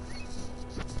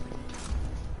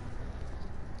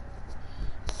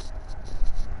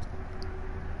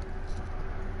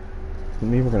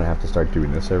 Maybe we're gonna have to start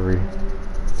doing this every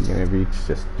beginning of each.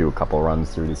 Just do a couple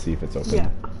runs through to see if it's open. Yeah.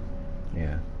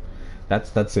 Yeah.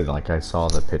 That's it. Like I saw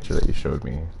the picture that you showed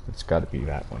me. It's got to be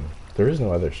that one. There is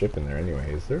no other ship in there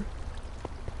anyway, is there?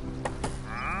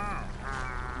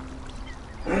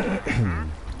 I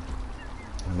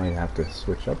might have to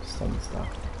switch up some stuff.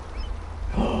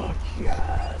 Oh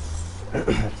yes.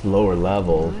 It's lower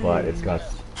level, but it's got.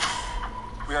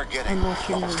 We are getting I'm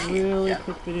watching a really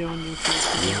quick video on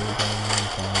YouTube.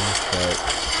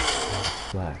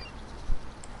 Black.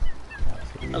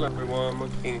 Hello everyone,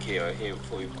 Inkio here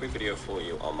for a quick video for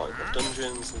you on Minecraft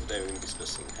Dungeons, and today we're going to be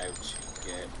discussing how to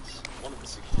get one of the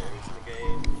secret areas in the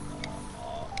game,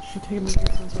 Should take my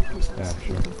earphones off. Yeah,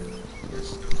 sure.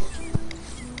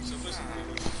 So first of all,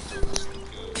 we need to go into the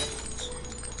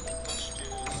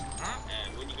pastures, and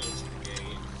when you go into the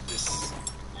game,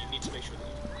 you need to make sure that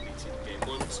you've completed the game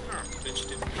once, adventure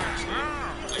difficulty.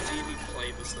 Ideally play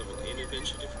this level in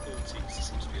adventure difficulty, because there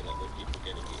seems to be a lot more people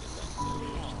getting it in that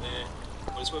version there.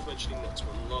 But it's worth mentioning that to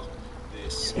unlock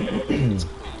this, it's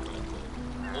completely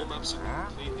random. All maps are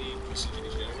completely procedurally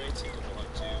generated, and what I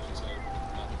do is I open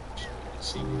the map, which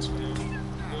sequence found,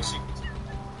 more sequence,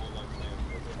 more likely I'm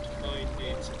going to find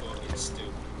it, but it's still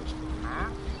pretty much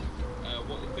completely.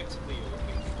 What effectively you're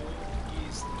looking for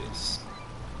is this.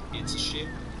 It's a ship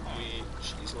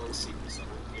which is on a sequence that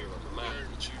will appear on the map.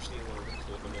 It's usually along the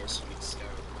corner, so you need to scout it.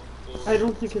 I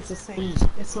don't think it's the same.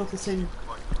 It's not the same.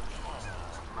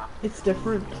 It's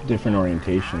different. Different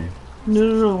orientation.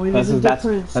 No, it is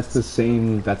different. That's the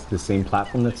same. That's the same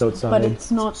platform that's outside. But it's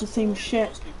not the same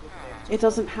ship. It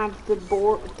doesn't have the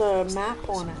map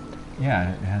on it.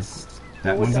 Yeah, it has.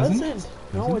 That No, one it doesn't. doesn't.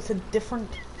 No, it's a different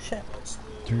ship.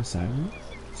 Turn sideways.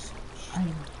 I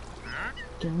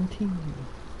guarantee you.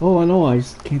 Oh, I know. I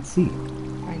just can't see. I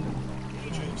know. I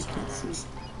can't see. See,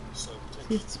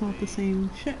 it's not the same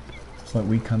ship. But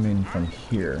we come in from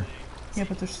here. Yeah,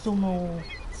 but there's still no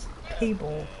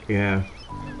cable. Yeah.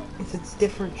 It's a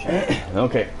different ship.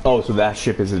 Okay. Oh, so that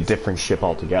ship is a different ship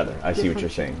altogether. I see what you're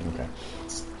saying. Okay.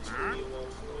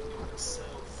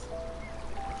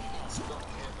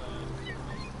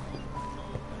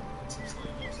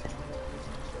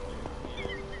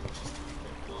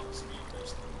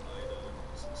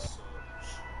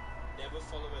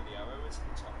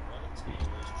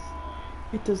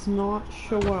 It does not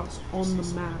show up on the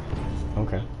map.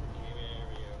 Okay.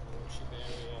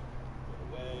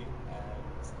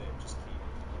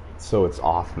 So it's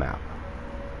off map.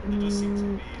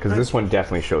 Because this one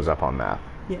definitely shows up on map.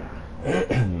 Yeah. Before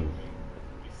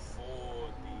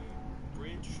the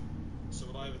bridge. So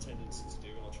what I have a tendency to do,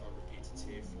 and I'll try and repeat it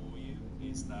here for you,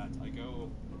 is that I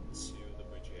go to the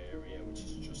bridge area, which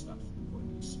is just after the point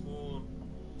you spawn.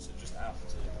 So just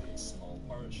after this small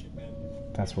pirate ship end.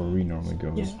 That's where we normally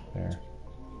go. Yeah. There.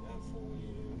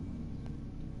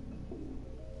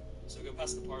 So go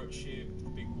past the pirate ship, the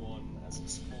big one as it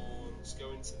spawns,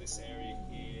 go into this area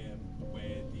here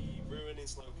where the ruin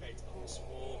is located on this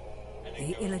wall, and then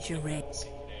The go into Illager Red. the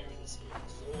secret areas here.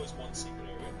 There's always one secret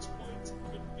area at this point. It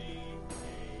could be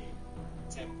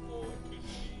a temple, it could be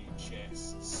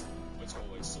chests, but it's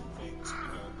always something. So we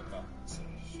go and look up. So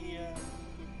here,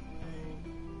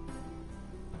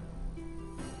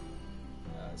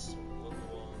 some of the other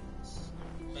ones.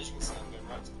 As you can see, I'm going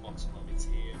right to the bottom of it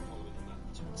here, following the map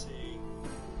to a T.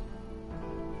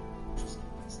 Just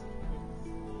like this little bit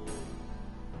forward.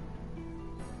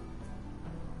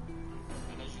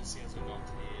 And as you can see, as I got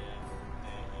here,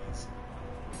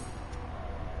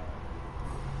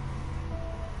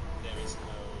 there is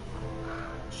no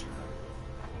ship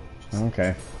over.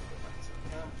 Okay.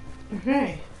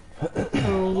 Okay.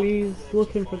 So we're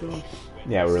looking for the.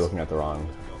 Yeah, we were looking at the wrong.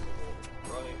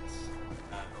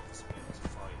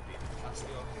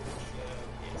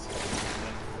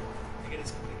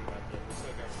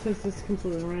 Since it's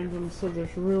completely random, so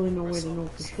there's really no way to know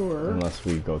for sure. Unless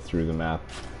we go through the map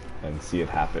and see it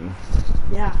happen.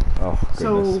 Yeah. Oh goodness.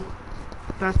 So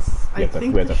that's. I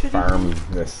think we have to should farm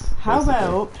this. How basically.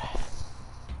 about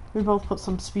we both put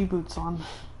some speed boots on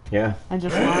Yeah. and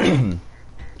just run?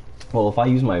 Well, if I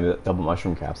use my double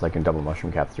mushroom caps, I can double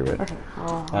mushroom cap through it. Okay.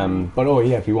 Oh, But oh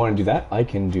yeah, if you want to do that, I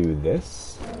can do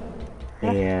this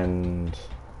Yeah. and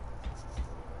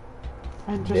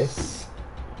and just this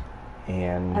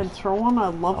and and throw on a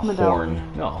love a medallion.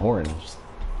 horn. No, a horn. Just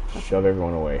shove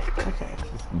everyone away. Okay.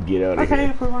 Get out of Okay, here.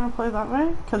 if we want to play that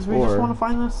way, because we just Or- want to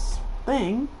find this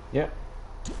thing. Yeah.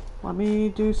 Let me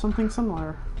do something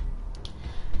similar.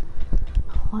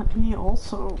 Let me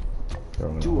also Throw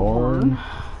in a do a horn.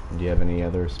 horn. Do you have any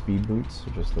other speed boots or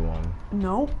just the one?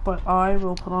 No, but I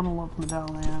will put on a love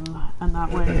medallion, and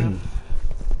that way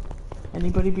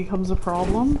Anybody becomes a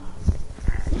problem?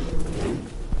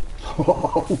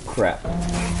 Oh crap.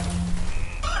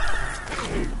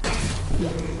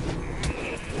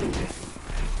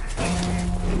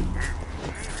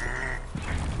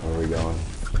 Where are we going?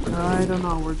 I don't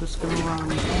know, we're just gonna run.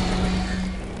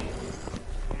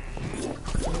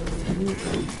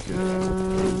 Just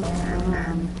gonna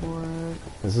run for it.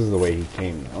 This is the way he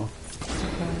came, though.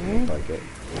 Okay. Like it.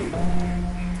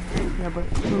 Yeah, but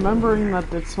remembering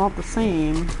that it's not the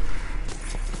same.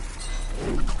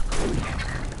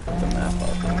 The map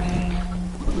up.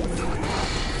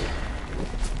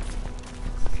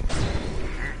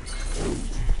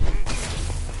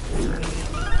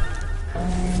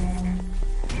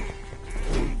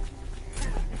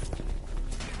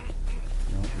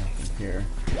 Nope, nothing here.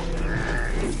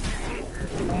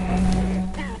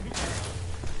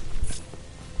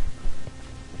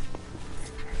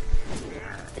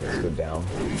 Okay, let's go down.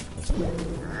 Let's go.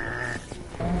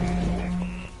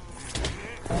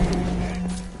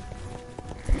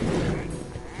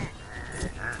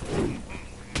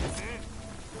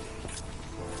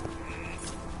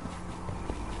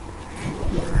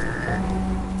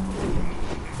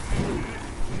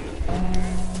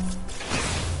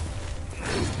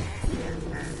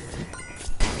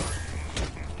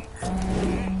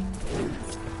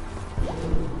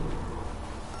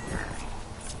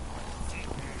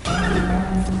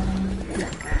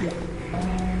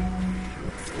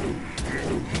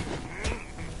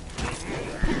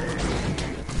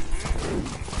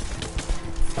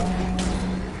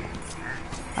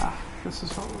 This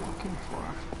is what we're looking for.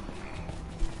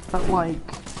 But like,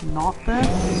 not this?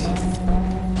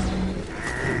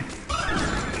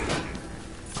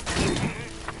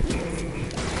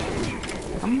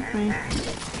 Come with me.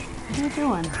 What are you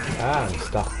doing? Ah, I'm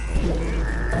stuck.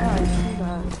 Yeah, I see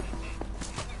that.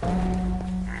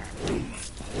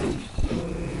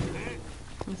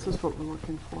 This is what we're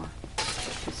looking for.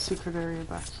 The secret area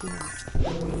back here.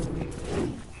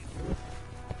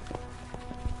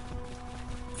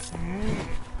 Okay.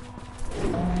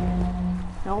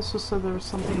 They also said there was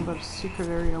something about a secret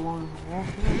area along the wall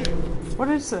here. What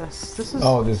is this? This is...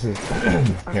 Oh, this is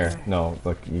here. No,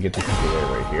 look, you get the computer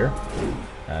right here.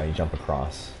 You jump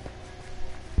across.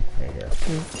 Right here.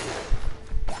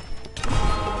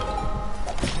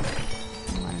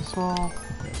 Might as well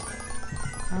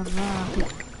have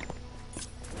that.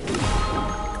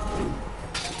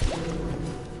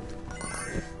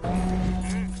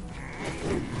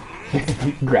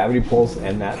 Gravity pulse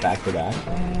and that back to back.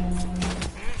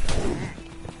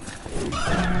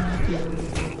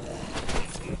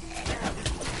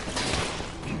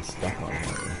 I'm stuck on it.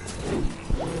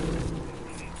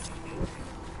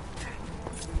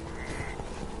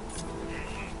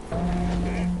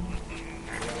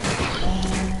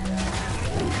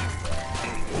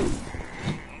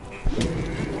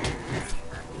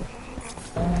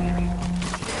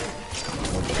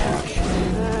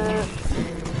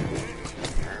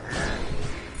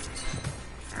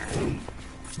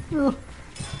 Ugh.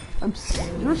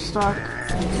 You're stuck.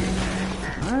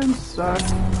 I'm stuck.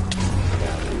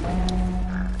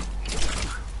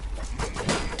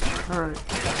 Alright.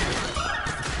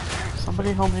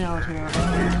 Somebody help me out here,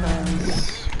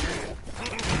 because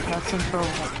that's in trouble.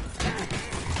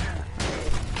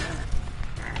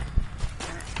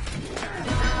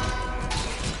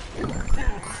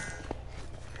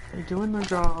 They're doing their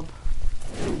job.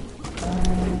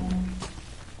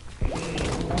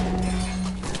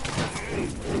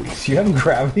 So you have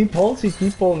gravity pulse? You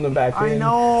keep pulling them back in. I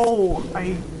know!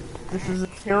 This is a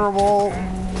terrible,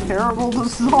 terrible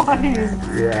design!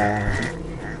 Yeah.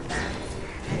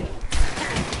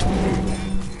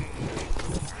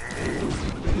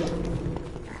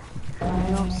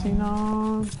 I don't see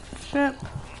no ship.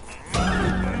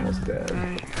 Almost dead.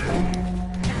 Right.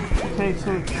 Okay,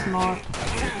 so it's not...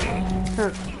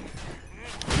 Here.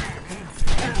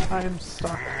 I am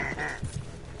stuck.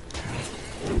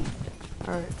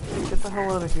 Alright, get the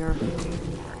hell out of here.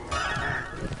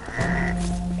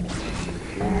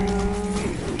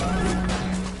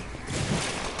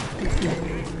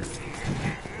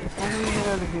 How do we get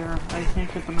out of here? I can't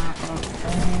get the map up.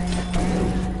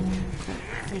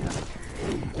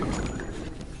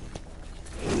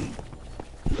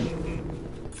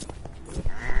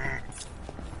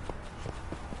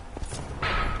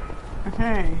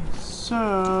 Okay,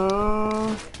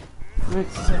 so...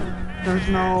 There's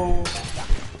no...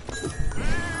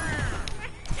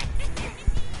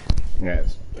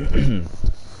 Yes.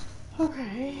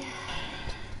 Okay.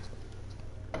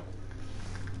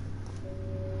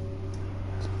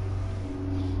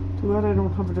 Too bad I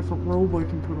don't have a different robe I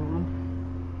can put on.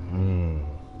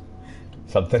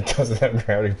 Something doesn't have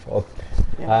gravity pulse.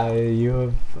 You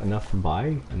have enough to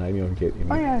buy, and I don't get.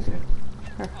 Oh yeah, I do.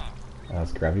 Here.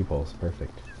 That's gravity pulse.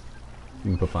 Perfect.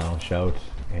 You can put final shout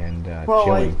and Well,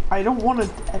 chilling. I don't want to.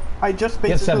 I just You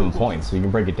get basically. 7 points, so you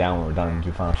can break it down when we're done and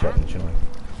do final shout and chilling.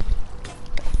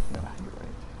 No, you're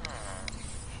right.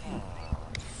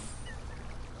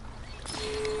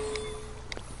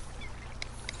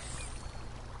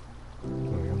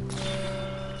 There we go.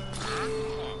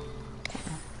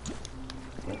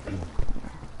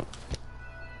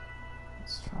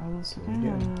 Let's try this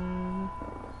again.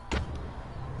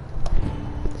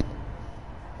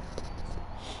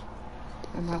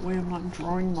 And that way I'm not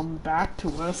drawing them back to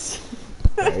us.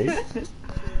 Right?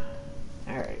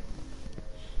 Alright.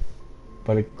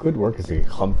 But it could work as we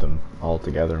clump them all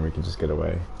together and we can just get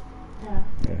away. Yeah.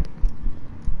 Yeah.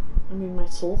 I mean, my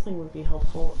soul thing would be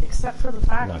helpful, except for the I'm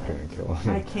fact not that gonna kill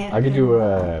him. I can't. I could do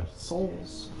a.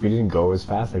 souls. If you didn't go as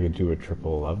fast, I could do a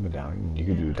triple love medallion. You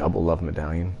could do a double love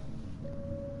medallion.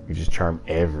 You just charm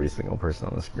every single person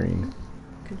on the screen.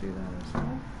 Could do that as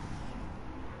well.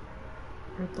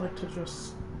 I'd like to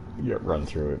just. Yeah, run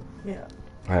through it. Yeah.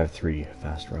 I have 3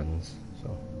 fast runs,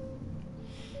 so.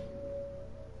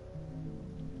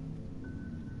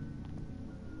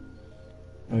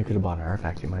 And we could have bought an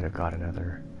artifact. You might have got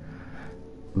another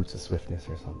Boots of Swiftness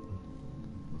or something.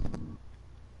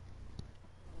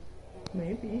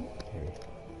 Maybe. Okay.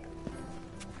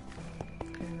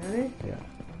 Okay, ready? Yeah.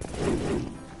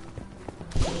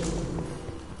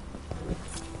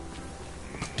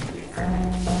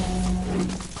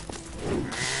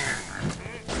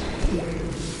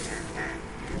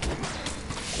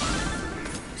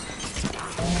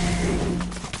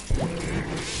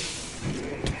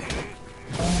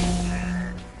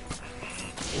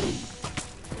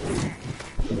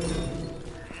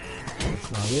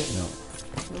 That's not it? No.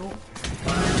 Nope.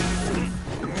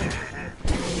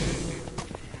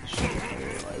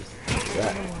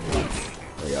 That.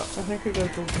 There we go. I think we gotta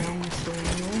go down this way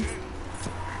anyway.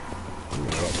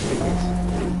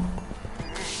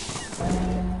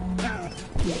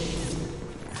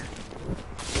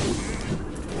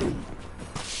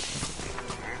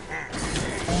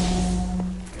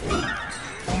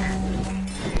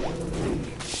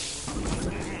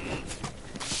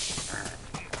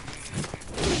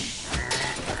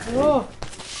 Oh!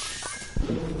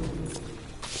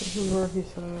 This is where he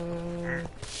said.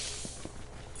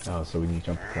 Oh, so we need to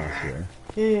jump across here.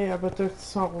 Yeah, but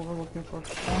that's not what we're looking for.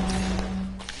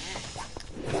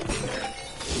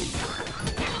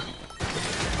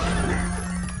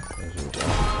 There's your drop.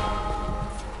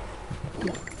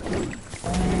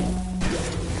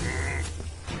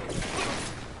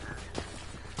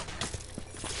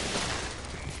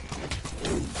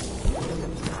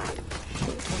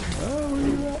 Oh, where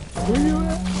you at? Where you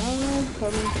at? I'm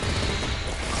coming.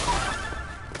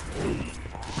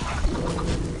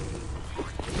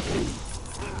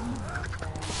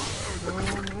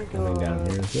 Nothing down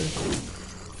here, is there?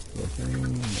 Nothing.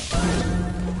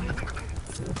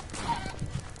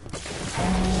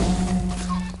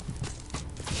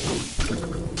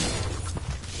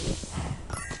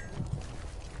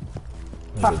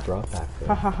 No. There's a drop back Ha there.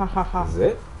 ha ha ha ha. Is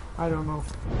it? I don't know.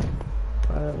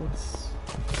 But it was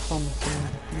something.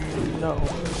 No.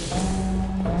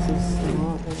 This is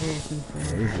not what we're looking What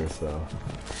for. is this though?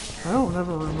 I don't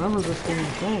ever remember this being a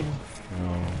thing. No.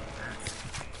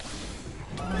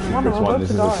 Come on, I'm This one. about This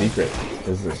to is die. a secret.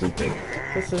 This is a secret.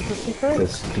 This is a secret?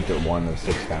 This secret 1 of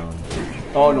 6 down.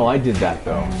 Oh no, I did that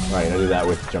though. Right, I did that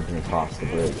with jumping across the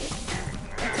bridge.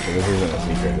 So this isn't a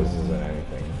secret. This isn't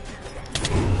anything.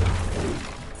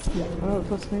 Oh, it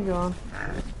puts me gone.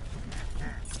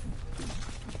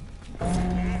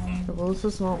 Okay, well, this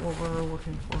is not what we're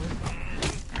looking for.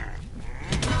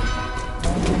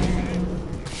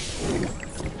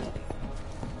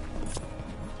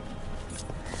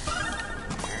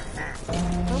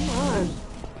 Come on.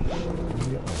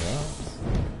 Get my rocks.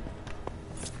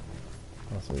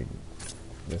 Also, we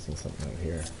missing something out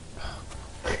here.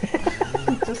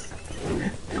 Just.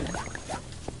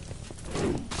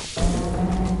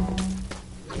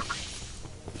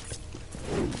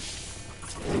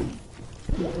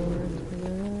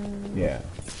 Yeah.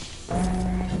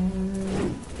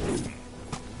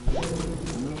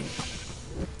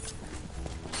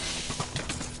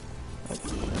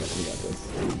 We got this.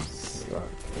 Suck.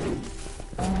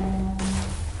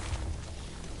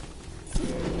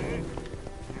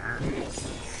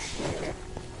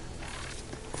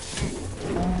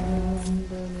 And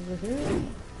then over here.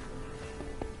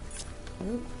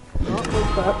 Nope. Not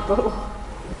with that though.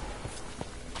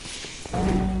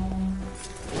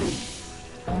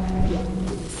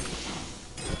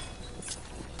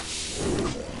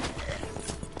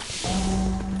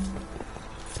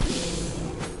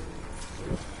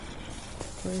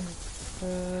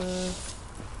 It's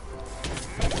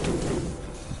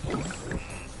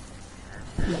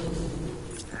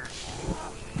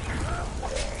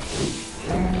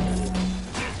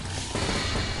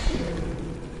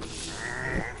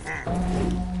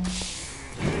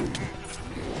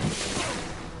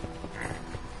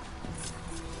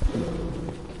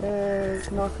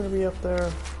not going to be up there.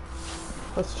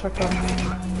 Let's check out.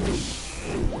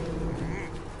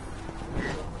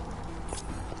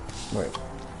 Wait.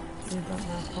 You don't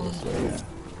have one.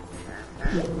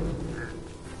 Yeah.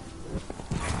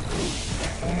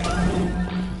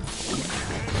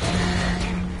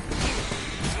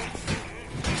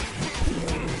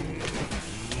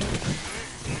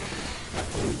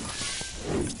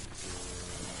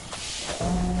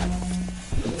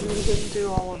 We didn't do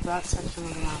all of that section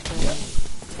of the map.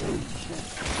 Shit.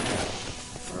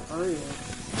 Where are you?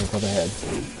 Look up ahead.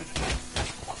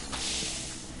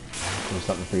 There's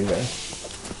something for you there.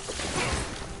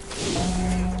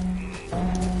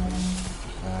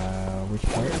 Which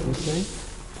part this thing?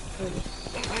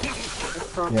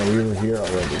 Yeah, we were here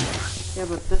already. Yeah,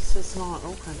 but this is not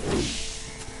open.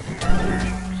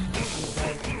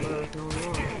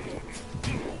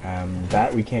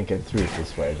 That we can't get through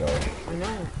this way though. I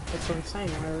know. That's what I'm saying.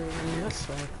 Why are we in this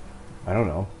way? I don't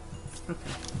know. Okay.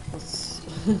 Let's...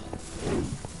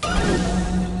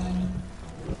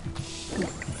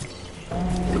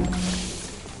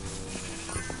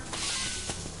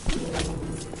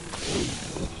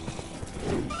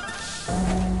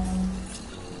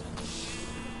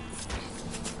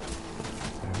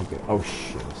 Oh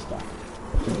shit, stop.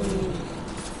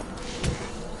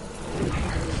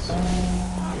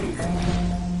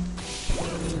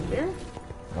 Here?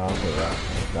 Okay,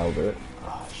 that'll do it.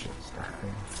 Oh shit, stop.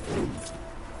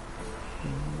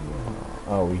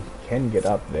 Oh, we can get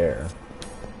up there.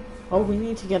 Oh, we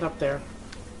need to get up there.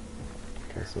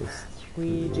 Okay, so it's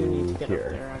We do need to get here. up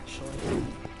there, actually.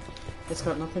 It's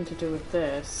got nothing to do with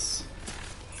this.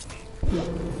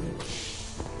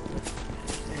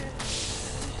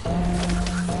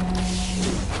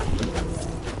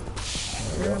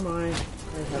 Where am I? I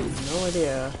have no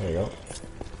idea. There you go.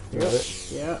 You got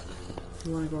it? Yeah.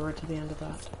 You want to go right to the end of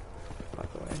that? By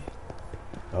the way.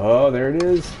 Oh, there it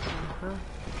is. Uh-huh.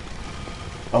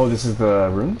 Oh, this is the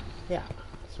room? Yeah.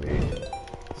 Sweet.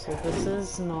 So this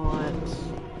is not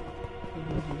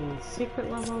the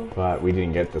secret level. But we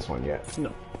didn't get this one yet.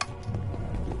 No.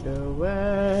 Do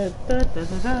it. Da, da,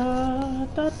 da,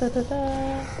 da, da, da,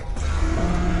 da.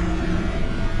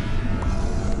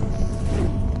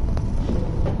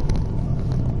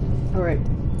 Alright.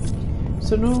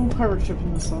 So no pirate ship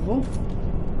in this level.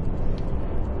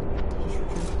 Just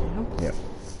return to the hub. Yep.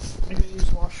 I could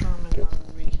use washroom and then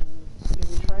we can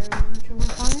maybe try 1 or 2 more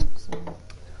times.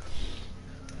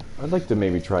 I'd like to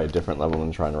maybe try a different level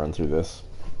than trying to run through this.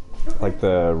 Like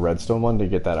the redstone one to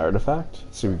get that artifact.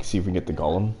 So we can see if we can get the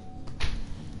golem.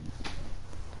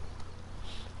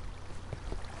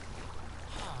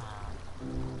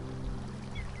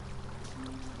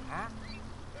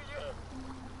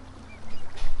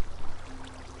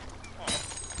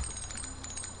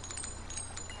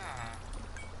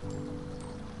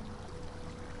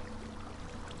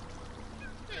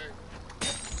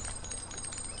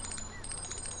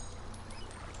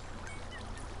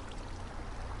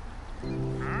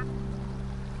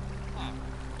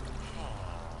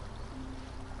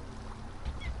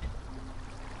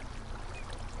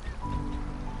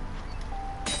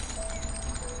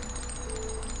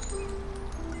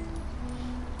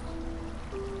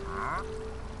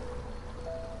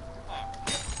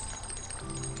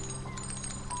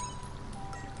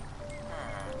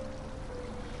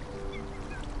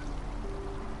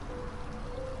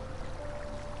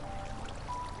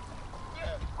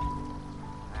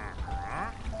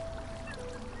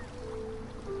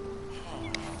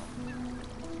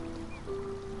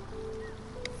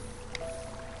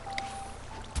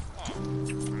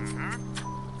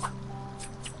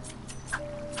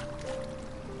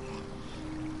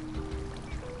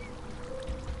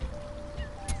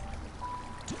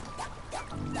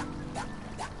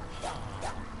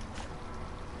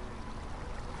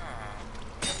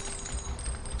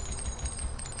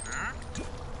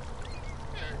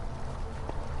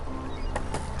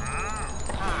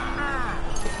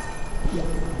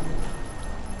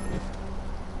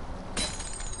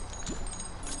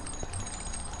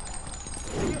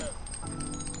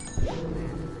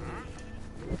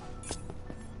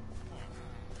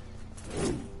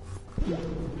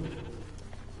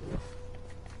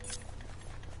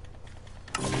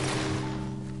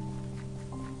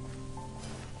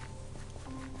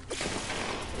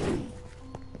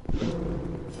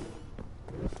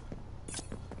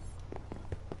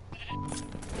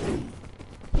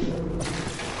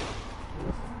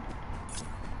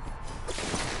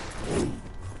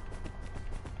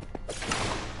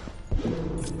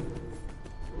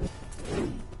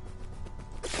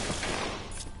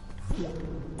 Did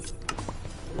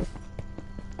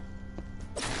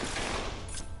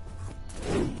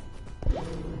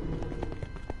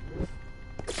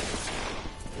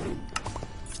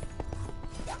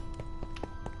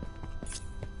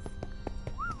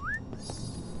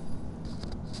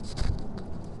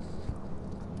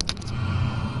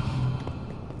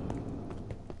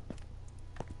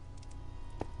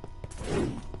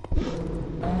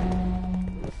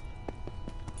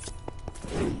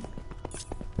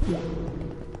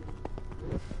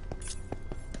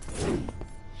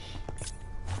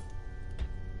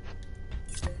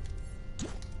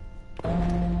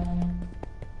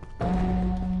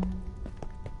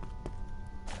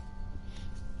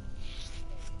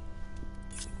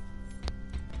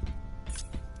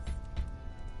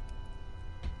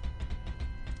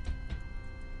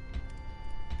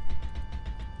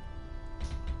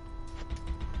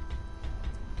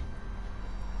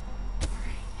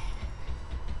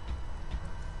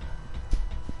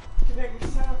I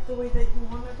set up the way that you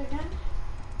want it again?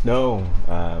 No,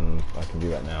 I can do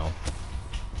that now.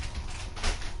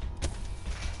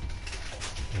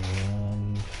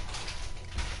 And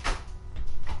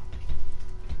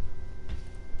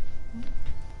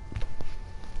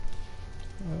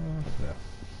no.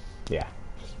 Yeah.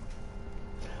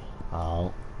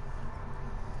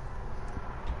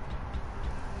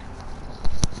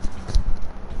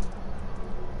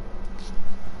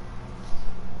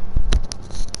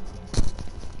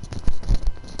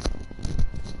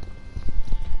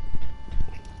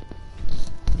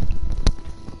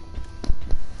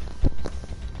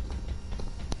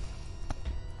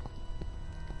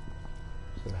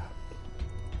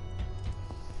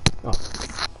 Oh, I'm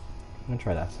gonna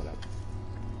try that setup.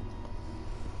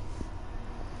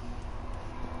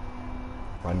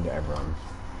 Run to everyone.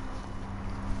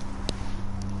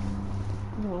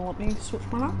 You wanna let me switch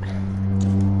one up?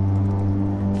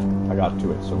 I got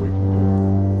to it, so we can do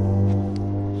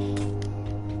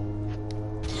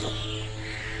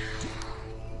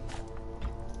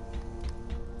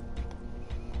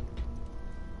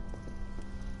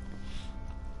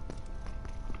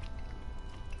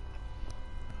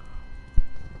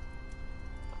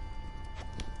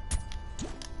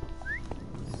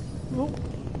Nope.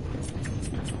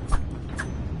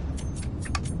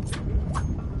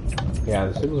 Yeah,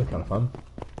 the sieves are kind of fun.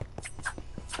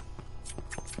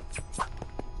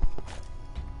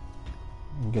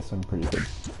 I guess I'm pretty good.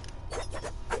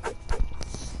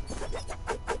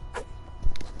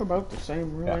 About the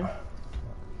same, really. Yeah.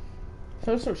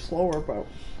 Those are slower, but A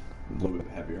little bit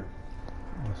heavier.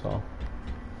 That's all.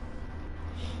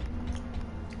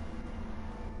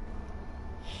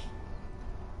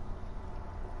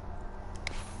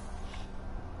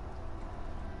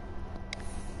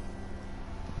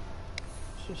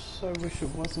 just I wish it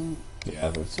wasn't Yeah,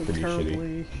 that's so pretty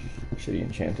terribly. shitty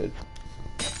enchanted.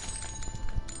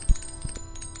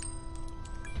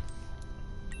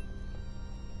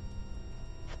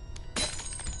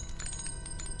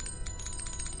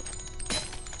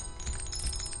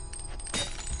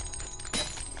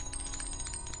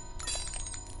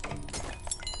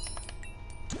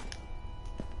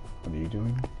 What are you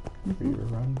doing for your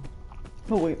run?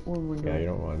 Oh wait, where am I Yeah, going? you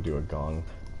don't want to do a gong.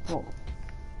 Oh.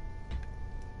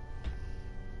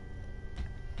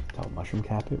 Tell Mushroom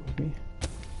Cap it with me.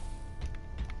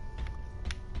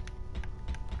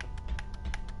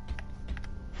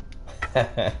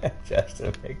 Just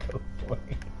to make a point.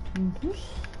 Mm-hmm.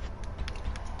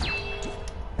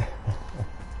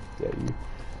 Yeah,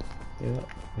 you.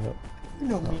 Yep. You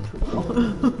know me too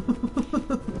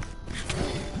well.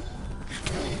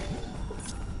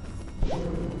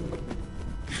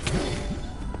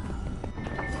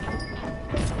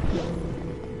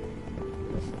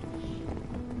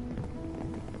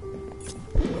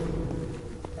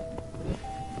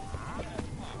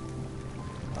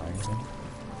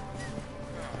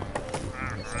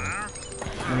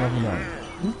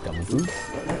 Double boost.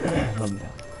 Love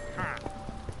that.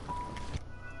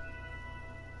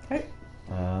 Okay.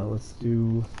 Let's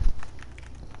do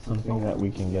something that we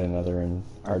can get another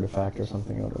artifact or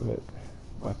something out of it.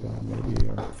 Weapon, maybe,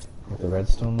 or with the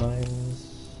redstone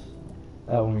lines.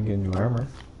 That one we get new armor.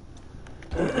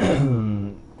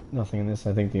 Nothing in this.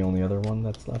 I think the only other one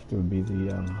that's left would be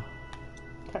the,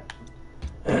 Okay.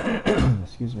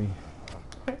 excuse me.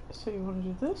 Okay, so you want to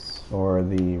do this? Or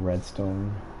the redstone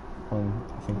one.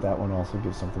 I think that one also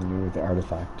gives something new with the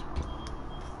artifact.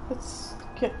 Let's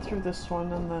get through this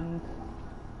one and then...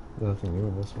 There's nothing new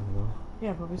in this one, though.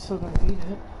 Yeah, but we still gotta beat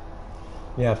it.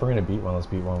 Yeah, if we're gonna beat one, let's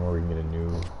beat one where we can get a new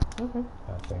Okay.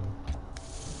 thing.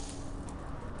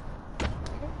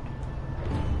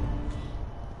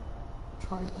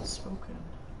 tribe has spoken.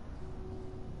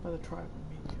 By the tribe,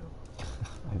 I mean you.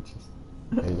 I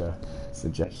just made a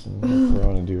suggestion. If we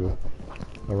want to do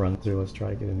a run through, let's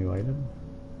try to get a new item.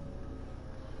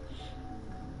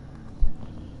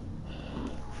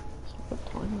 What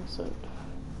time is it?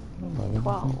 I don't know.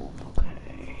 12.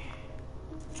 Okay.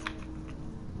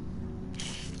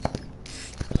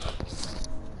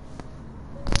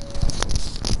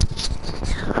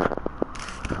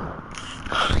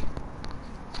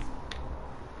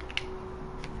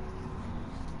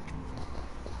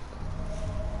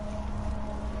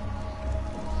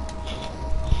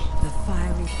 The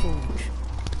fiery forge.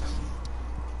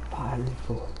 Fiery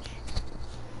Forge.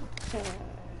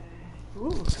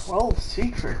 Ooh, 12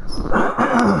 secrets.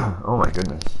 Oh my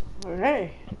goodness.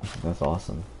 Okay. That's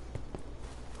awesome.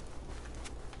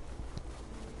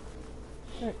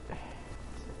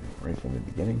 Right from the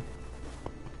beginning.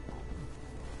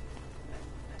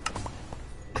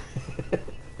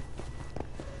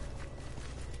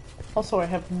 Also, I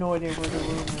have no idea where the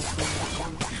room is in this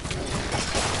one.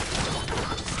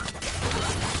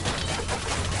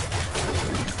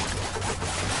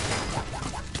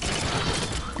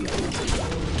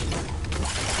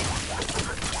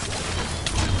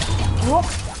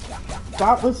 Oh,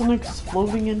 that was an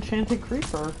exploding enchanted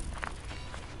creeper.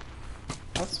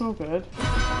 That's no good.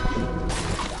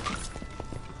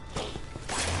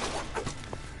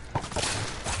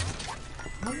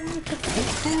 I wanted to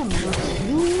take them. You're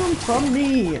stealing them from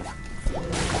me.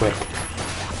 Quick.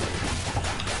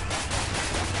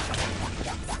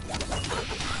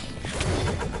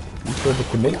 You tried to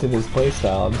commit to this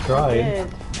playstyle. I'm I trying. did.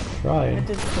 I Trying.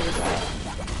 did say that.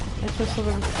 It's just that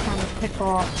I was trying to pick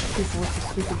off people with the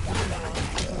stupid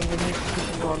personalities. So it makes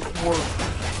people work.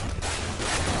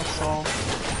 That's all.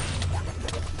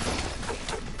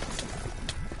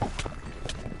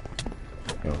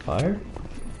 You on fire?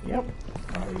 Yep.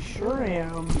 I sure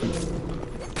am.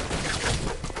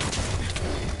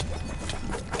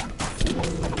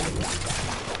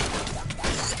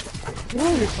 Blow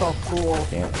yourself, fool.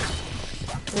 Can't.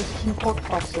 There's some pork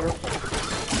chops there.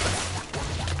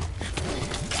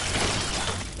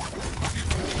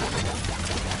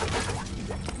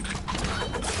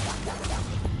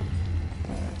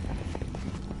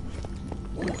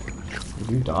 You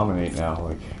do dominate now,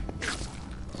 like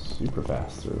super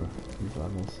fast through these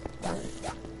levels.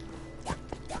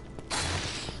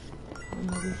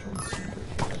 Another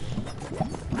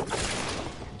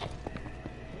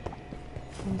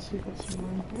let's see what's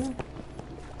around here.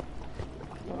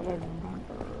 Thought I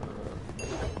remember.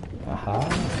 Aha.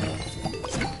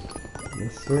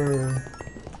 Yes, sir.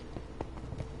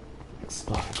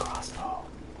 Explode crossbow.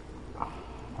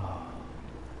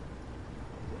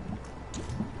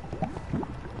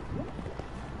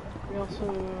 We also,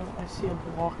 I see a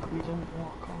block we didn't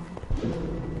walk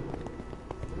on.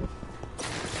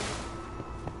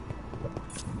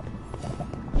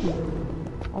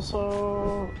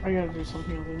 Also, I gotta do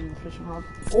something other than the fishing rod.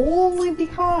 Only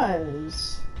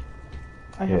because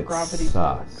I have It gravity sucks.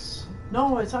 pulse.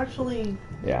 No, it's actually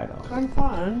Yeah, I know. kind of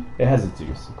fun. It has its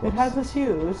use, of course. It has its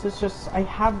use, it's just I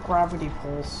have gravity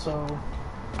pulse, so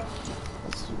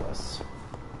let's do this.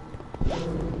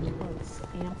 Let's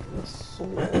amp the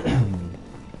soul.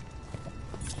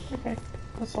 Okay,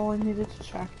 that's all I needed to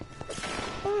check.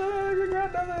 I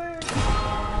regret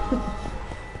nothing!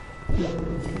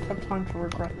 I have time to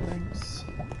regret things.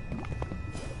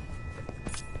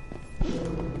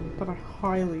 But I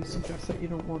highly suggest that you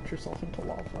don't launch yourself into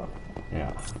lava.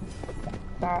 Yeah.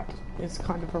 That is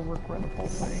kind of a regrettable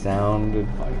thing. Sound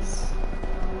advice.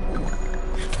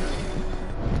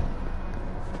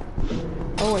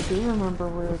 Oh, I do remember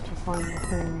where to find the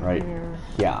thing Right. here.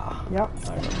 Yeah. Yep.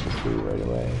 I remember too right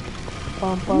away.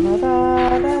 Bum, ba, da,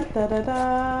 da, da, da, da,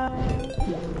 da.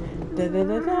 Da, da,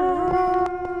 da, da.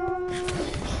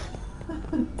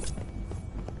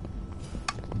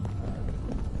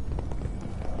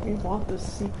 We want this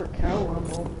secret cow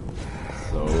rumble.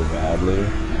 So badly.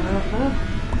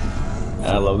 Uh-huh. And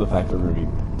I love the fact that we're going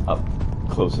to be up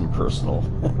close and personal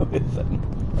with them.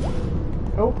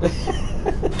 Oh.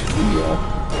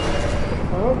 Yeah.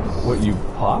 Oops. What, you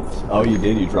popped? Oh, you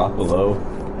did? You dropped below?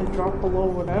 I dropped below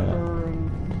whatever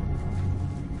and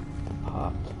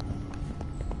Popped.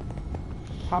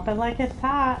 pop it like it's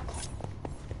hot.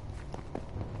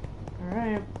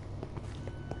 Alright.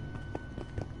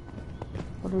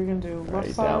 What are we gonna do? Left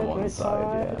Right side, down one right side,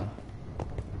 side? yeah.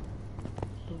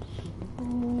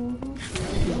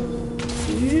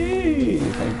 Yee!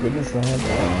 Thank goodness I had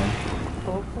that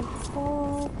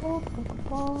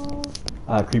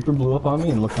on. Creeper blew up on me,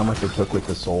 and look how much it took with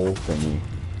the soul thingy.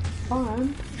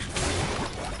 Fun.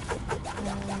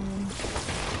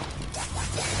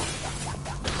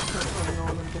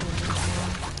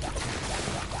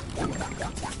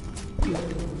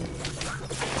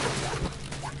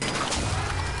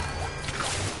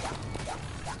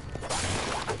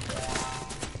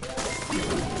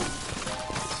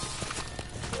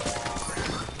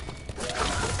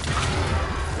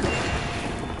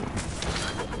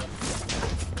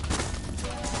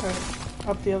 Okay,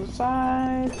 up the other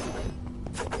side.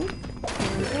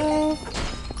 There we go.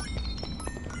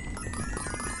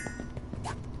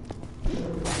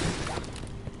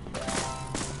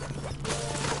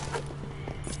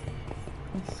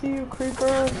 I see you,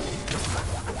 creeper.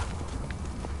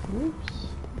 Oops.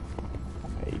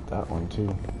 I ate that one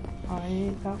too. I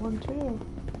ate that one too.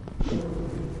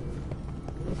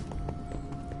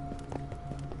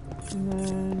 And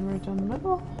then right down the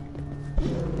middle.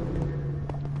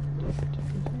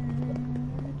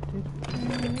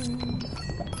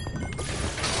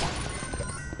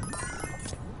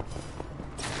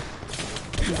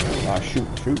 Ah, shoot.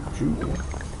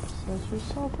 Set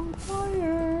yourself on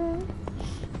fire.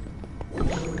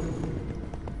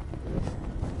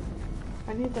 I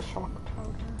need the shock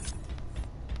powder.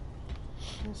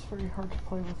 It's very hard to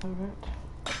play without it.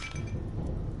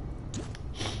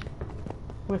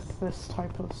 With this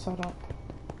type of setup.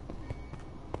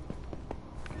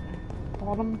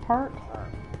 Bottom part.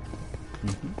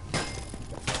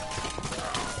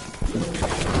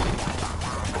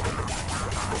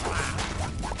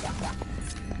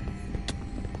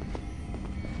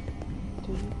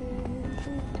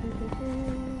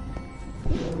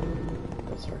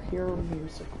 That's our hero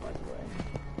music, by the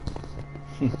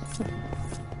way.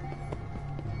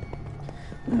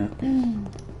 I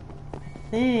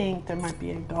think there might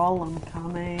be a golem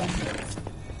coming.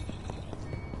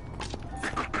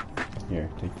 Here,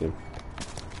 take the...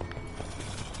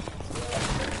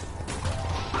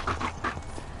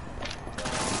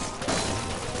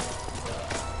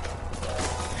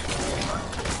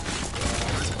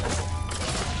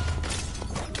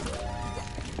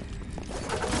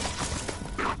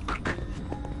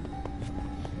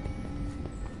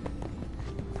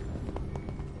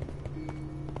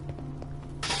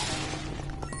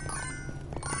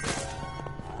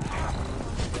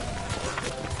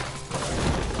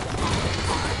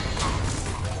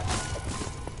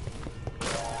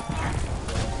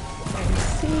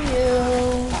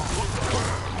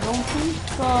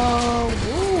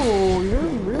 Whoa, you're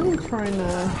really trying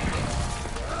to...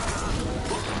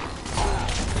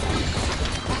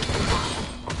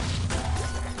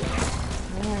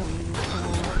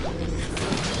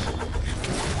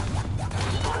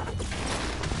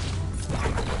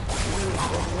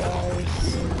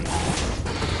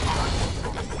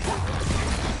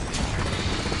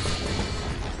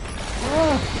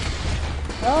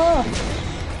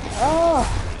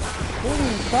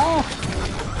 Moving fast!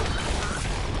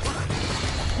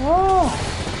 Oh!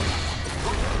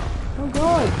 Oh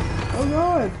god! Oh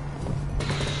god!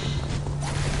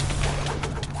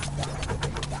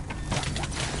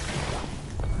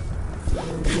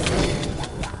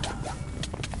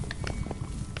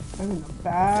 I'm in a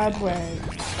bad way.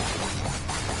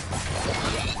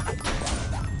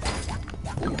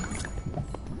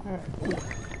 Alright.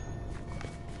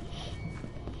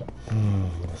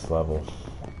 This level.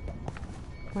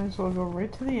 Might as well go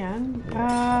right to the end.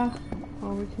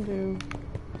 Well, we can do...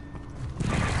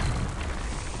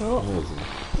 Oh. Where is he?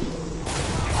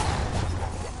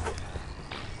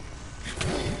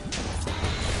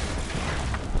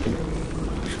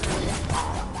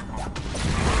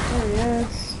 There he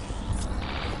is.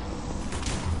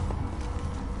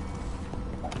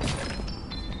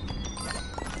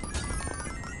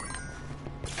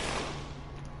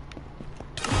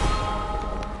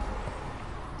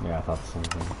 Yeah, I thought the same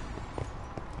thing.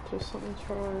 Just let me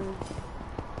try.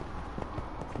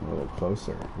 A little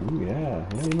closer. Ooh, yeah. Yeah,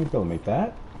 you might be able to make that.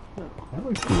 No. That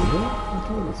looks doable. That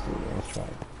totally looks doable. Let's try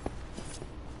it.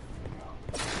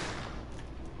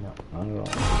 No, not at all.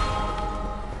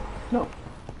 No.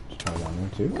 Let's try down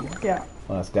there too. Yeah.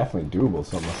 Well, that's definitely doable,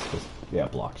 so it must just... Yeah,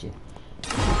 it blocks you.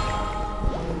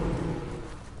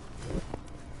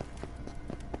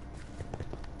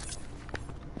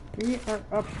 We are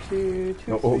up to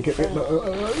 2. Oh, get it.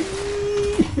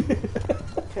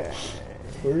 Okay.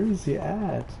 Where is he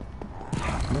at?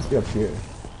 He must be up here.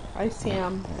 I see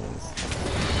him. There he is.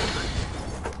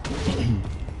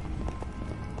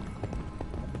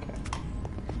 Okay.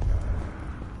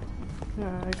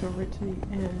 I go right to the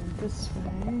end this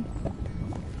way.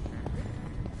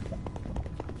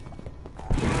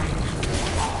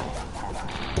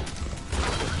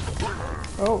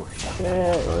 Oh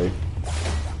shit. Sorry.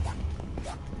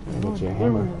 I got you a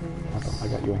hammer. Nice. I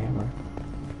got you a hammer.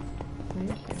 Thank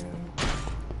you.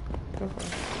 Go for it.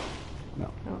 No.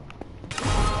 No.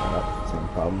 Yep, same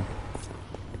problem.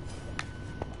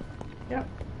 Yep.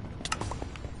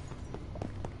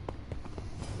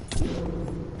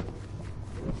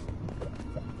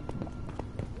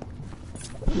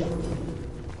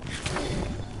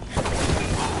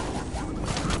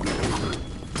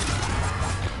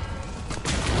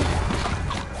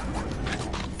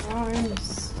 I'm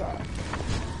stuck.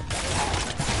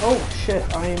 Oh shit,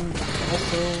 I'm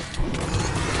also...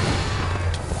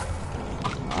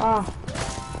 Ah.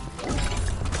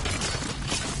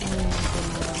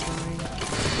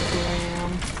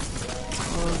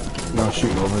 No,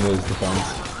 shooting over his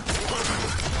defense.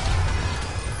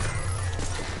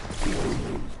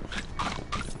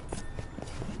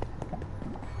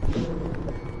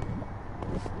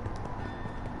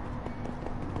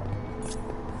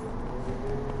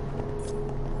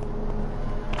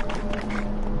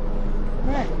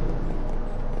 Right.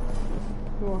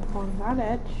 You walk on that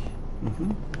edge.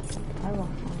 Mm-hmm. I walk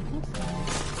on this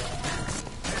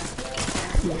edge.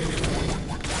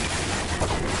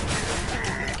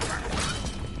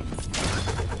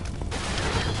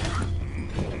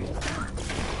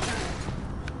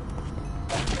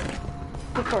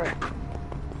 Go for it.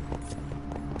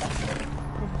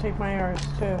 You can take my arrows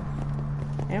too.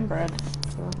 And bread,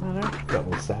 for that matter.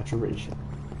 Double saturation.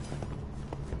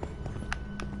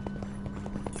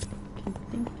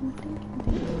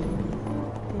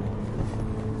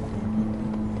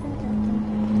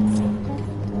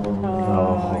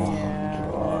 Oh, yeah.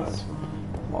 God. That's fine.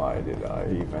 Why did I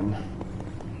even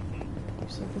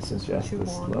So this is what suggest you this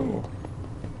wanted. level?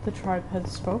 The tribe had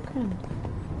spoken.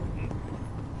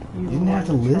 You didn't are have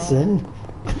to the listen.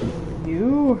 tribe.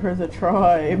 You are the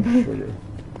tribe. Sugar.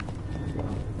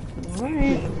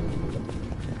 Alright.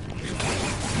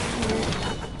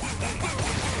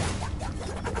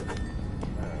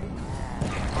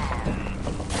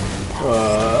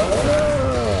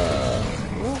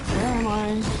 Oh, where am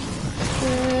I?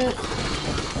 Shit.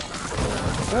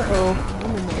 Uh-oh.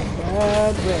 I'm in a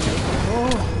bad way.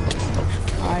 Oh.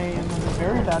 I am in a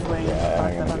very bad way. Yeah, I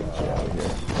I'm gonna get you out of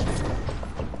here.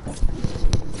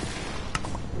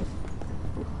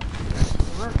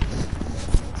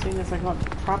 Seeing as I got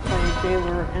trapped by a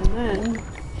jailer and then...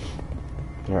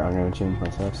 Here, I'm gonna change my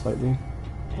setup slightly.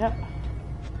 Yep.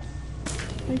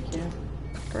 Thank you.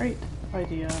 Great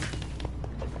idea.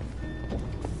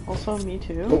 Also, me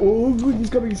too. Oh, he's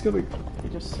coming, he's coming. You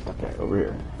just stuck Okay, it. over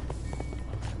here.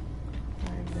 I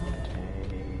want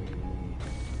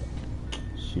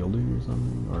Shielding or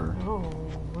something? Or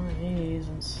one of these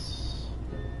and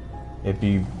it'd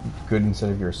be good instead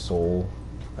of your soul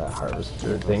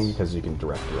harvester thing because you can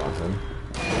direct it on him.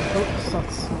 oops,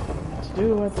 that's nothing to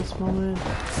do at this moment.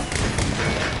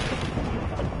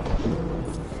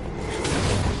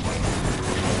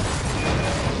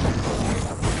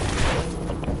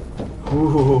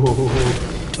 Ooh.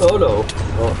 Oh no.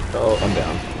 Oh, I'm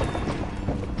down.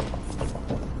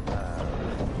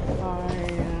 I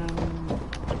am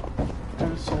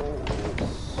out of souls.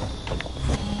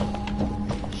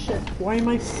 Shit, why am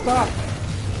I stuck?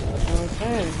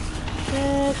 Okay.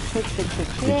 Shit.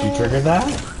 Did you trigger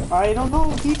that? I don't know,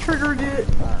 he triggered it.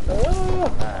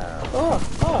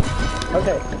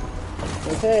 Okay.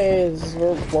 Okay, this is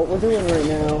what we're doing right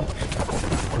now.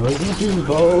 What did you do,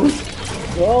 both?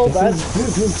 Well,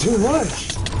 This is too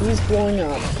much. he's blowing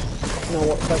up. No,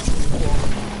 what? That's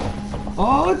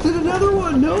Oh, it's in another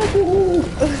one. No,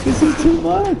 this is too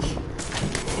much.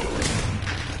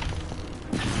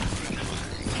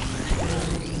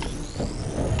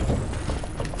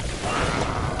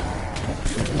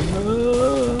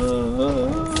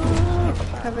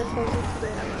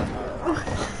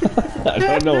 I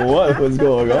don't know what was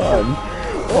going on.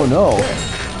 Oh no.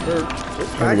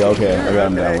 There we go. Okay, I got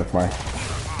him down with my.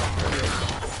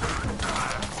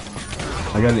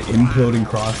 I got an imploding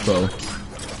crossbow.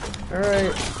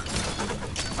 Alright.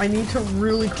 I need to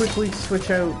really quickly switch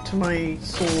out to my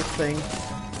soul thing.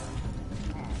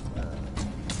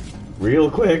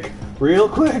 Real quick.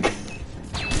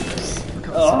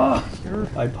 Oh,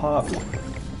 I popped.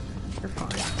 You're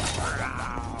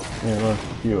fine. Yeah, look,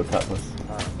 you a cutlass.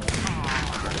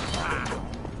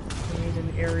 I need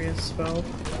an area spell.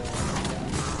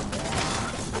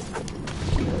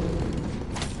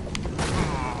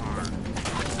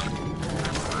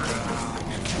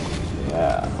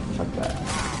 Yeah, chuck that.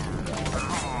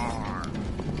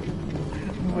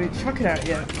 Wait, chuck it out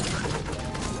yet.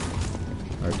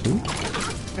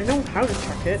 R2? I know how to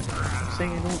chuck it. I'm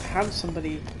saying I don't have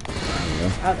somebody.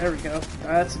 Ah, there we go.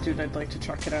 That's a dude I'd like to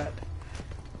chuck it at.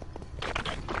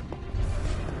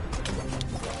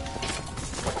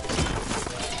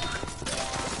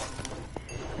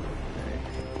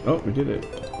 Oh, we did it.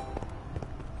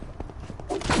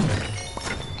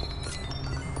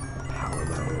 Power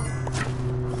bow.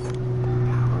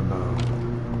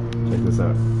 Check this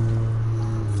out.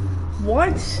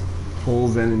 What?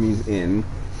 pulls enemies in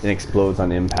and explodes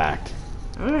on impact.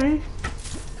 Alright.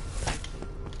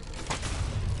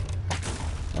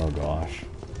 Oh gosh.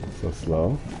 So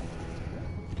slow.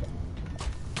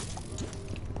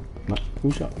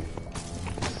 Who shot me?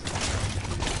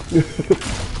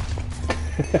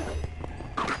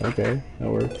 Okay, that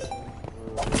works.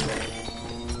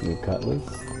 New cutlass.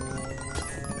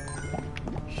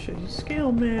 Shitty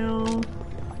scale mail.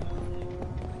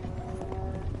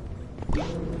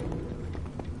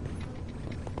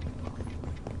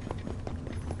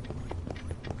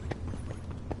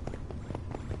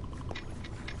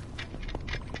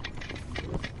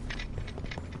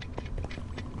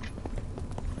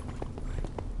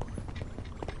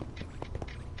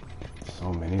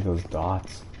 So many of those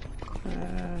dots.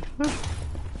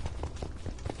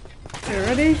 You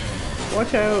ready?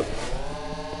 Watch out.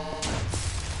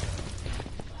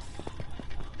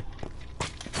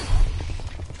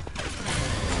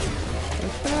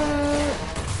 Watch out.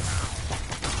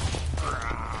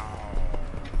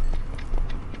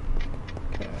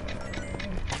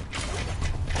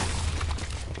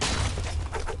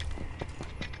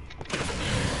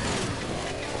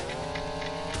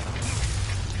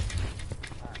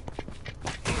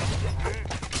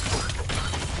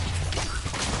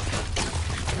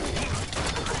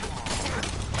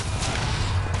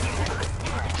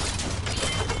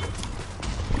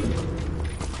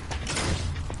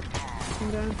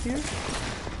 Come down here.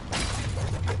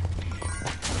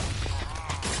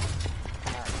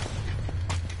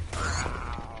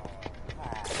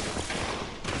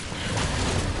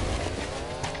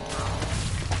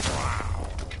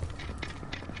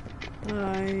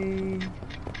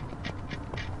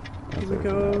 Did we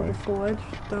go the full edge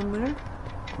down there?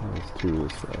 There's 2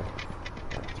 this way.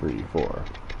 3, 4.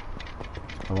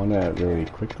 I want to really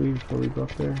quickly before we go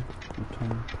up there.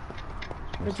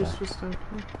 I just was down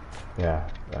here. Yeah.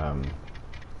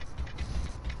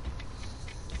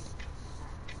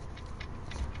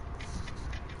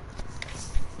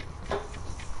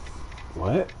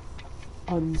 What?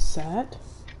 Unset?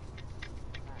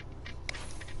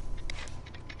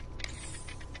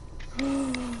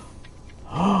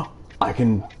 I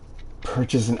can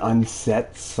purchase an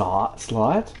unset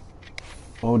slot?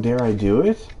 Oh, dare I do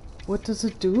it? What does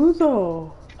it do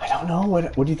though? I don't know.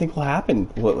 What do you think will happen?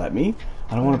 Will it let me?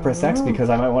 I don't want to press X because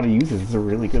I might want to use it. It's a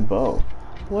really good bow.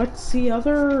 What's the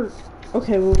other?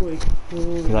 Okay, wait.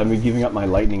 Because I've been giving up my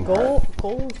lightning card.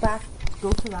 Go back.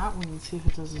 Go to that one and see if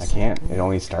it does the I same can't. thing. It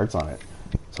only starts on it.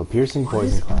 So piercing What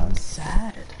poison is cloud.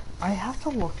 unset? I have to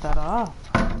look that up.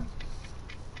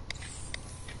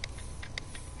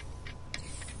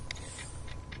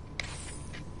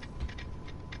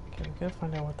 Okay, we gotta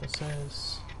find out what this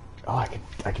is. Oh, I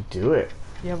could do it.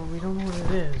 Yeah, but we don't know what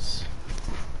it is.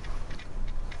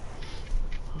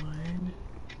 Fine.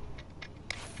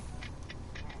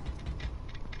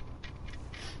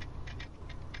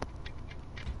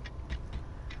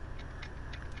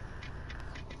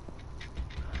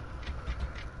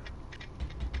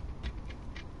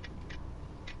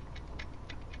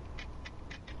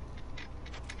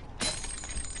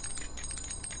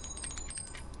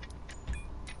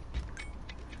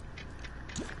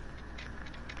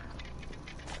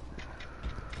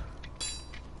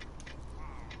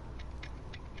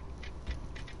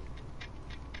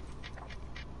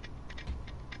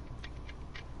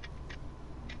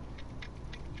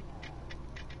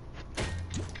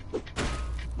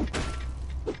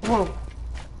 Whoa.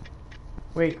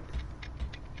 Wait.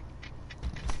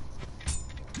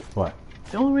 What?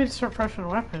 The only way to start fresh on a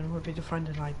weapon would be to find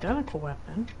an identical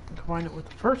weapon and combine it with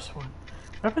the first one.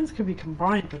 Weapons can be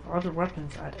combined with other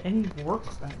weapons at any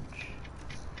workbench.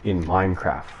 In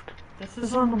Minecraft. This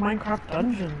is on the Minecraft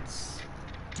Dungeons.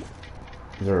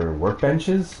 Is there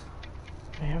workbenches?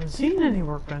 I haven't seen any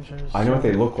workbenches. I know what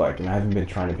they look like, and I haven't been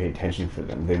trying to pay attention for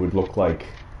them. They would look like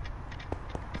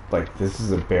this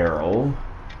is a barrel.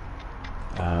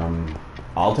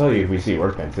 I'll tell you if we see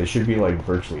workbench. They should be like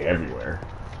virtually everywhere.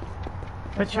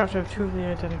 But you have to have 2 of the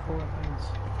identical weapons.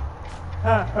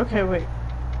 Okay, wait.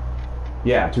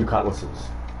 Yeah, 2 cutlasses.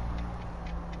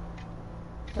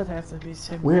 But they have to be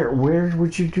same. Where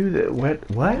would you do that? What?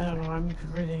 I don't know, I'm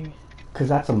reading. Because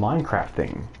that's a Minecraft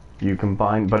thing. You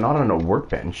combine, but not on a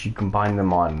workbench. You combine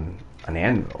them on an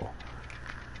anvil.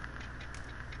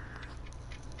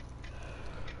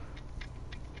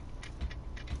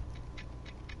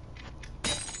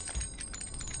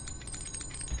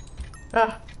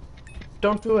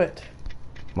 Don't do it.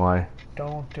 Why?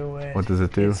 Don't do it. What does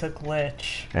it do? It's a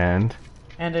glitch. And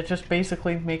And it just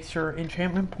basically makes your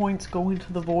enchantment points go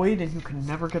into the void, and you can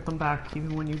never get them back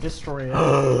even when you destroy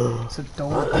it. So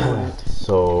don't do it.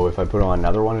 So if I put on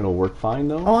another one, it'll work fine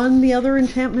though? On the other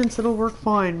enchantments, it'll work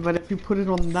fine, but if you put it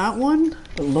on that one...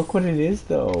 But look what it is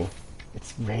though.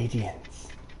 It's radiance.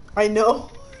 I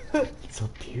know. It's so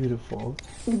beautiful.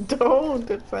 Don't,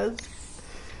 it says.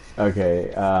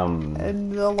 Okay,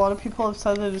 And a lot of people have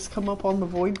said that it's come up on the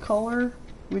void color,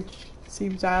 which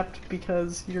seems apt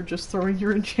because you're just throwing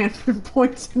your enchantment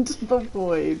points into the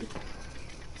void.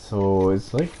 so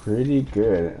it's like pretty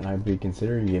good, and I'd be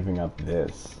considering giving up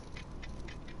this.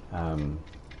 Because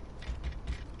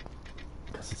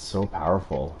it's so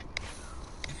powerful.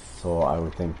 So I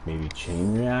would think maybe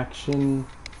Chain Reaction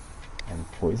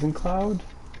and Poison Cloud?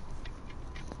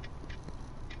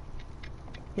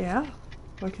 Yeah,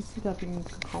 I could see that being a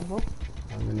good combo.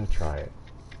 I'm gonna try it.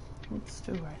 Let's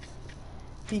do it.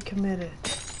 Be committed. Be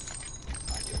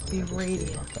I just gave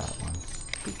radiant. up that one.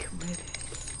 Be committed.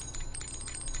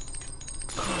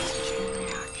 Cause a chain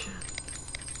reaction.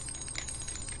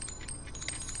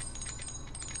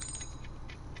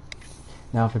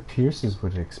 Now if it pierces,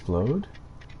 would it explode?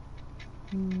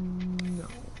 No.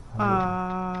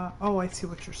 Oh, I see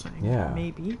what you're saying. Yeah.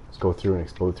 Maybe. Just go through and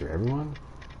explode through everyone?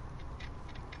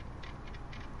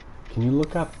 Can you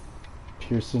look up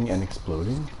piercing and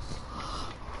exploding?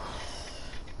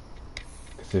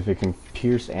 Because if it can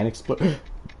pierce and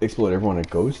explode everyone it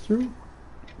goes through,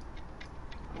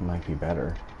 it might be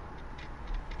better.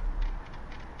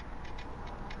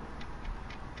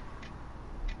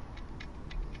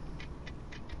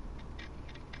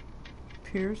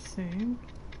 Piercing.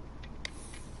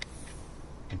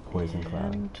 And Poison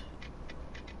Cloud. And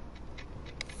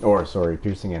Or, sorry,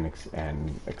 piercing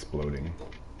and exploding.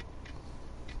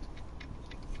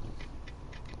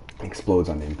 Explodes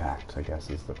on impact, I guess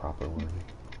is the proper word.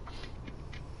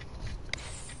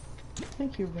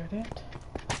 thank you, Reddit.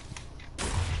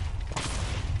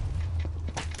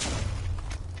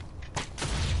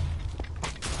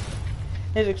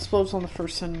 It explodes on the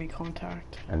first enemy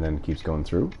contact. And then keeps going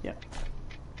through? Yeah.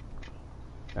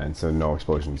 And so no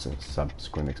explosions,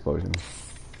 subsequent explosions.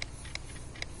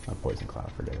 Not Poison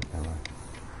Cloud, forget it, never mind.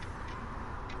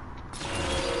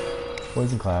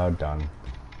 Poison Cloud, done.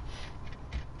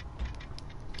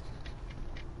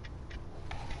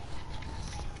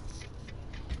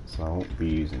 So I won't be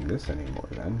using this anymore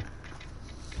then.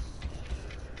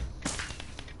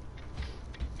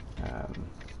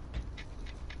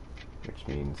 Which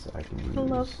means I can use... I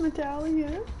love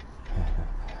medallion.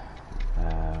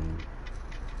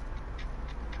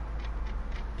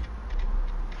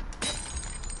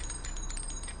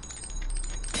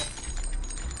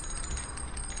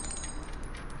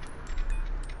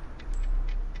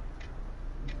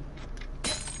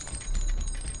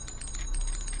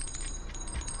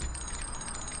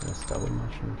 This double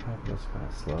mushroom cap, that's kind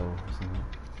of slow, isn't it?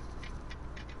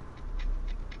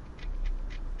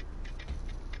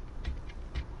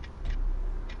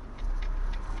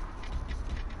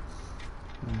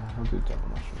 I'll do double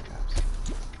mushroom caps.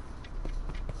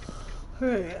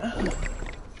 Alright.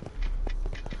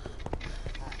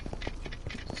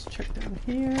 Let's check down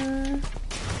here.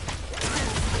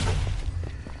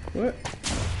 What?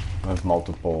 I have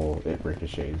multiple, it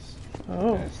ricochets.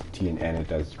 Oh. And, and it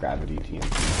does gravity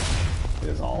TNT. It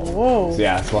is all. Whoa. So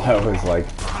yeah, that's why I was like,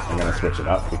 I'm gonna switch it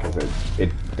up because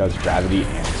it does gravity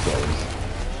and explodes.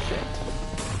 Shit.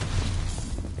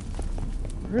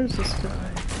 Where is this guy?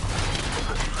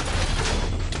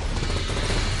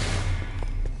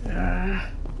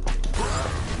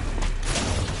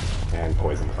 And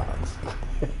poison clouds.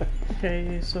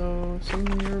 Okay, so some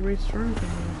of your way stronger than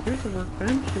me. Here's a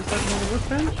workbench. Is that another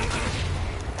workbench?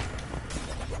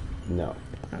 No.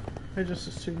 I just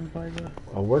assumed by the...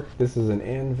 This is an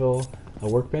anvil. A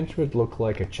workbench would look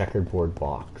like a checkerboard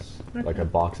box. Okay. Like a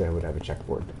box that would have a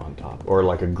checkerboard on top. Or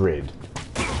like a grid.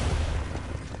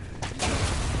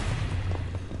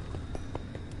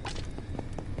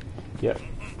 Yep.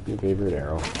 Your favorite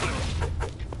arrow.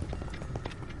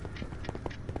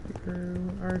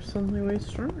 You are suddenly way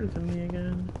stronger than me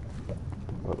again.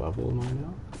 What level am I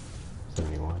now?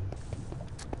 71.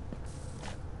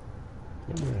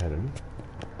 You're ahead of me.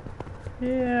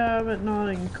 Yeah, but not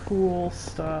in cool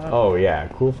stuff. Oh yeah,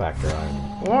 cool factor.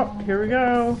 I'm Oh, here we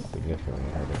go. significantly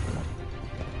ahead of you.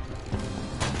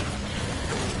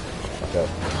 Fuck up.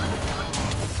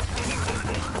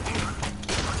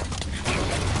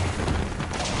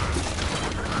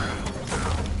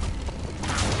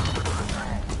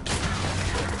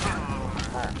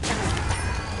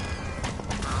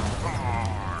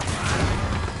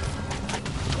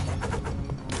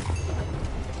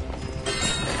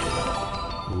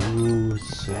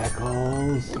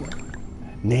 nails.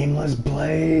 Nameless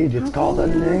blade. It's called a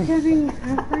You're name. getting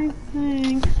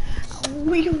everything.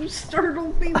 Oh, you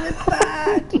startled me with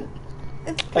that.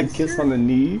 It's A 'cause kiss you're- on the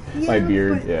knee. My Yeah,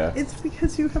 beard. but Yeah. It's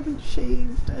because you haven't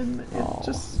shaved, and it Aw.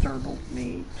 just startled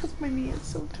me because my knee is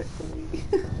so tickly.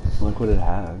 Look what it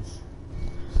has.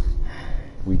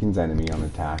 Weakens enemy on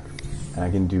attack, and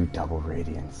I can do double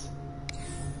radiance.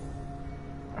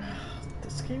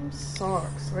 This game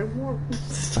sucks. I want to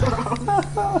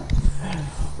stop.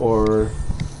 Or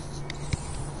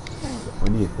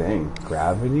what do you think?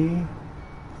 Gravity?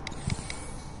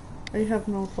 I have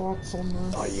no thoughts on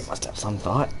this. Oh, you must have some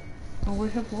thought. Oh, I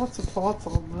have lots of thoughts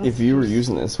on this. If you were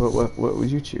using this, what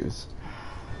would you choose?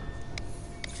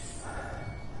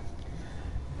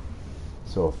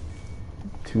 So,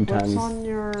 two What's times. on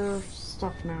your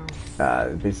stuff now?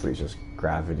 Basically, just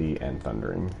gravity and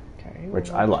thundering, Okay. which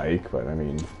well, I like, but I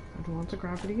mean, I don't want the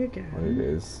gravity again. what it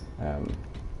is.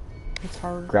 It's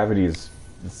hard. Gravity is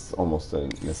it's almost a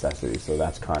necessity, so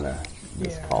that's kind of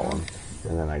this Yeah. column.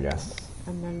 And then I guess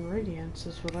And then radiance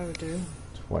is what I would do.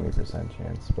 20%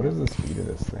 chance. What is the speed of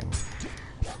this thing?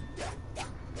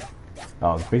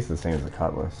 Oh, it's basically the same as a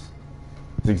cutlass.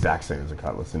 It's the exact same as a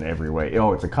cutlass in every way.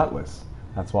 Oh, it's a cutlass.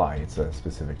 That's why. It's a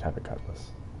specific type of cutlass.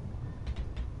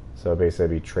 So basically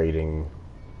I'd be trading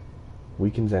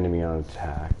weakens enemy on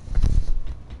attack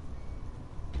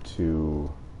to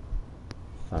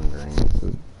thundering. It's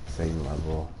the same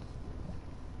level.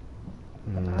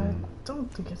 I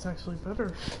don't think it's actually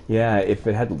better. Yeah, if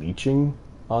it had leeching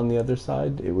on the other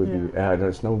side, it would be. Yeah.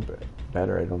 It's no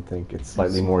better, I don't think. It's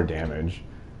slightly more damage.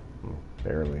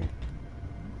 Barely.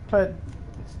 But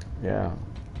Yeah.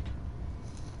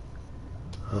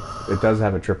 It does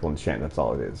have a triple enchant, that's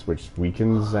all it is, which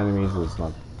weakens enemies is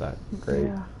not that great.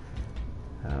 yeah.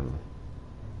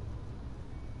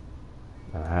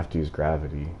 I have to use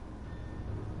gravity.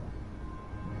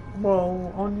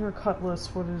 Well, on your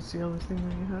cutlass, what is the other thing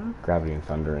that you have? Gravity and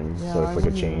thundering. Yeah, so I it's like a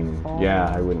wouldn't even chain. bother.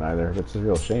 Yeah, I wouldn't either. It's a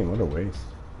real shame. What a waste.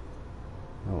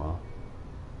 Oh well.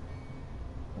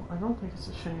 Well, I don't think it's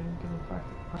a shame, given the fact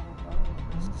that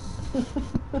I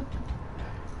don't know.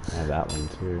 I have that one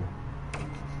too.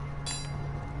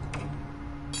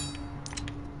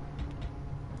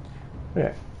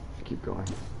 Yeah, keep going.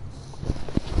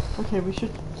 Okay, we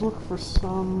should look for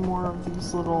some more of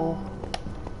these little.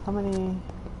 How many?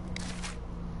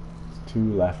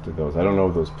 Two left of those. I don't know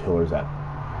if those pillars that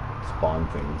spawn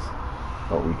things,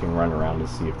 but we can run around to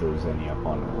see if there's any up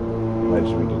on the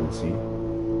ledge we didn't see.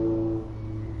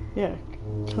 Yeah,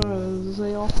 because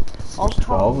they all. There's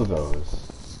 12 of those.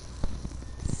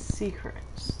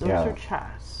 Secrets. Those Yeah. are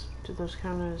chests. Do those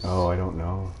count as? Oh, I don't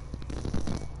know.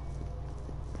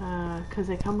 Because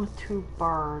they come with two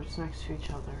bars next to each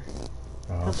other.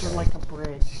 Because Okay. they're like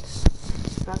abridged.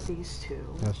 Got these two.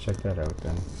 Let's check that out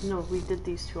then. No, we did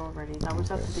these two already. That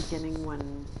was at Okay. the beginning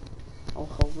when all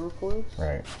hell broke loose.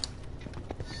 Right.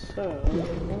 So,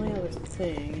 the only other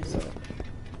thing is that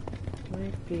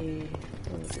might be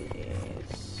one of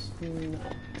these. No.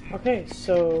 Okay,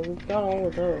 so we've got all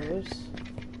of those.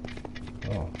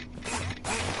 Oh.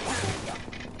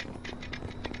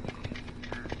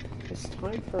 It's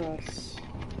time for us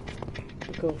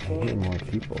to go I hear forward. more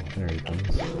people. There he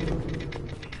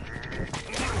comes.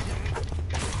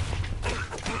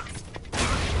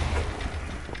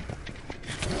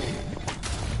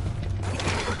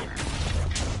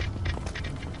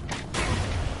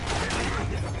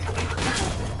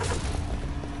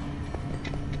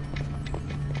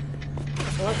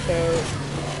 Okay.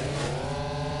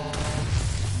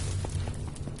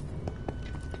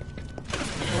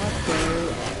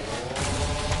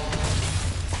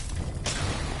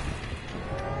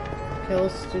 Okay,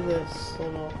 let's do this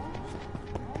little.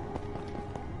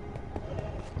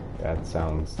 That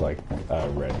sounds like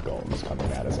red golems coming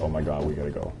at us. Oh my god, we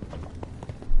gotta go.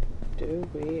 Do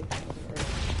we?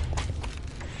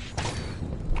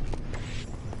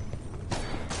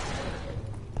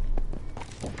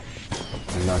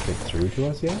 Did you not get through to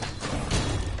us yet?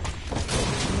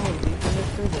 No, we can get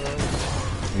through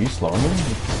those. Are you slowing them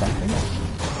with something?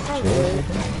 Probably.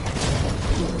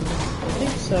 I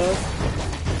think so.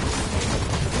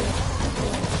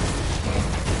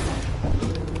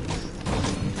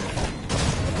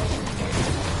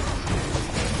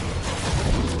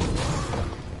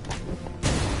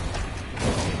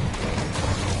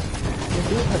 I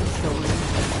do have killing.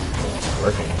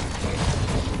 Working.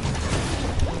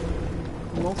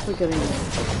 I'm also getting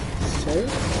soul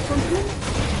from him.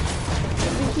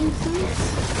 Making sense?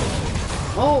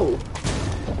 Oh!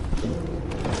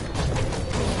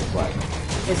 What?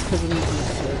 It's because I'm using a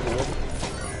soul gold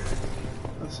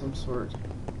of some sort.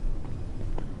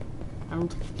 I don't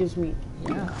think it gives me.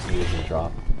 Yeah. It doesn't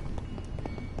drop.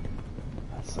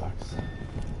 That sucks.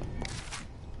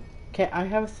 Okay, I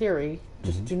have a theory.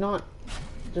 Just do not.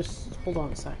 Just hold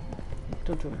on a sec.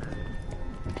 Don't do it.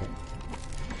 Okay.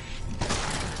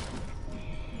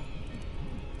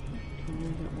 Can I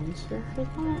get one spare for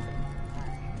that?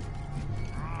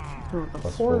 No, the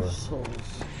Plus 4 4. souls.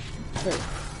 Okay.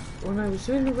 When I was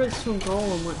doing the redstone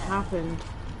golem, what happened?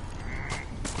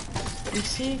 You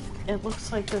see, it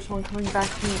looks like there's one coming back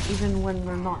to me even when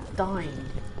they're not dying.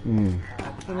 Hmm.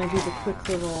 When I do the quick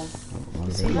little.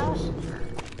 See that?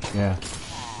 Yeah.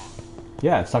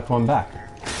 Yeah, it sucked one back.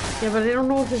 Yeah, but I don't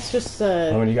know if it's just How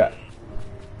the many you got? It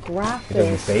doesn't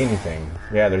graphics. say anything.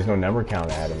 Yeah, there's no number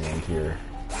count adding into your.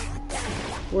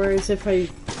 Whereas if I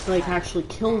like actually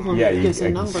kill them, Yeah, it you, gives I a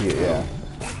can number. see it. Yeah.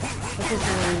 That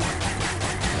doesn't.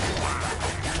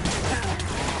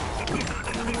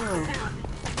 I don't know.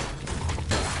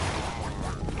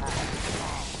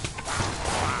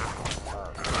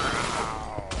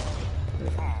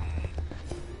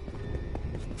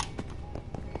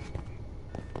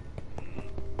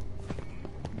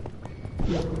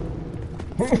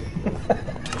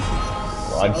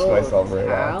 Launched myself right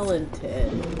off.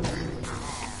 Talented.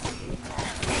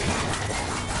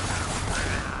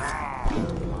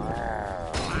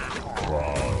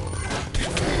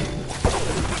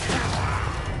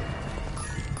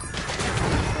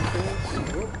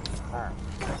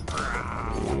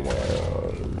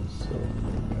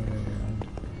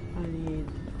 I need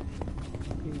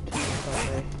you to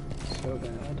die so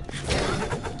bad.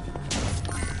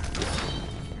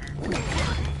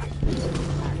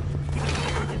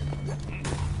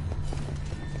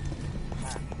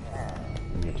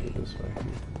 Let me do it this way.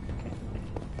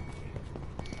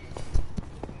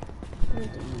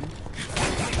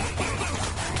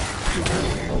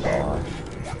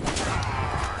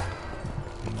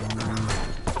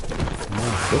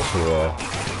 Switch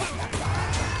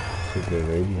to the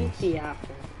radiance. The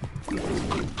apple.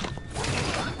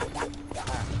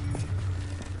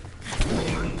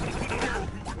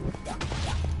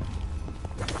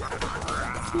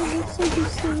 It looks like you're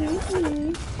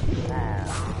sleeping.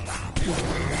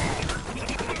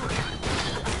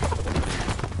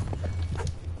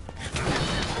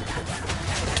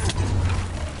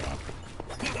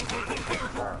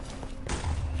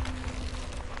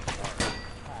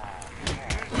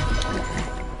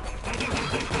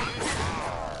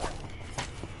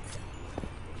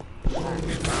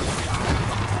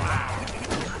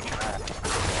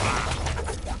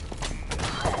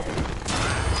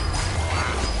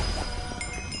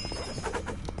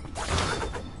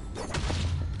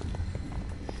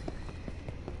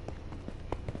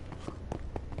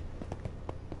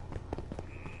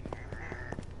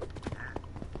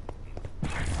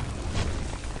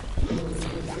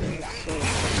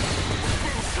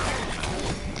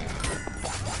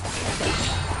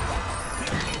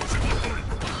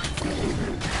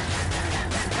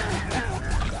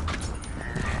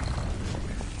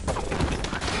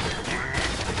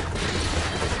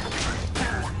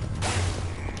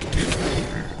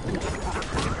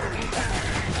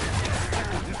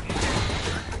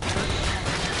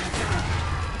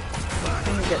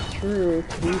 Get through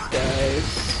to these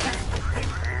guys.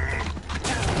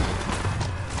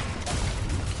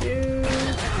 Dude.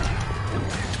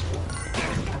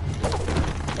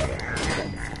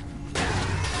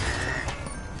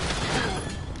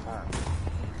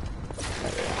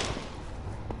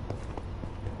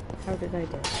 How did I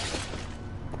do?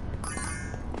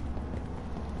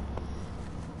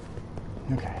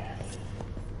 Okay.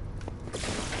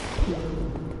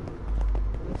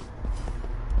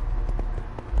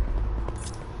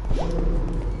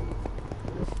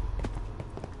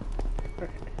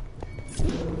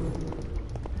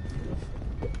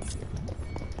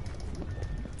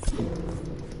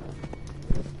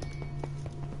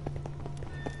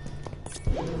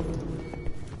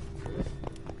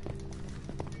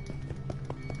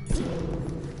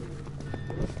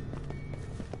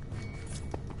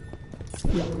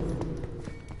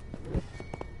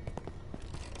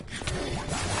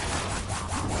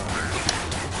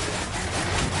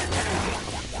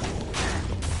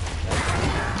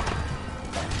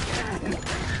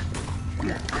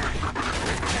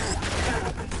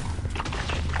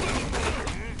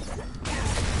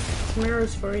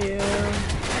 Mirrors for you.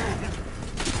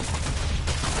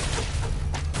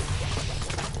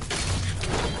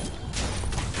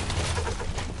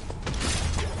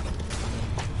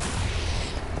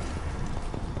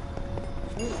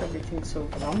 Why is everything so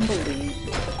grumbly?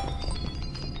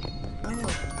 Oh,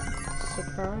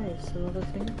 surprise! Another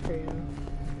thing for you.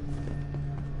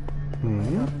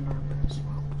 Mm-hmm. Not an armor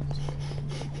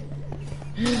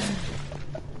Hard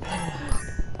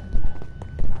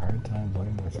time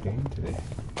playing this game today.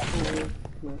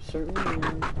 Most certainly.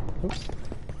 Oops.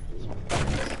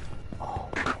 Oh,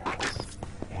 yes.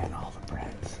 And all the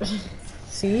breads.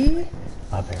 See?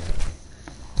 Apparently.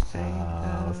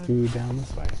 Let's go down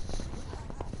this way.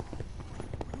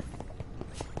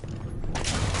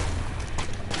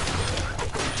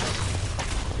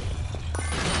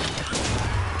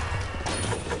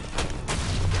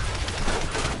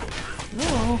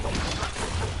 Oh.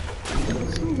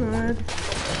 So good.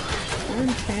 We're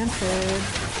enchanted.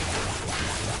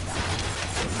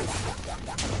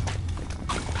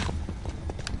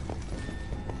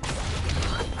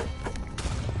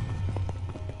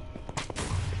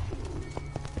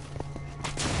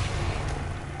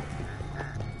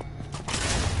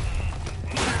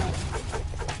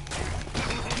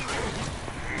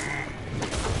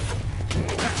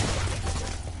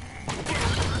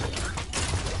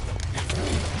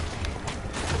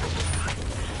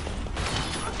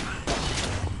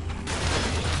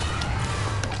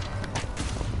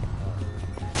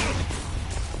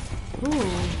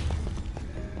 Ooh.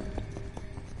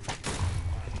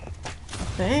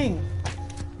 Dang.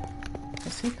 A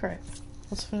secret.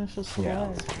 Let's finish this Yeah.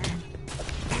 alive.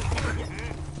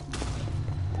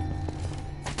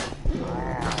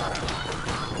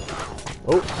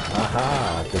 Oh,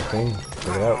 aha! Good thing.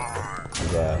 Check it out.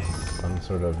 Yeah, some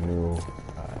sort of new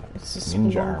It's a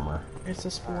ninja spelunk- armor. It's a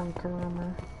spelunker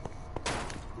armor.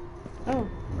 Oh,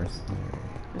 Mercenary.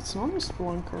 it's not a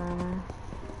spelunker armor.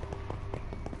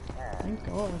 Thank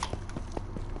God.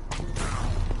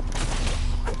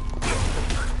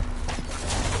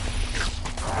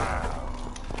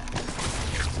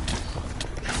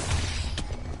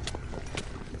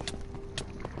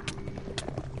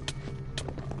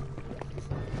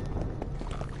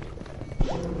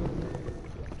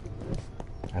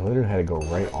 I literally had to go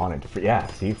right on it. Yeah,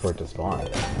 see, for it to spawn.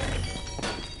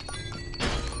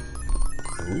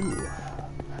 Ooh.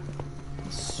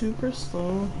 Super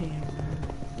slow hammer.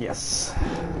 Yes.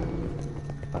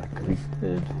 That could be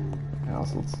good. And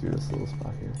also, let's do this little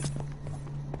spot here.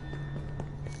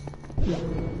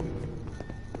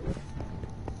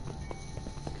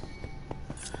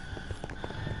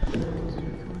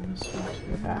 Going this way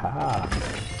too. Aha!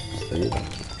 See it.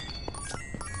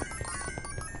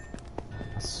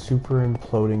 A super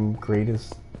imploding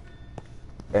greatest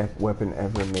weapon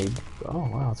ever made. Oh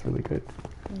wow, it's really good.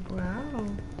 Wow.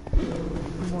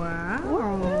 Wow.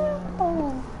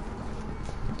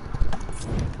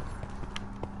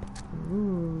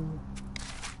 Ooh.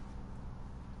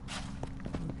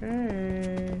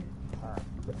 Okay.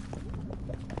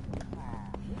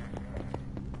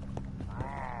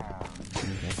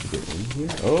 Get in here.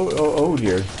 Oh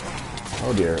dear.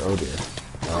 Oh dear, oh dear.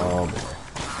 Oh boy.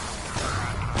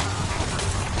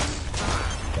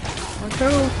 Let's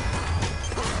go.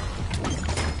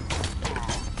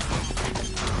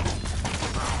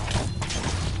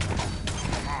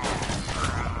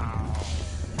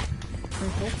 My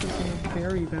health is in a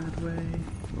very bad way.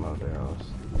 Mother arrows.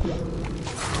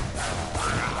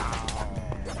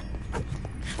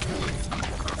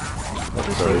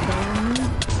 Just Sorry. like that.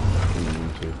 You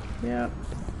need to. Yep.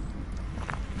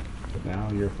 But now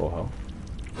you're full health.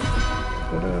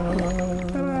 Ta-da!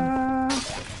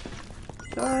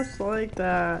 Just like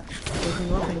that. As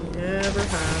nothing ever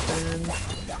happened.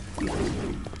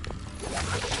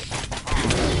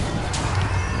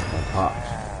 Ah.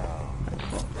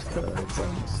 Because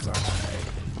I'm sorry.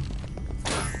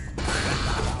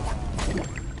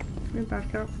 Let me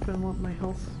back up and let my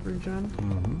health regen.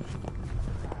 Mm-hmm.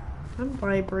 I'm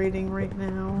vibrating right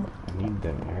now. I need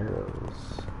them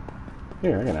arrows.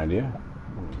 Here, I got an idea.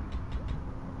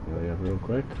 Heal you up real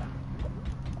quick.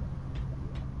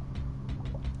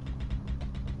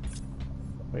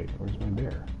 Wait, where's my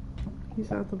bear?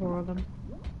 He's at the bottom.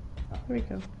 There we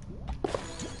go.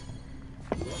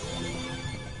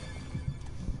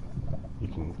 You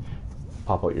can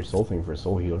pop out your soul thing for a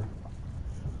soul healer.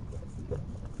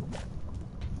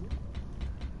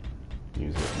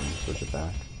 Use it and switch it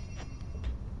back.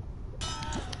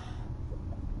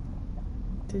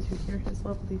 Did you hear his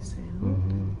lovely sound?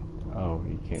 Mm-hmm. Oh,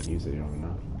 you can't use it, you don't have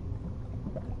enough.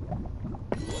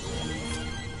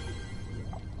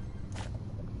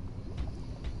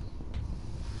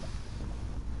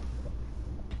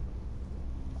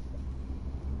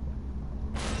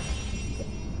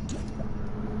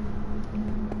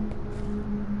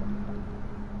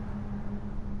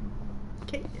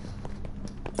 Okay.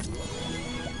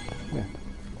 Yeah.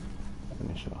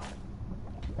 Finish it off.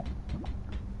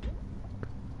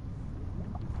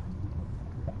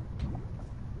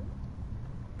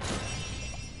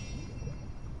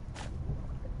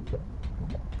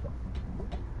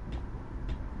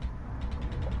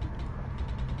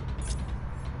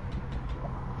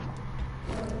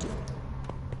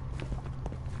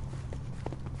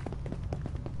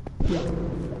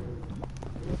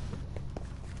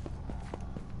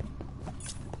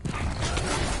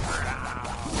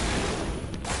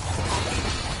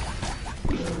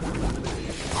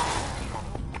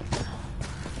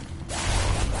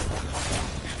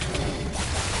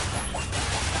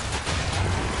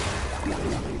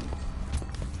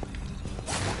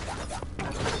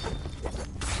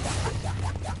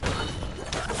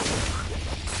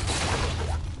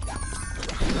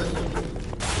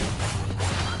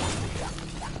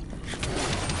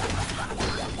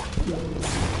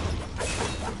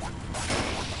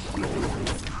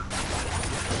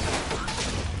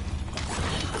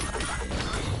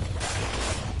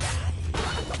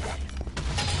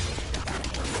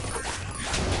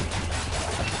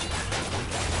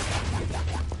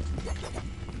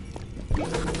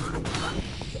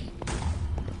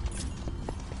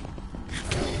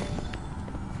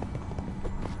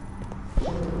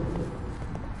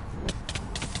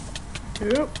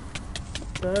 Yep,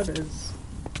 that is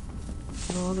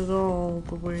not at all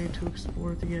the way to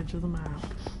explore the edge of the map.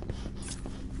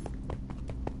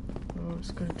 Oh,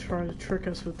 it's going to try to trick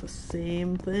us with the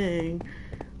same thing.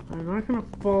 I'm not going to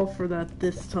fall for that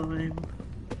this time.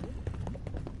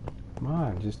 Come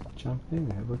on, just jump in.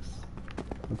 It looks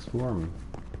warm.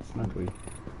 Snuggly.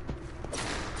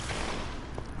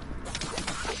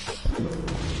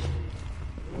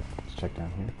 Let's check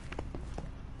down here.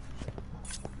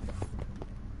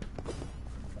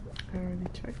 I already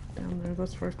checked down there.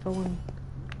 That's where I fell in.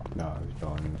 No, I was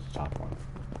going in the top one.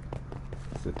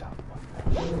 It's the top one.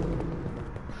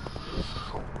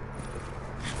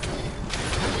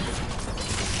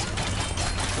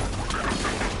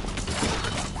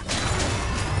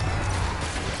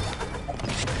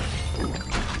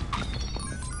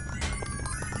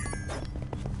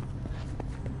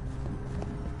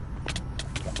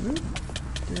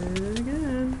 Did it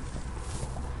again.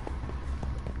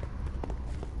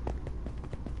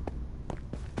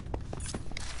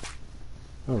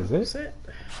 Oh, is That's this? it.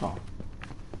 Oh.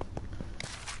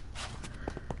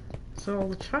 So all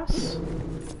the chests.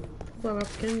 Pull that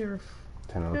up again. You're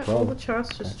 10 out of all 12. the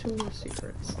chests. Just 2 more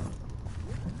secrets.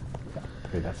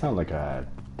 Wait, that sounds like a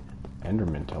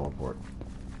Enderman teleport.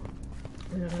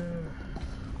 Yeah.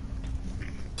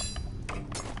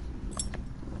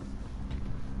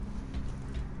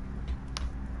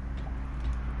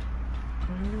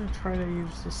 I'm gonna try to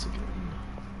use this again.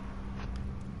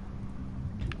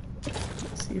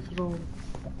 See if it'll.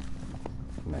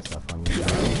 Mess up on you.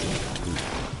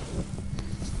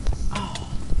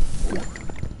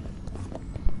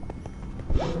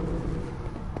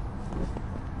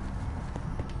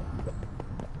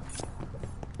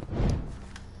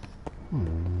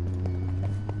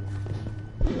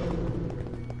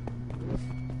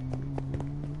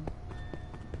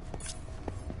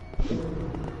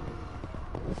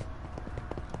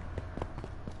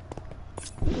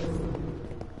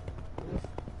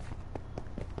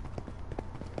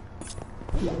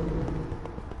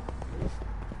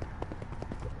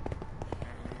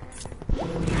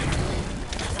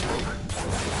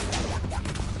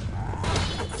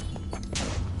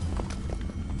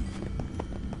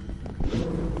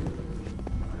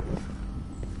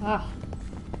 Ah,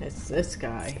 it's this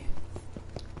guy.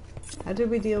 How did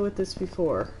we deal with this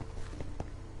before?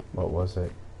 What was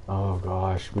it? Oh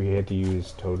gosh, we had to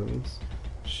use totems.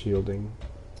 Shielding.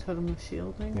 Totem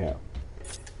shielding? Yeah.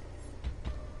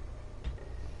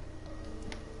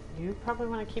 You probably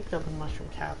want to keep building mushroom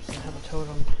caps and have a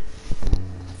totem.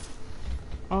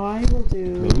 I will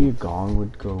do. Maybe a gong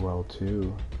would go well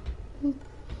too.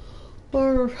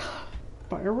 Or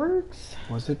fireworks?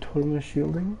 Was it totem of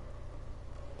shielding?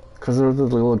 Because they're the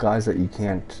little guys that you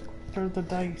can't. Or the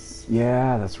dice.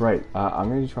 Yeah, that's right. I'm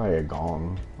gonna try a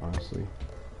gong, honestly.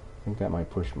 I think that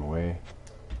might push him away.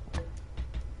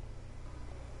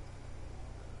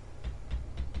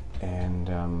 And,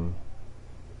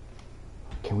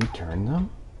 can we turn them?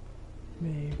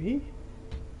 Maybe.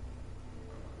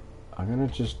 I'm gonna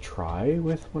just try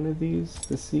with one of these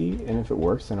to see, and if it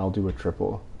works, then I'll do a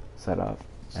triple setup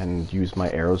and use my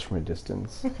arrows from a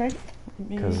distance. Okay.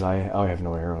 Because I have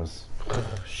no arrows.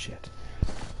 Oh, shit.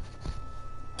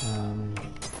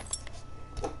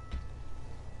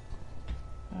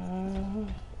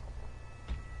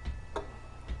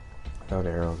 Without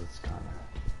arrows, it's kind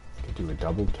of. Could do a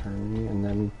double turn and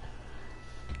then.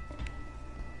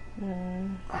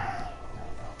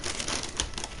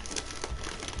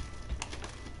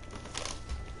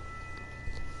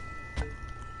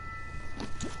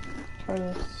 Try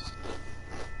this.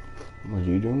 What are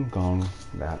you doing? Gong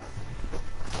that.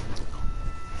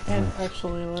 And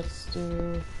actually, let's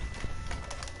do.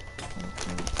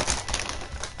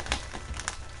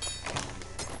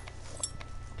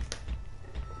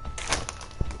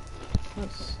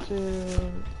 Let's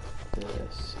do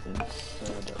this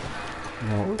instead of.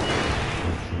 No.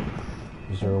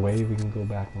 Is there a way we can go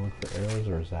back and look for arrows,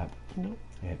 or is that Nope,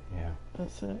 it? Yeah.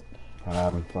 that's it.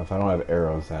 If I don't have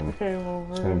arrows, then Okay, well,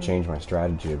 it's going we're. to change my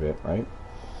strategy a bit, right?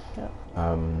 Yeah.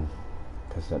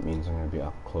 Because that means I'm going to be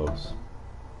up close.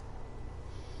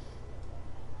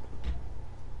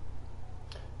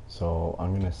 So I'm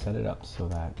going to set it up so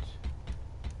that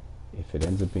If it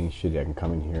ends up being shitty, I can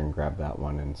come in here and grab that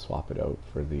one and swap it out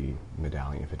for the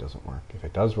medallion if it doesn't work. If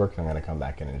it does work, then I'm going to come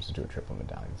back in and just do a triple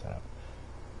medallion setup.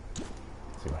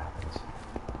 See what happens.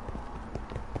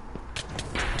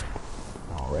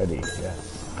 Already,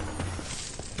 yes.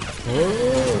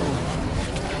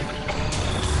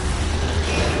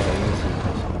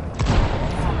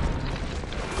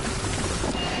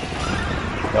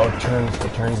 No, it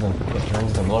turns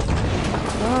them, look.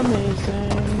 Amazing.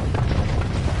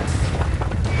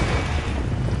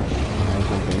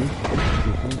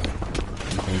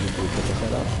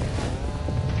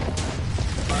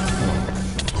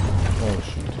 Oh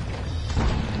shoot.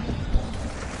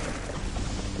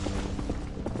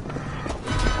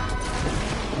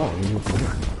 Oh, you can do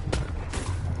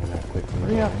it.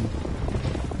 Yeah.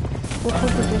 Let's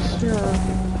look at this here.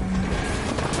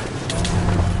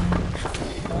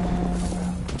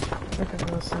 Okay,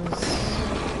 this is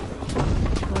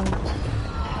right.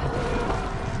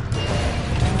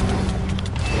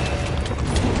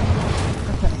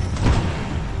 Okay.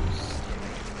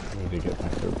 I need to get my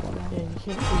third one. Yeah, you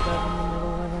can't do that in the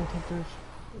middle. I don't think there's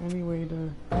any way to.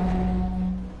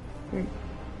 Wait,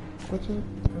 what's it?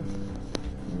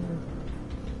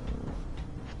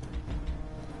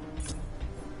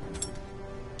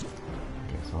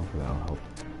 Okay, so hopefully that'll help.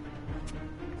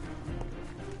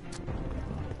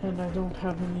 And I don't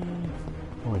have any.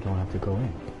 Oh, I don't have to go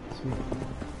in. Sweet.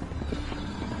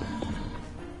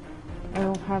 I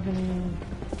don't have any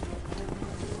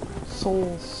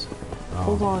souls. Oh,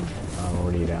 Hold on. I'm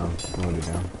already down. I'm already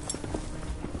down.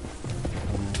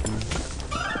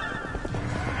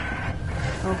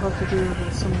 I'll have to do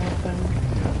a similar thing.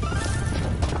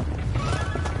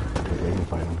 Okay, we can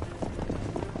fight them.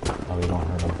 Oh, we don't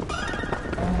hurt them.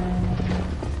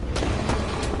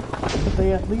 But they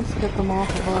at least get them off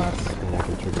of us. And I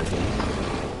can trigger this.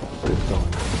 It's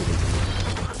going.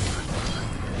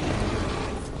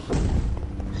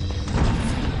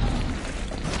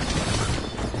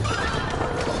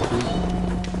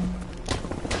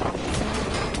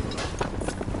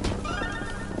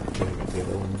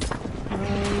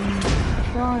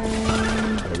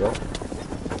 Trying. There we go.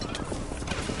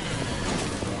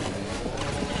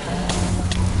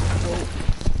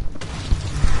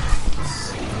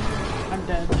 I'm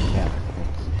dead. Yeah.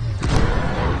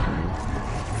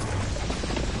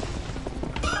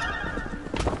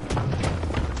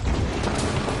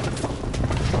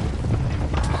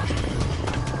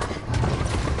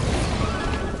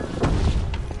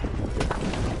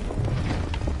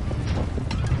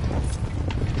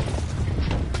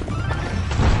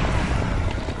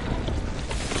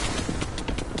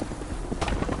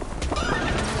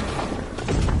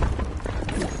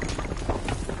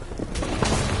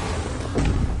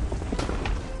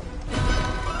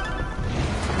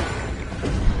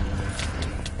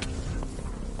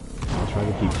 Try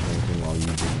to keep changing while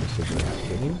using the scissor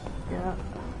activity. Yeah.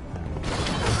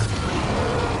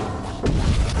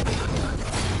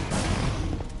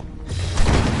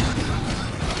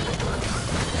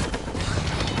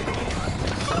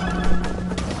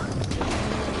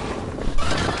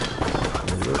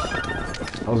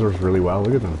 Those works really well.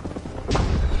 Look at them.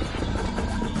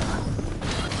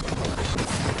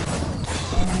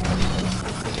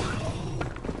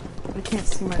 I can't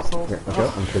see myself. Here, okay,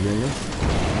 I'm triggering you.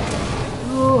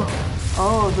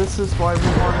 Oh, this is why we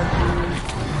wanted to.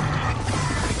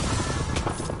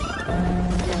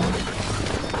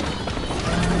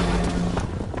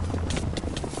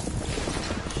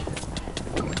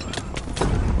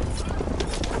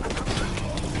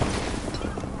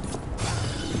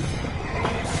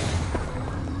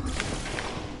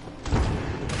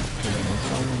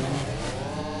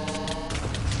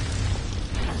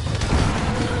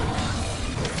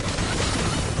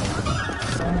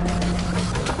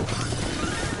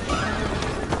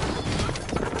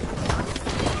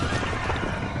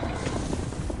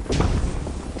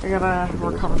 I gotta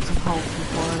recover some health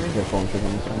before Your phone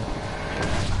triggering this one.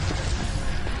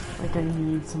 I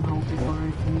need some health before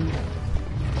I can.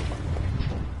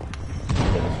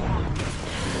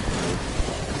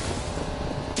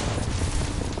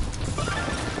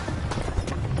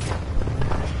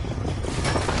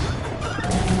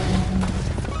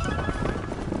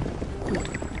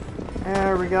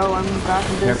 There we go, I'm back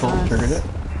in business. Careful, triggered it.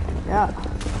 Yeah.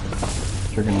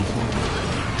 Triggering this one.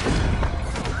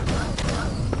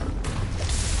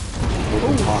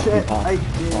 Oh shit, I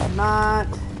did not.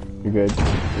 You're good.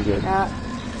 You're good. Yeah.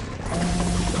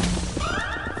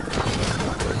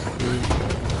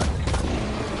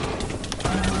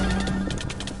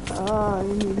 I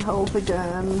need help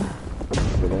again.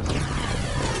 For this.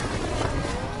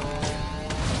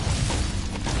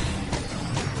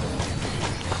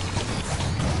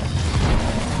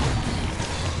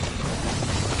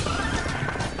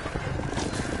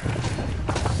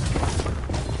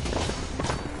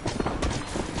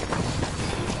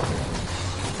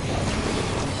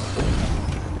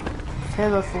 Okay,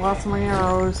 that's the last of my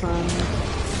arrows, and...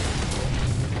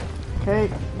 Okay,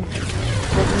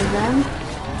 hit me again.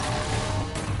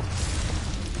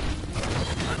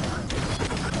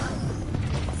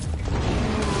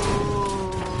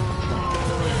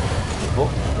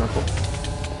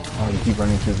 Oh, you keep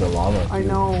running through the lava. I too.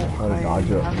 know. How to dodge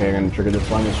it. Okay, I'm gonna trigger this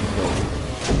one. It should kill me.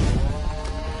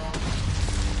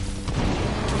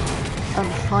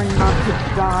 I'm trying not to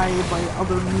die by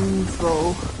other means,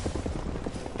 though.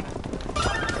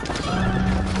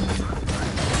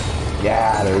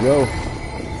 Yeah, there we go.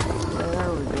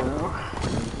 There we go.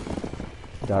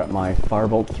 Got my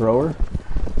firebolt thrower,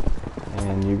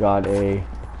 and you got a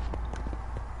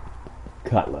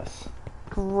cutlass.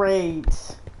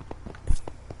 Great.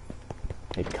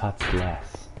 It cuts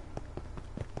less.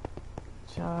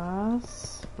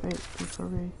 Just wait before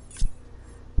we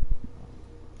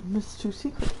miss 2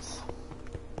 secrets.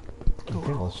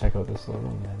 Okay, let's check out this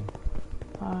level then.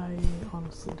 I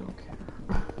honestly don't care.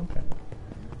 Okay.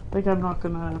 Like, I'm not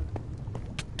gonna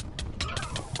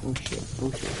Oh shit,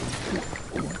 oh shit.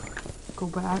 go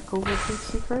back over the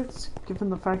secrets, given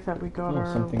the fact that we got Oh,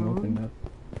 our something rune. opened up.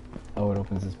 Oh, it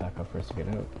opens this back up for us to get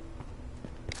out.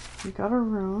 We got our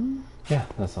rune. Yeah,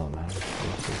 that's all that matters.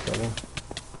 This level.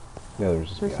 Yeah, there's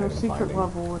just There's be no item secret finding.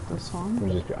 level with this one.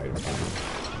 There's just be item finding.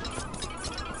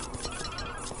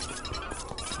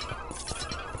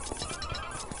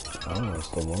 Oh, there's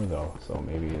still more though, so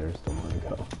maybe there's still more to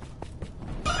go.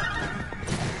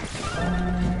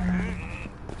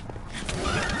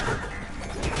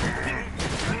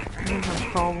 We have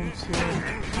problems here.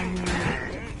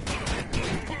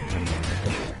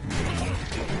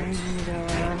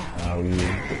 I need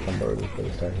We somebody before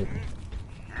they start hitting.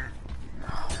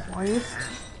 why is...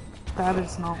 That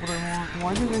is not what I want.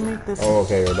 Why did they make this... Oh,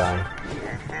 okay, you're dying.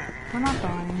 We're not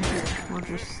dying. We're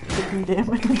just taking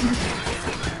damage.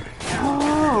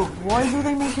 Oh, why do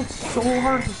they make it so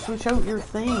hard to switch out your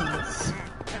things?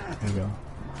 There you go.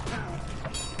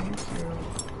 Thank you.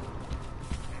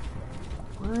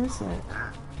 Where is it?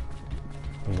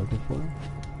 What are you looking for?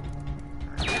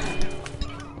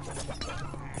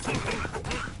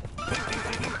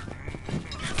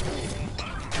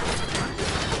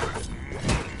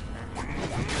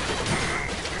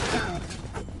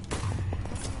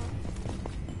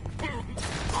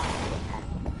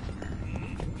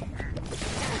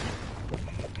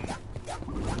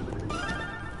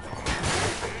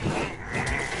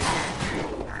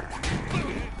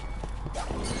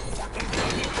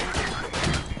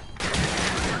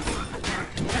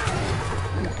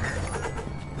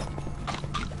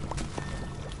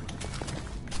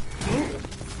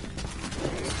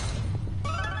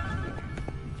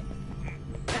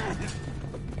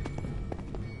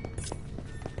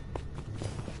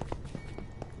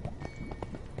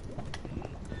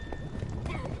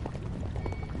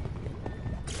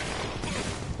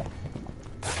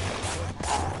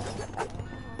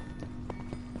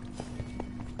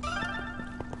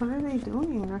 What are they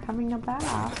doing? They're having a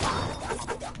bath.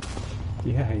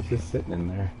 Yeah, he's just sitting in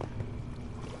there.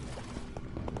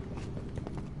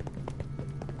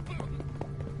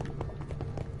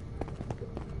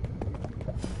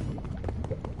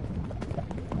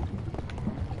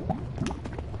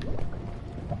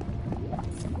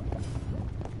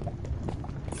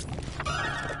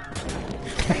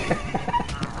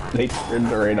 They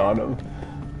turned right on him.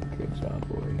 Good job,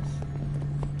 boys.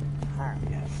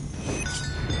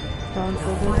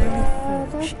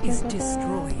 Forge is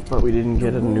destroyed. But we didn't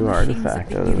get a new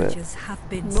artifact out of it. Images have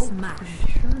been smashed.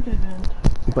 Sure didn't.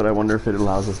 But I wonder if it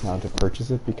allows us now to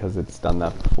purchase it because it's done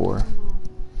that before.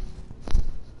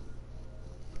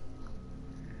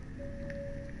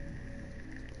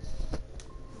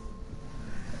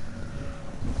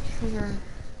 Sugar.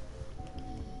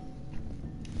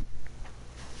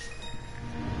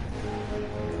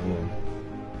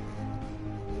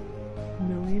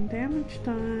 Million damage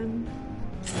done.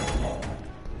 No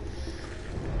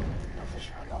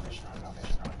fishing rod, no fishing rod, no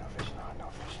fishing rod, no fishing rod, no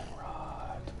fishing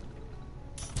rod.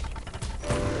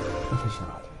 No fishing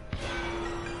rod.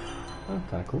 Oh,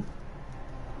 kinda cool.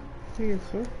 I guess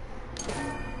so.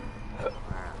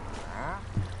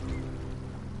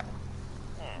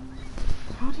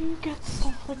 How do you get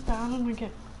stuff like that and I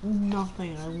get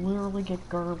nothing? I literally get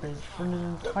garbage. For an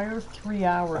entire 3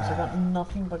 hours, I got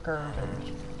nothing but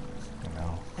garbage. I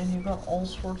know. And you got all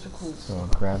sorts of cool So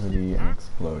stuff. gravity and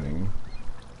exploding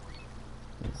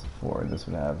is 4. This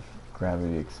would have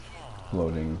gravity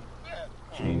exploding,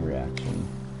 chain reaction,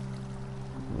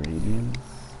 radiance,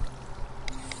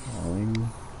 falling,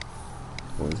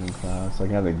 poison cloud. So I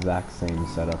can have the exact same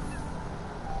setup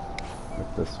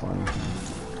with this one.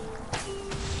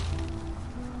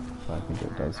 so I think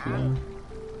it does heal.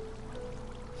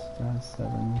 Stat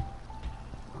 7,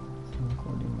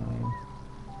 749,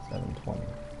 720.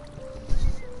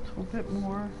 So a bit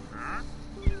more.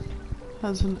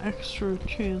 Has an extra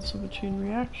chance of a chain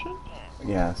reaction.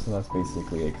 Yeah, so that's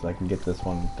basically it, because I can get this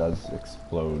one does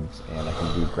explodes, and I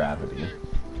can do gravity,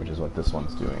 which is what this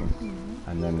one's doing.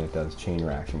 And then it does chain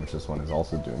reaction, which this one is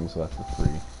also doing, so that's a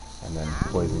 3. And then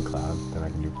poison cloud, then I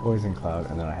can do poison cloud,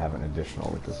 and then I have an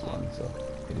additional with this one, so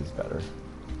it is better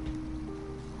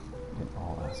in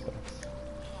all aspects.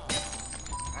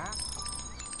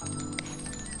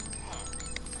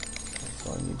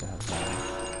 So I need to have that.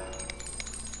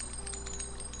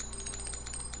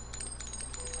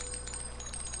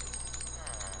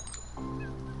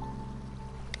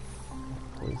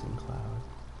 Poison cloud.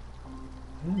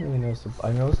 I didn't really notice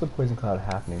I noticed the poison cloud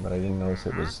happening, but I didn't notice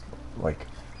it was like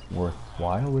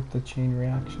worthwhile with the chain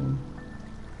reaction.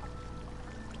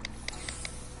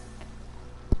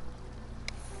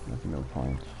 Like no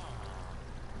point.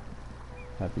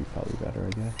 That'd be probably better, I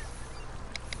guess.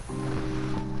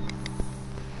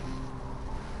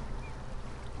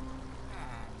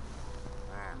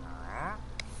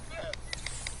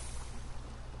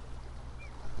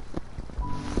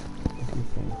 What do you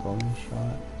think? Bonus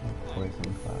shot or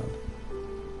poison cloud?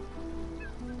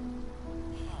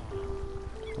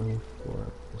 24%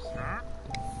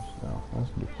 damage. No, let's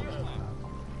do poison cloud.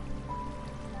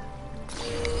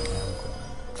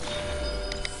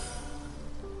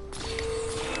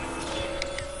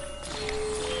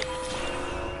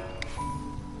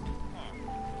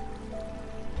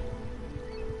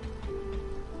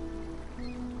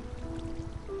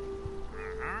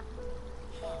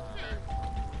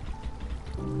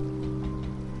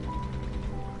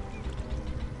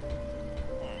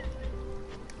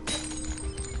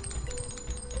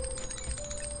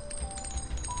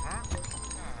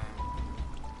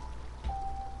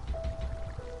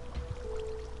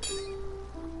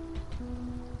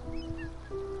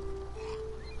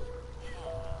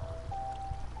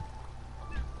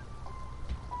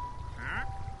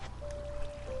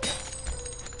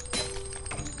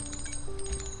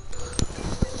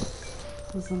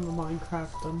 This is in the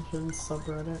Minecraft Dungeons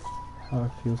subreddit. How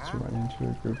it feels to run into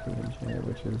a group of engineer,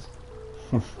 which is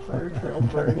Fire trail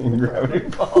burning gravity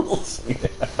balls. Yeah.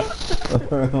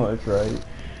 That's right.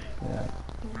 Yeah.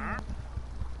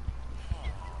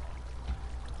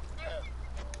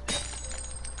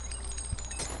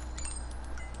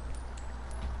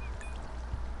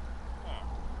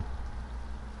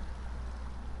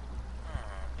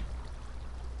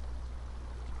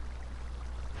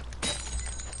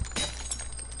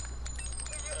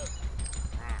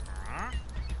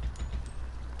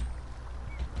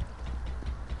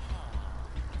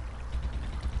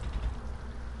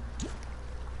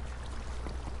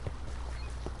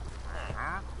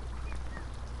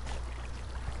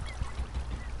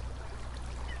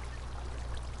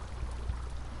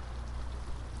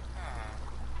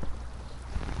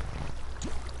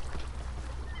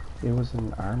 It was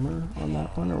an armor on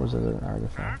that one, or was it an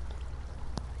artifact?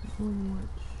 On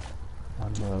which?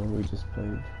 On the level we just played.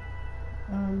 It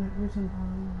was an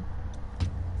armor.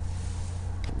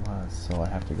 It was, so I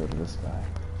have to go to this guy.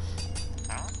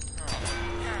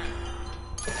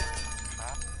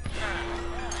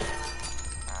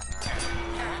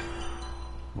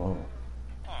 Whoa.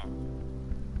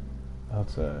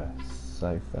 That's a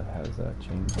scythe that has a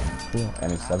change on it. Cool.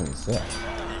 And it's 76.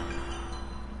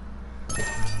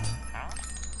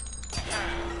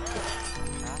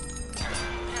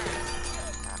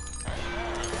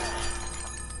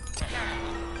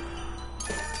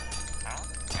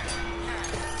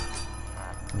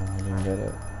 No, I didn't get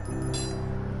it.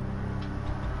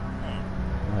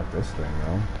 Not this thing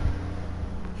though.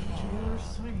 Jailer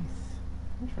Scythe.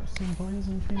 Interesting boys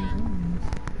and change.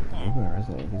 Opener,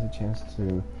 isn't it? Gives a chance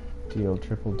to deal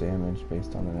triple damage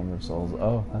based on the number of souls.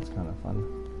 Oh, that's kind of fun.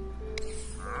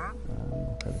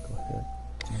 Critical hit.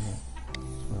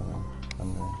 Swirling,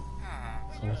 thunder,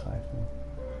 soul siphon.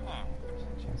 There's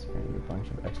a chance to grant you a bunch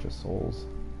of extra souls.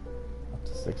 Up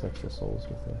to 6 extra souls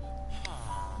with it.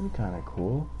 That'd be kind of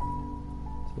cool.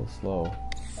 It's a little slow.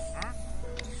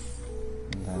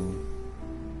 And then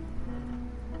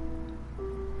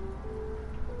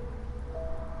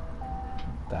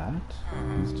that,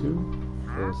 these two,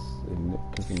 because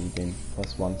then you gain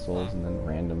 +1 souls and then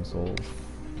random souls,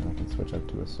 and I can switch up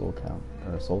to a soul count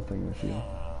or a soul thing with you.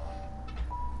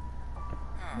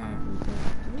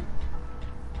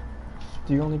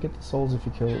 Do you only get the souls if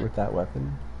you kill it with that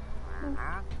weapon?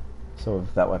 So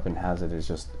if that weapon has it, it's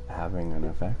just having an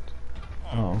effect?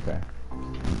 Oh, okay.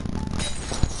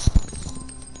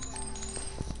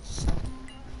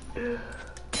 The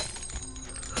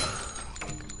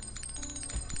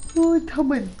only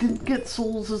time I didn't get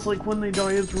souls is like when they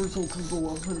die as a result of the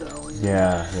love medallion.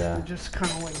 Yeah, yeah. They just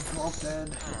kind of like drop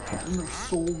dead, and their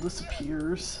soul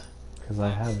disappears. Because I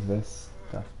have this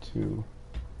stuff too.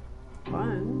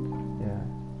 Fun. Yeah.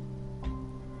 I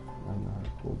don't know how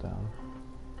to cool down.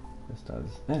 This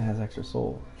does. And it has extra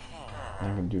soul.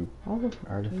 And I can do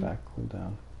artifact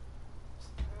cooldown.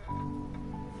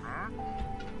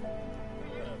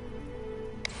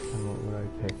 And what would I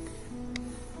pick?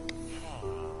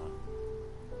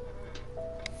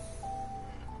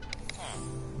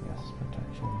 Yes,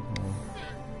 protection. No.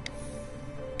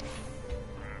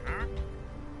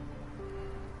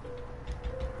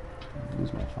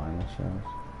 Use my final shout.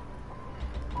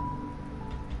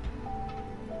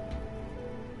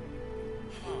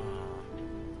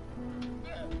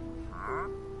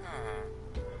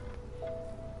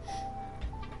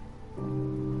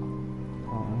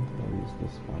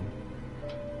 This one.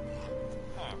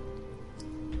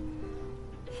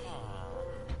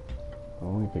 I'm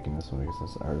only picking this one because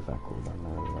it's artifact cooldown. I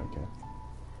really like it.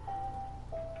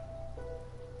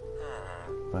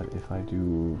 But if I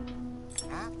do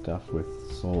stuff with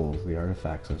souls, the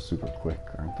artifacts are super quick,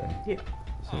 aren't they? Yeah.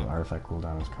 So artifact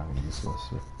cooldown is kind of useless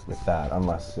with that,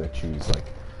 unless I choose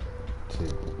like to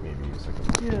maybe use like a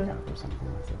multi cap or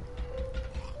something with it.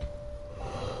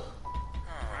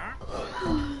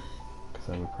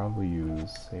 I would probably use,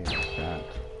 say, like that,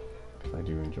 because I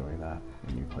do enjoy that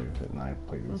when you play with it, and I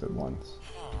play these at once.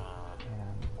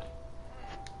 And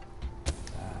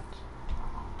that.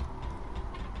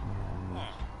 And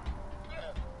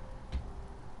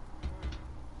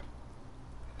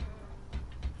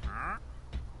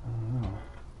I don't know.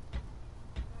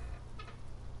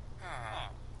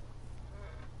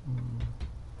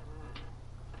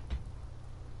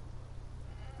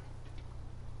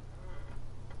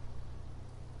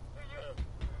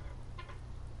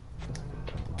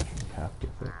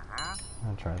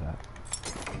 I'll try that.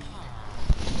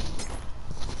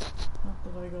 Not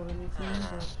that I got anything,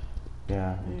 but...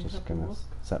 Yeah, I'm just gonna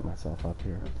set myself up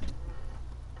here.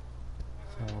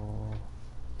 So...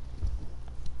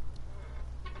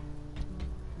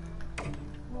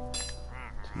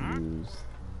 to use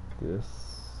this...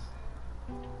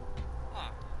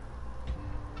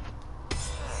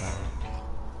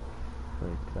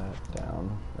 break that down.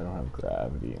 I don't have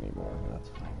gravity anymore, but that's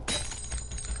fine.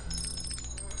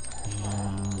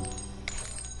 And then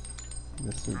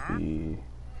this would be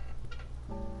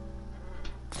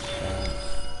that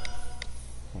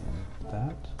and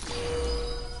that.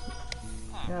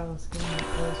 Yeah, that's good.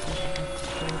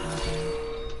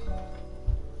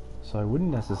 So I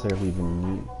wouldn't necessarily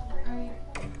even need.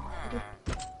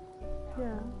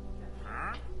 Yeah.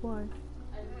 Why?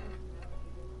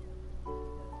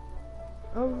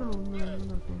 Oh no,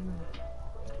 nothing.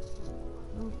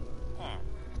 No.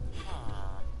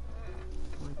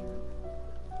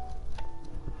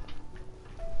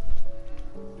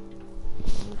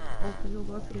 I'll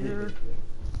feel up here.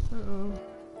 Uh-oh.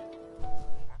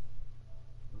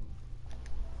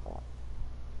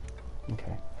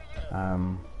 Okay.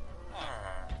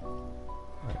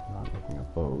 Right, not making a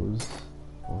bows.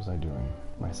 What was I doing?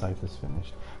 My scythe is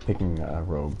finished. Picking a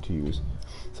rogue to use.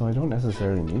 So I don't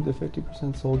necessarily need the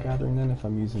 50% soul gathering then if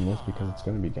I'm using this because it's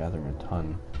going to be gathering a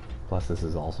ton. Plus this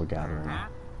is also gathering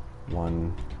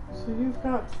one. So you've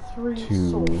got 3 2.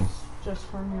 souls just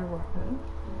from your weapon.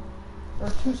 Or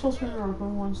 2 souls from your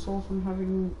weapon, 1 soul from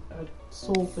having a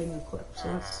soul thing equipped. So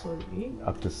that's 3.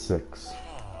 Up to 6.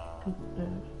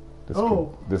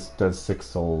 Oh. This does 6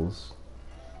 souls.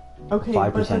 Okay, 5%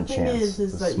 but the thing chance.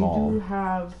 is that small. you do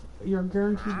have, you're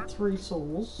guaranteed 3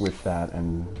 souls. With that,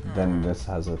 and then this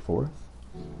has a 4th?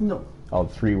 No. Oh,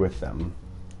 3 with them.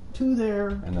 2 there.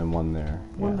 And then 1 there.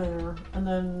 1 there. And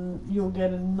then you'll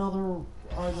get another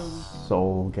item.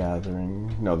 Soul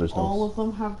gathering. No, there's no. All of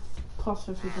them have plus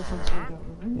 50% soul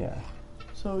gathering. Yeah.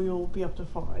 So you'll be up to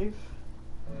 5.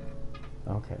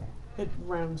 Okay. It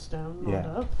rounds down, not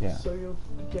up. Yeah. So you'll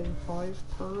be getting 5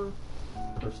 per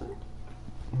person.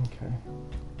 Okay.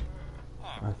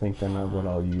 I think then what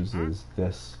I'll use is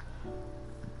this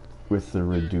with the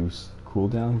reduced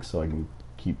cooldown so I can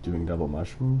keep doing double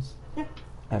mushrooms. Yeah.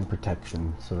 And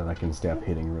protection so that I can stay up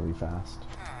hitting really fast.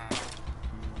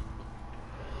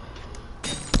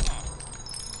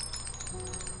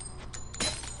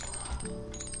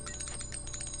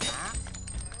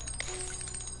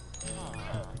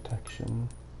 Protection.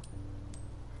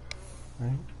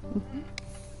 Right? Mm-hmm.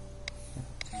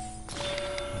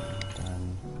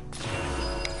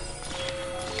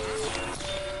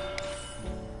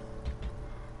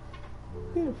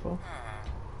 Beautiful.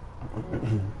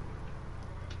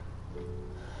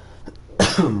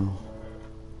 And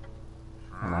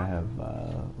I have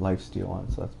lifesteal on,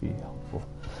 so that's be helpful.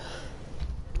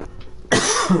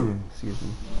 Excuse me.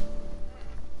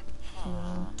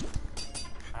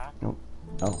 Nope.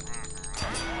 Oh.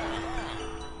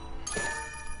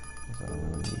 I don't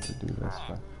really need to do this,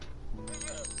 but.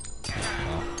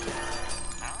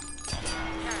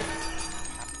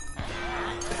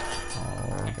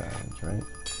 All damage, right?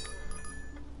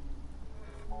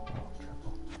 Oh,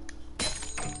 triple.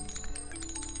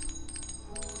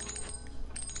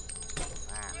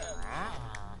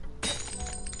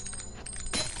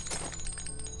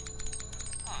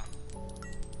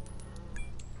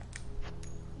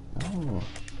 Oh.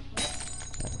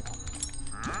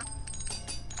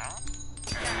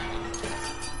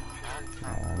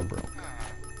 I'm broke.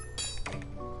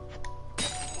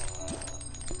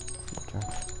 Okay.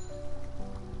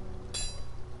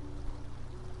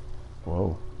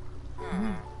 Whoa.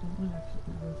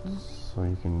 So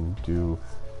you can do.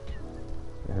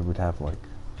 It would have like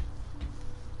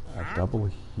a double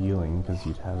healing because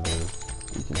you'd have the.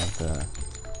 You can have the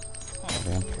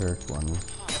vampiric one,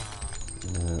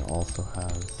 and then it also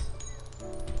has.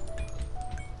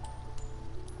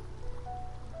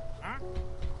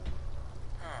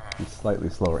 It's slightly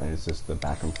slower, and it's just the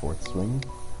back and forth swing.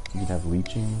 You could have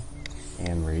leeching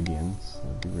and radiance.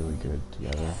 That'd be really good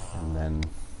together, and then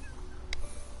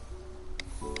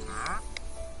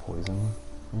poison,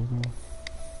 maybe.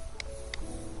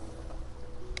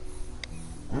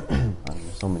 I mean,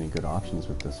 there's so many good options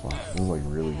with this one. This is like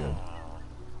really good.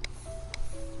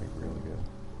 Like really good.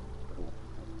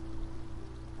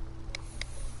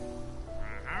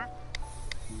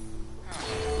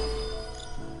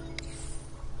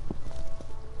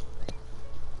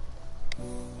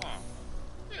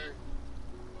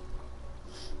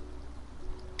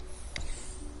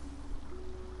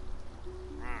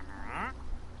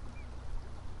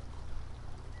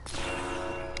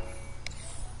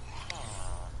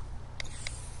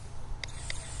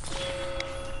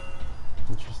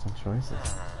 Interesting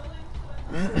choices.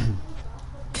 And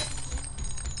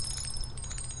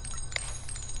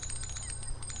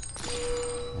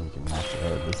you can match it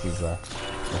out. This is the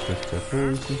first triple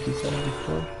you think you said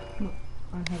before? No,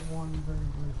 I have one very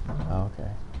briefly. Oh,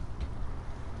 okay.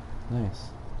 Nice.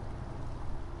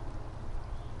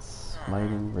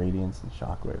 Smiting, Radiance, and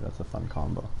Shockwave. That's a fun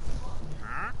combo.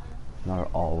 Not at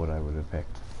all what I would have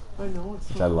picked. I know it's.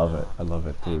 Which I love it. I love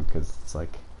it too because it's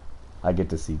like I get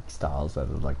to see styles that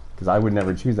are like because I would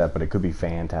never choose that, but it could be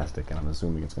fantastic, and I'm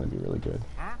assuming it's going to be really good.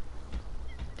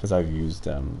 Because I've used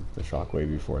the Shockwave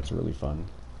before. It's really fun.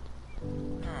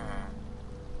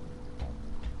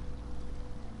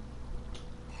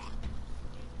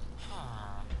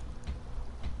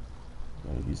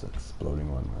 Yeah, use the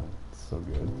exploding one. Man. It's so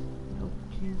good.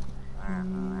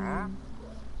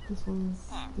 This one's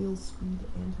Steel Speed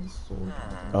and his sword.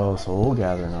 Oh, Soul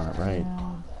Gathering on it, right?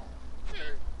 Yeah.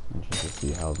 Interesting to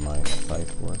see how my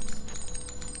scythe works.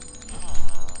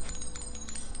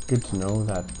 Good to know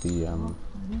that the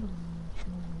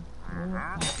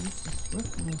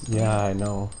yeah, I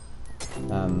know.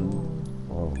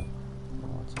 Whoa,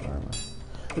 what's armor?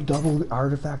 The double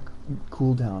artifact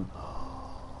cooldown.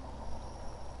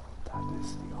 That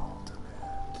is the ultimate.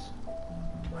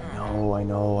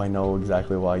 I know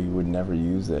exactly why you would never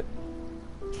use it.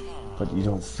 But you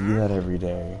don't see that every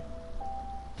day.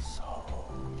 So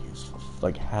useful.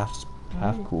 Like half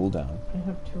cooldown. I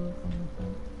have two of them with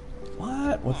that.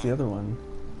 What? What's the other one?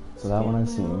 So that one I've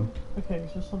seen. Okay,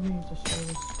 so something you just showed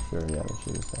us. Sure, yeah, they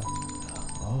should have said.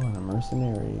 Oh, and a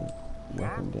mercenary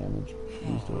weapon damage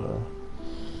used over.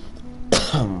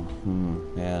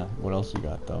 Yeah, what else you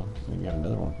got though? You got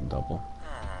another one from double.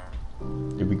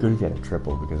 It'd be good if you had a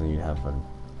triple because then you'd have a. You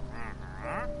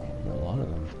got a lot of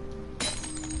them.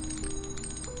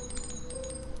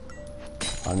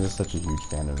 I'm just such a huge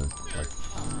fan of it, like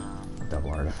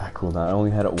double artifact cooldown. I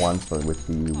only had it once, but with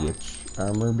the witch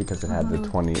armor because it had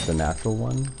the natural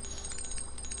one,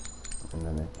 and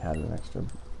then it had an extra. I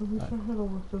wish I had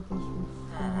looked at this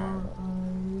before I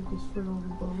destroyed all the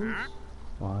bows.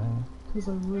 Why? Because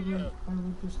I would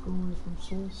just go away from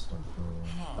soul stuff for a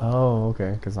while. Oh,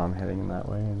 okay. Because I'm heading in that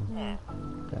way, and Yeah.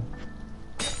 okay.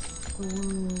 So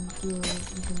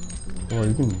Or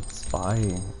you can spy.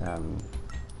 I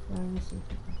was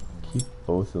thinking. Keep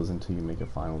both those until you make a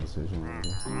final decision,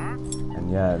 maybe.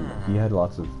 And yeah, he had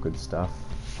lots of good stuff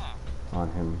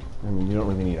on him. I mean, you don't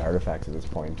really need artifacts at this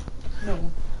point.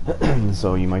 No.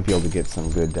 So you might be able to get some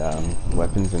good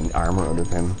weapons and armor out of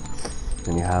him.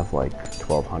 And you have like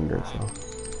 1,200, so.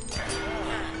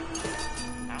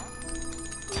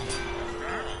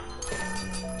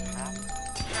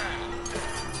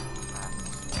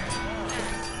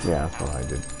 Yeah, that's what I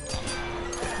did.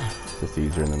 Just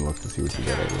easier and then look to see what you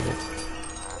get out of it.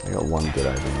 I got one good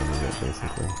item out of it,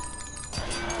 basically.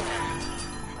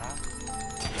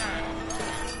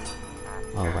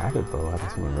 Oh, rabbit bow. I haven't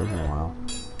seen one of those in a while.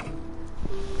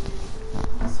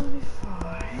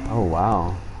 75. Oh,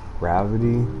 wow.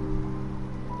 Gravity,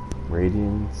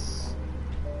 radiance,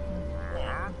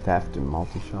 theft, and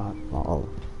multi-shot. Oh.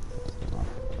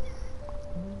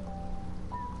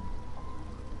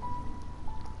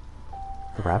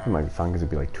 The rabbit might be fun because it'd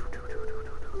be like...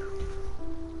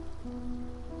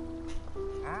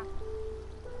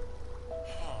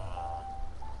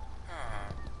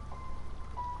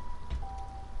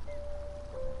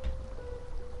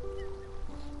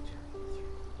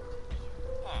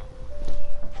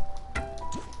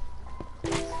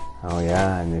 Oh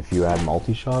yeah, and if you add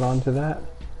multi-shot onto that,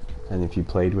 and if you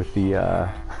played with the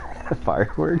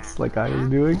fireworks like I was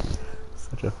doing,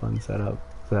 such a fun setup.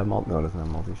 So that no, it doesn't have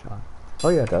multi-shot. Oh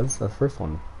yeah, it does. That's the first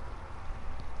one.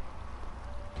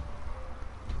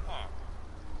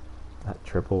 That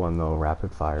triple one though,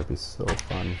 rapid fire, would be so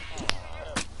fun.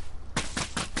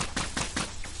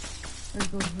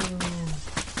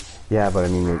 Yeah, but I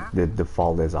mean, the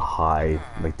default is a high,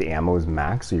 like the ammo is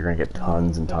max, so you're gonna get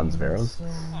tons and tons of arrows.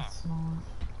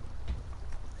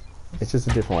 It's just a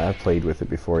different way. I've played with it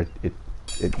before.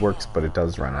 It works, but it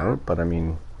does run out. But I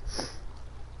mean,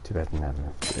 too bad it didn't have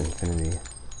infinity.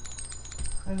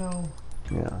 I know.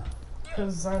 Yeah.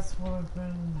 Because that's what I've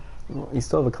been... Well, you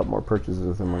still have a couple more purchases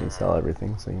with them when you sell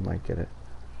everything, so you might get it.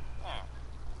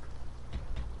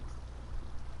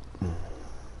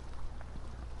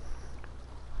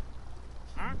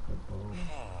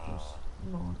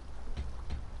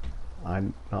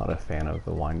 I'm not a fan of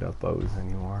the wind-up bows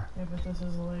anymore. Yeah, but this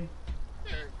is like...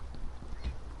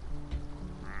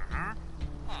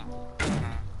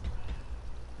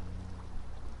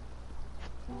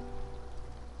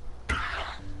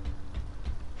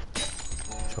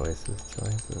 Choices.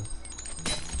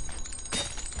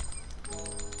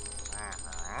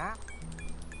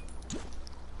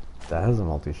 That has a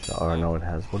multi-shot, or no, it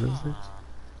has, what is it?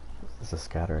 It's a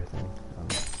scatter, I think.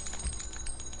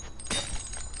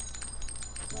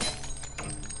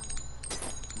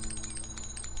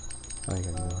 Oh, you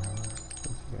can do it.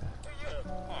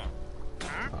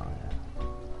 Oh, yeah.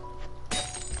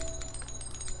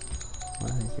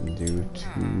 Well, you can do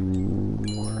 2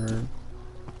 more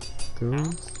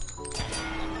goes.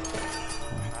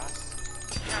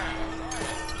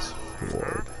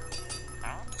 Sword.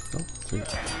 Oh, sweet.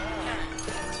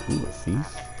 Ooh, a thief?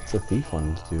 It's a thief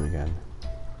one to do again.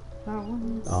 That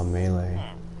one's... Oh, melee.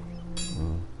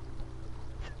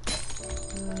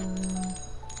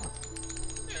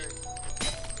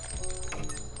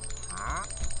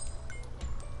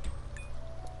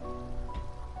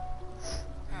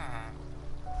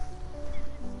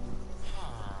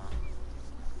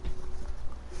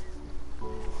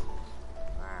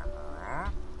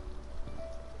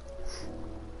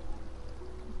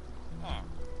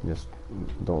 You just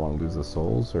don't want to lose the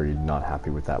souls, or you're not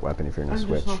happy with that weapon if you're in a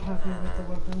switch? I'm just not happy with the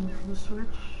weapon for the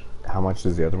switch. How much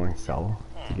does the other one sell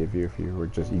to give you if you were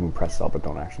just, you can press sell but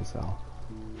don't actually sell?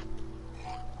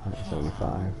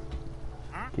 175.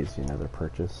 Gives you another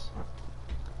purchase.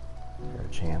 Or a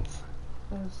chance.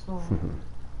 That's not...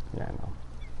 Yeah, I know.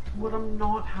 What I'm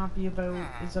not happy about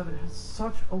is that it has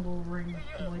such a low ring,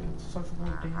 like it's such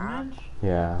low damage.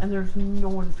 Yeah. And there's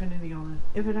no infinity on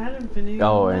it. If it had infinity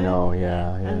Oh, on I it, know,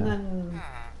 yeah. and then,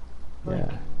 like...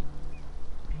 Yeah.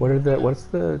 What's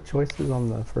the choices on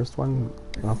the first one?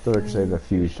 I'll have to say the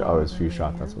few shot. Oh, it was few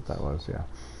shot, that's what that was, yeah.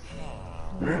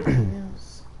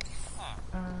 Yes.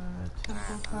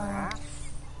 Tempo pack.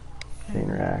 Chain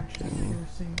reaction.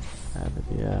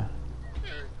 Yeah.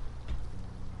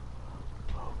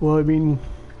 Well, I mean,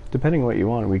 depending on what you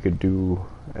want, we could do,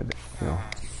 you know.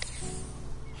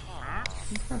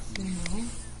 Interesting though.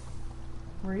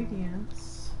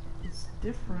 Radiance is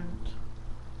different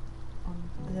on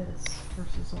this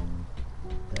versus on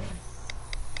this.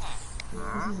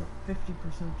 This is a 50%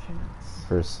 chance.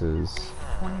 Versus...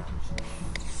 20%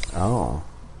 chance. Oh.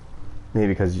 Maybe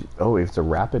because, if it's a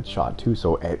rapid shot too,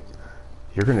 so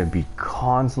you're going to be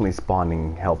constantly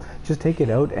spawning health. Just take it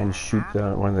out and shoot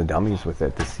one of the dummies with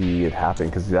it to see it happen,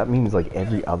 because that means like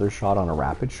every other shot on a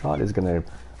rapid shot is going to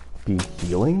be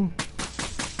healing.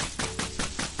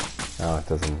 Oh, it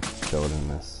doesn't show it in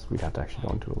this. We'd have to actually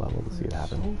go into a level to see it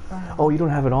happen. Oh, you don't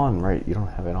have it on, right? You don't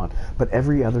have it on. But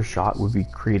every other shot would be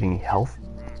creating health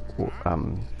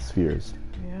spheres.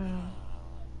 Yeah.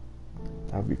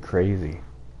 That would be crazy.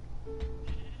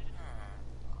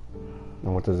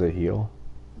 And what does it heal?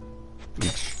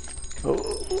 Each. Oh,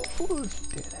 she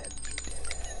did it.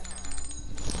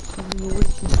 really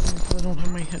keep them because I don't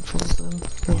have my headphones in.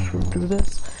 I should do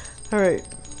this. Alright.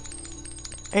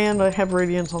 And I have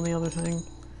radiance on the other thing.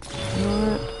 You know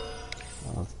what?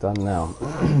 Well, it's done now.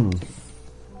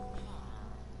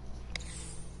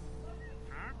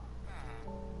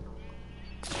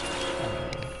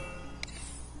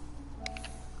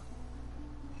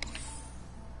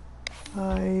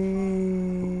 I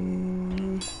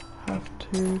have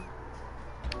to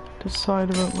decide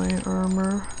about my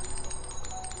armor.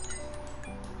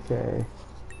 Okay.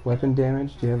 Weapon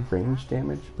damage. Do you have range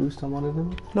damage boost on one of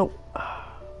them? Nope.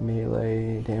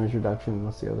 Melee damage reduction.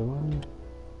 What's the other one?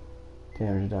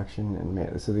 Damage reduction and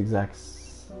melee. So the exact.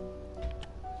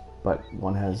 But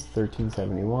one has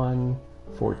 1371,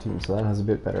 14. So that has a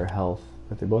bit better health.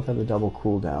 But they both have the double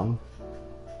cooldown.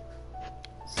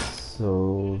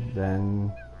 So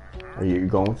then, are you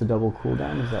going with the double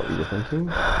cooldown? Is that what you're thinking?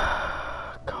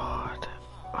 God,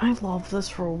 I love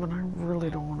this robe and I really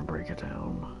don't want to break it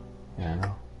down. Yeah, I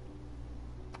know.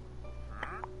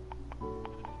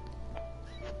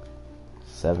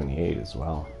 78 as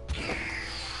well.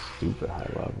 Stupid high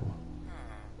level.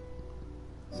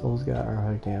 Soul's got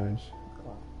artifact damage.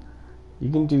 You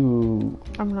can do.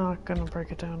 I'm not gonna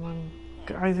break it down.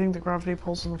 I think the gravity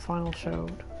pulse in the final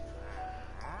showed.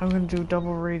 I'm gonna do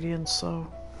double radiance, so.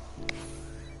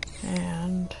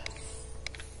 And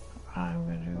I'm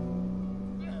gonna do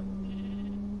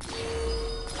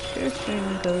piercing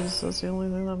because that's the only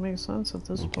thing that makes sense at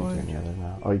this You can do point. any other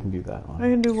now. Oh, you can do that one. I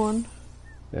can do one.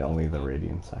 Yeah, only the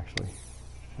radiance actually.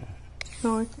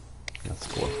 No, I That's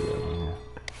 4 for the other one. Yeah.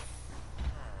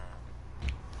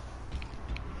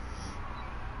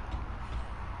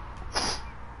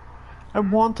 I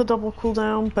want the double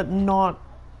cooldown, but not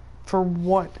for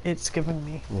what it's giving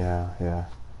me. Yeah, yeah.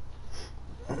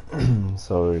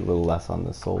 So a little less on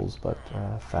the souls, but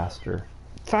faster.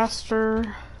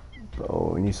 Faster.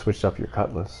 Oh, and you switched up your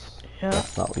cutlass. Yeah.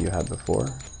 That's not what you had before.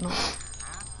 No.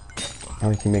 Now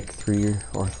you can make 3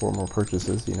 or 4 more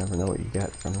purchases. You never know what you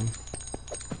get from them.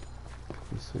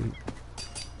 Pretty sweet.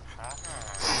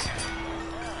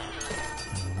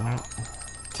 No.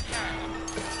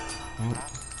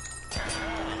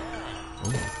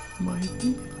 Might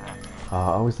be. I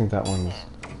always think that one's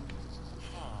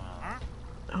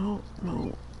Oh,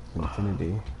 no.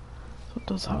 Infinity. So it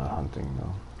does have. Hunting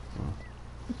though.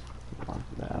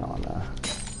 Want that on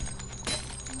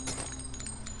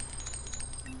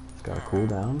It's got a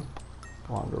cooldown,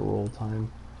 longer roll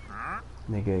time,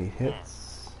 negate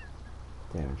hits,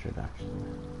 damage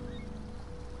reduction.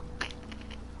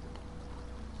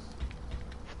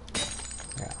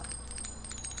 Yeah.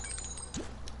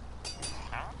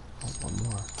 Oh, one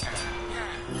more.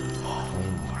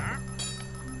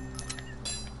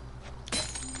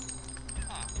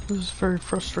 It was very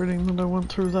frustrating that I went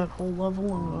through that whole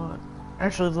level and got.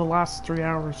 Actually, the last 3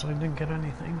 hours I didn't get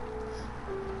anything.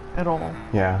 At all.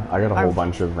 Yeah, I got a whole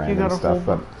bunch of random got a stuff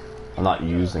whole that I'm not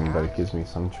using, but it gives me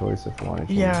some choice if I want to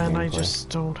change Yeah, and gameplay. I just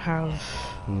don't have.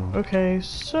 Okay,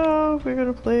 so we're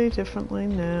gonna play differently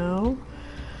now.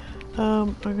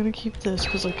 I'm gonna keep this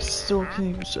because I still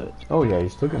can use it. Oh yeah, you're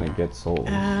still gonna get souls.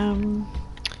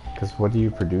 Because what are you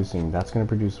producing? That's gonna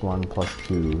produce 1 plus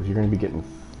 2. You're gonna be getting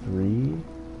 3.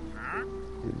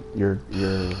 Your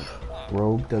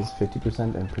robe does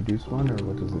 50% and produce 1, or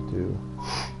what does it do?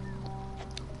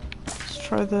 Let's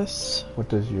try this. What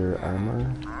does your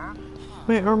armor?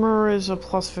 My armor is a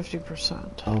plus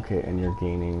 50%. Okay, and you're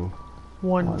gaining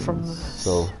One from ones, this.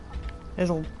 So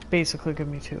It'll basically give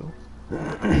me 2.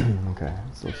 okay,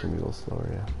 so it's gonna be a little slower,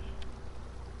 yeah.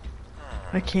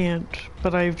 I can't,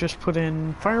 but I've just put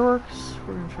in fireworks.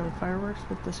 We're gonna try the fireworks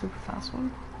with the super fast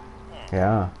one.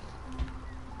 Yeah.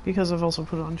 Because I've also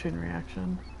put on chain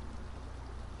reaction.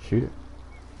 Shoot it.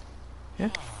 Yeah.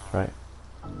 Right.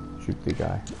 Shoot the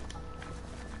guy.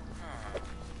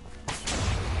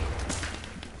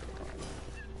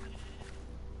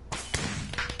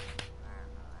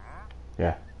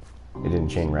 Yeah. It didn't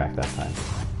chain rack that time.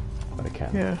 But it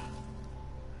can. Yeah.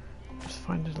 Just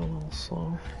find it a little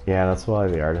slow. Yeah, that's why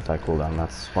the artifact cooldown.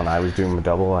 That's when I was doing the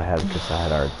double. I had because I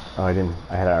had I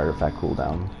had artifact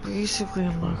cooldown. Basically,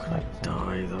 I'm not gonna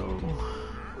die though.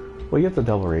 Well, you have the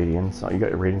double radiance. You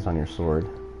got radiance on your sword.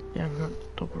 Yeah, I've got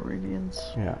double radiance.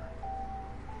 Yeah.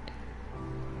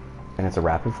 And it's a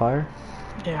rapid fire.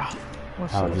 Yeah.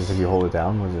 What's How this? just if you hold it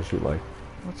down, what does it shoot like?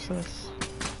 What's this?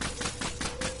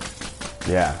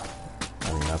 Yeah.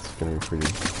 I mean that's gonna be pretty.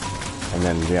 And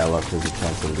then yeah, look, there's a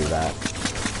chance to do that.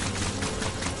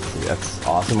 See, that's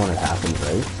awesome when it happens,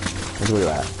 right? Look at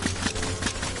that.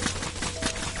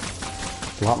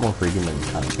 It's a lot more freaking than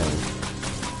kind of thing.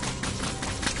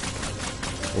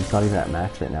 It's not even at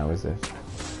max right now, is it?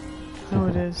 No,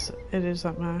 it is. It is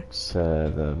at max.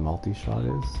 The multi-shot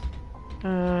is?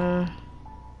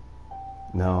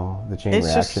 No, the chain It's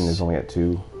reaction just- is only at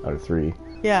 2 out of 3.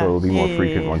 Yeah. So it'll be more yeah,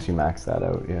 frequent yeah. once you max that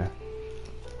out, yeah.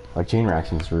 Like, chain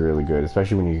reaction is really good,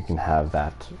 especially when you can have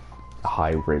that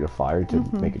high rate of fire to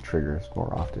make it trigger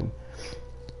more often.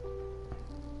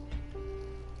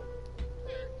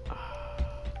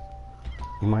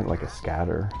 You might like a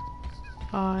scatter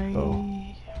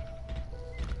I.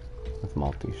 with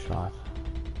multi-shot.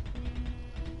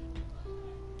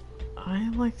 I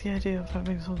like the idea of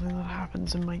having something that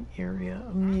happens in my area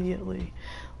immediately,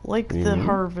 like do you the mean?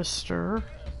 harvester,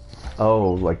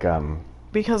 Oh, like,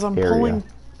 because I'm Area. pulling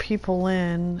people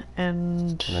in and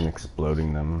and then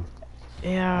exploding them.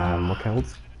 yeah. What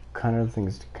else kind of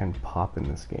things can pop in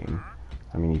this game?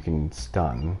 I mean, you can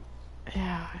stun.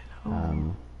 Yeah, I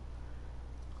know.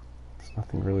 There's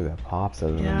nothing really that pops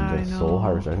other Yeah, than I the soul know.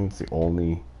 harvester. I think it's the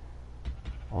only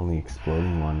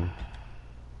exploding one.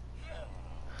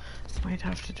 Might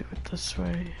have to do it this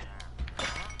way.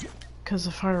 Because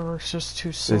the fireworks just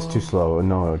too slow. It's too slow.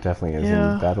 No, it definitely isn't.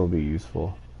 Yeah. That'll be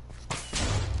useful.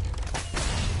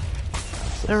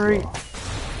 So Alright.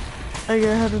 slow. I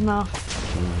had enough.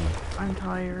 I'm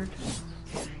tired.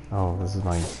 Oh, this is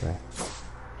mine to say.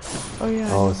 Oh yeah.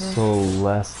 I Oh, never- it's so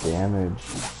less damage.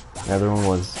 The other one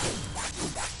was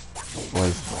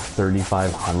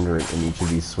 3,500 in each of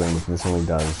these swings. This only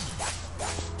does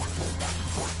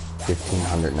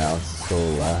 1,500 now. It's so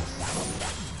less.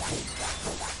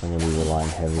 I'm gonna be relying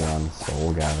heavy on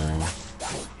soul gathering.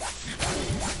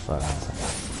 But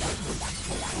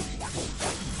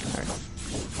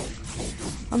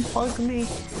Unplug me.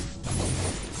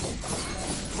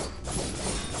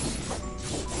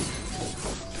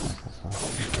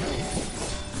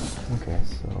 okay,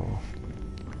 so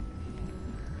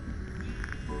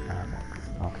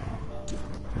okay,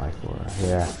 my floor.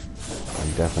 Yeah,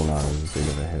 I'm definitely not as big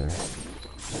of a hitter.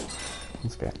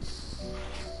 Let's get.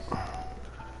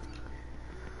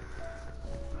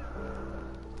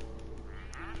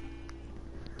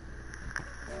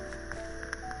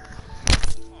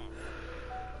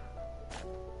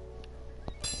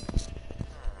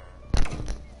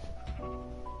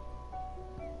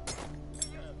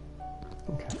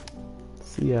 Okay.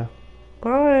 See ya.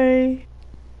 Bye.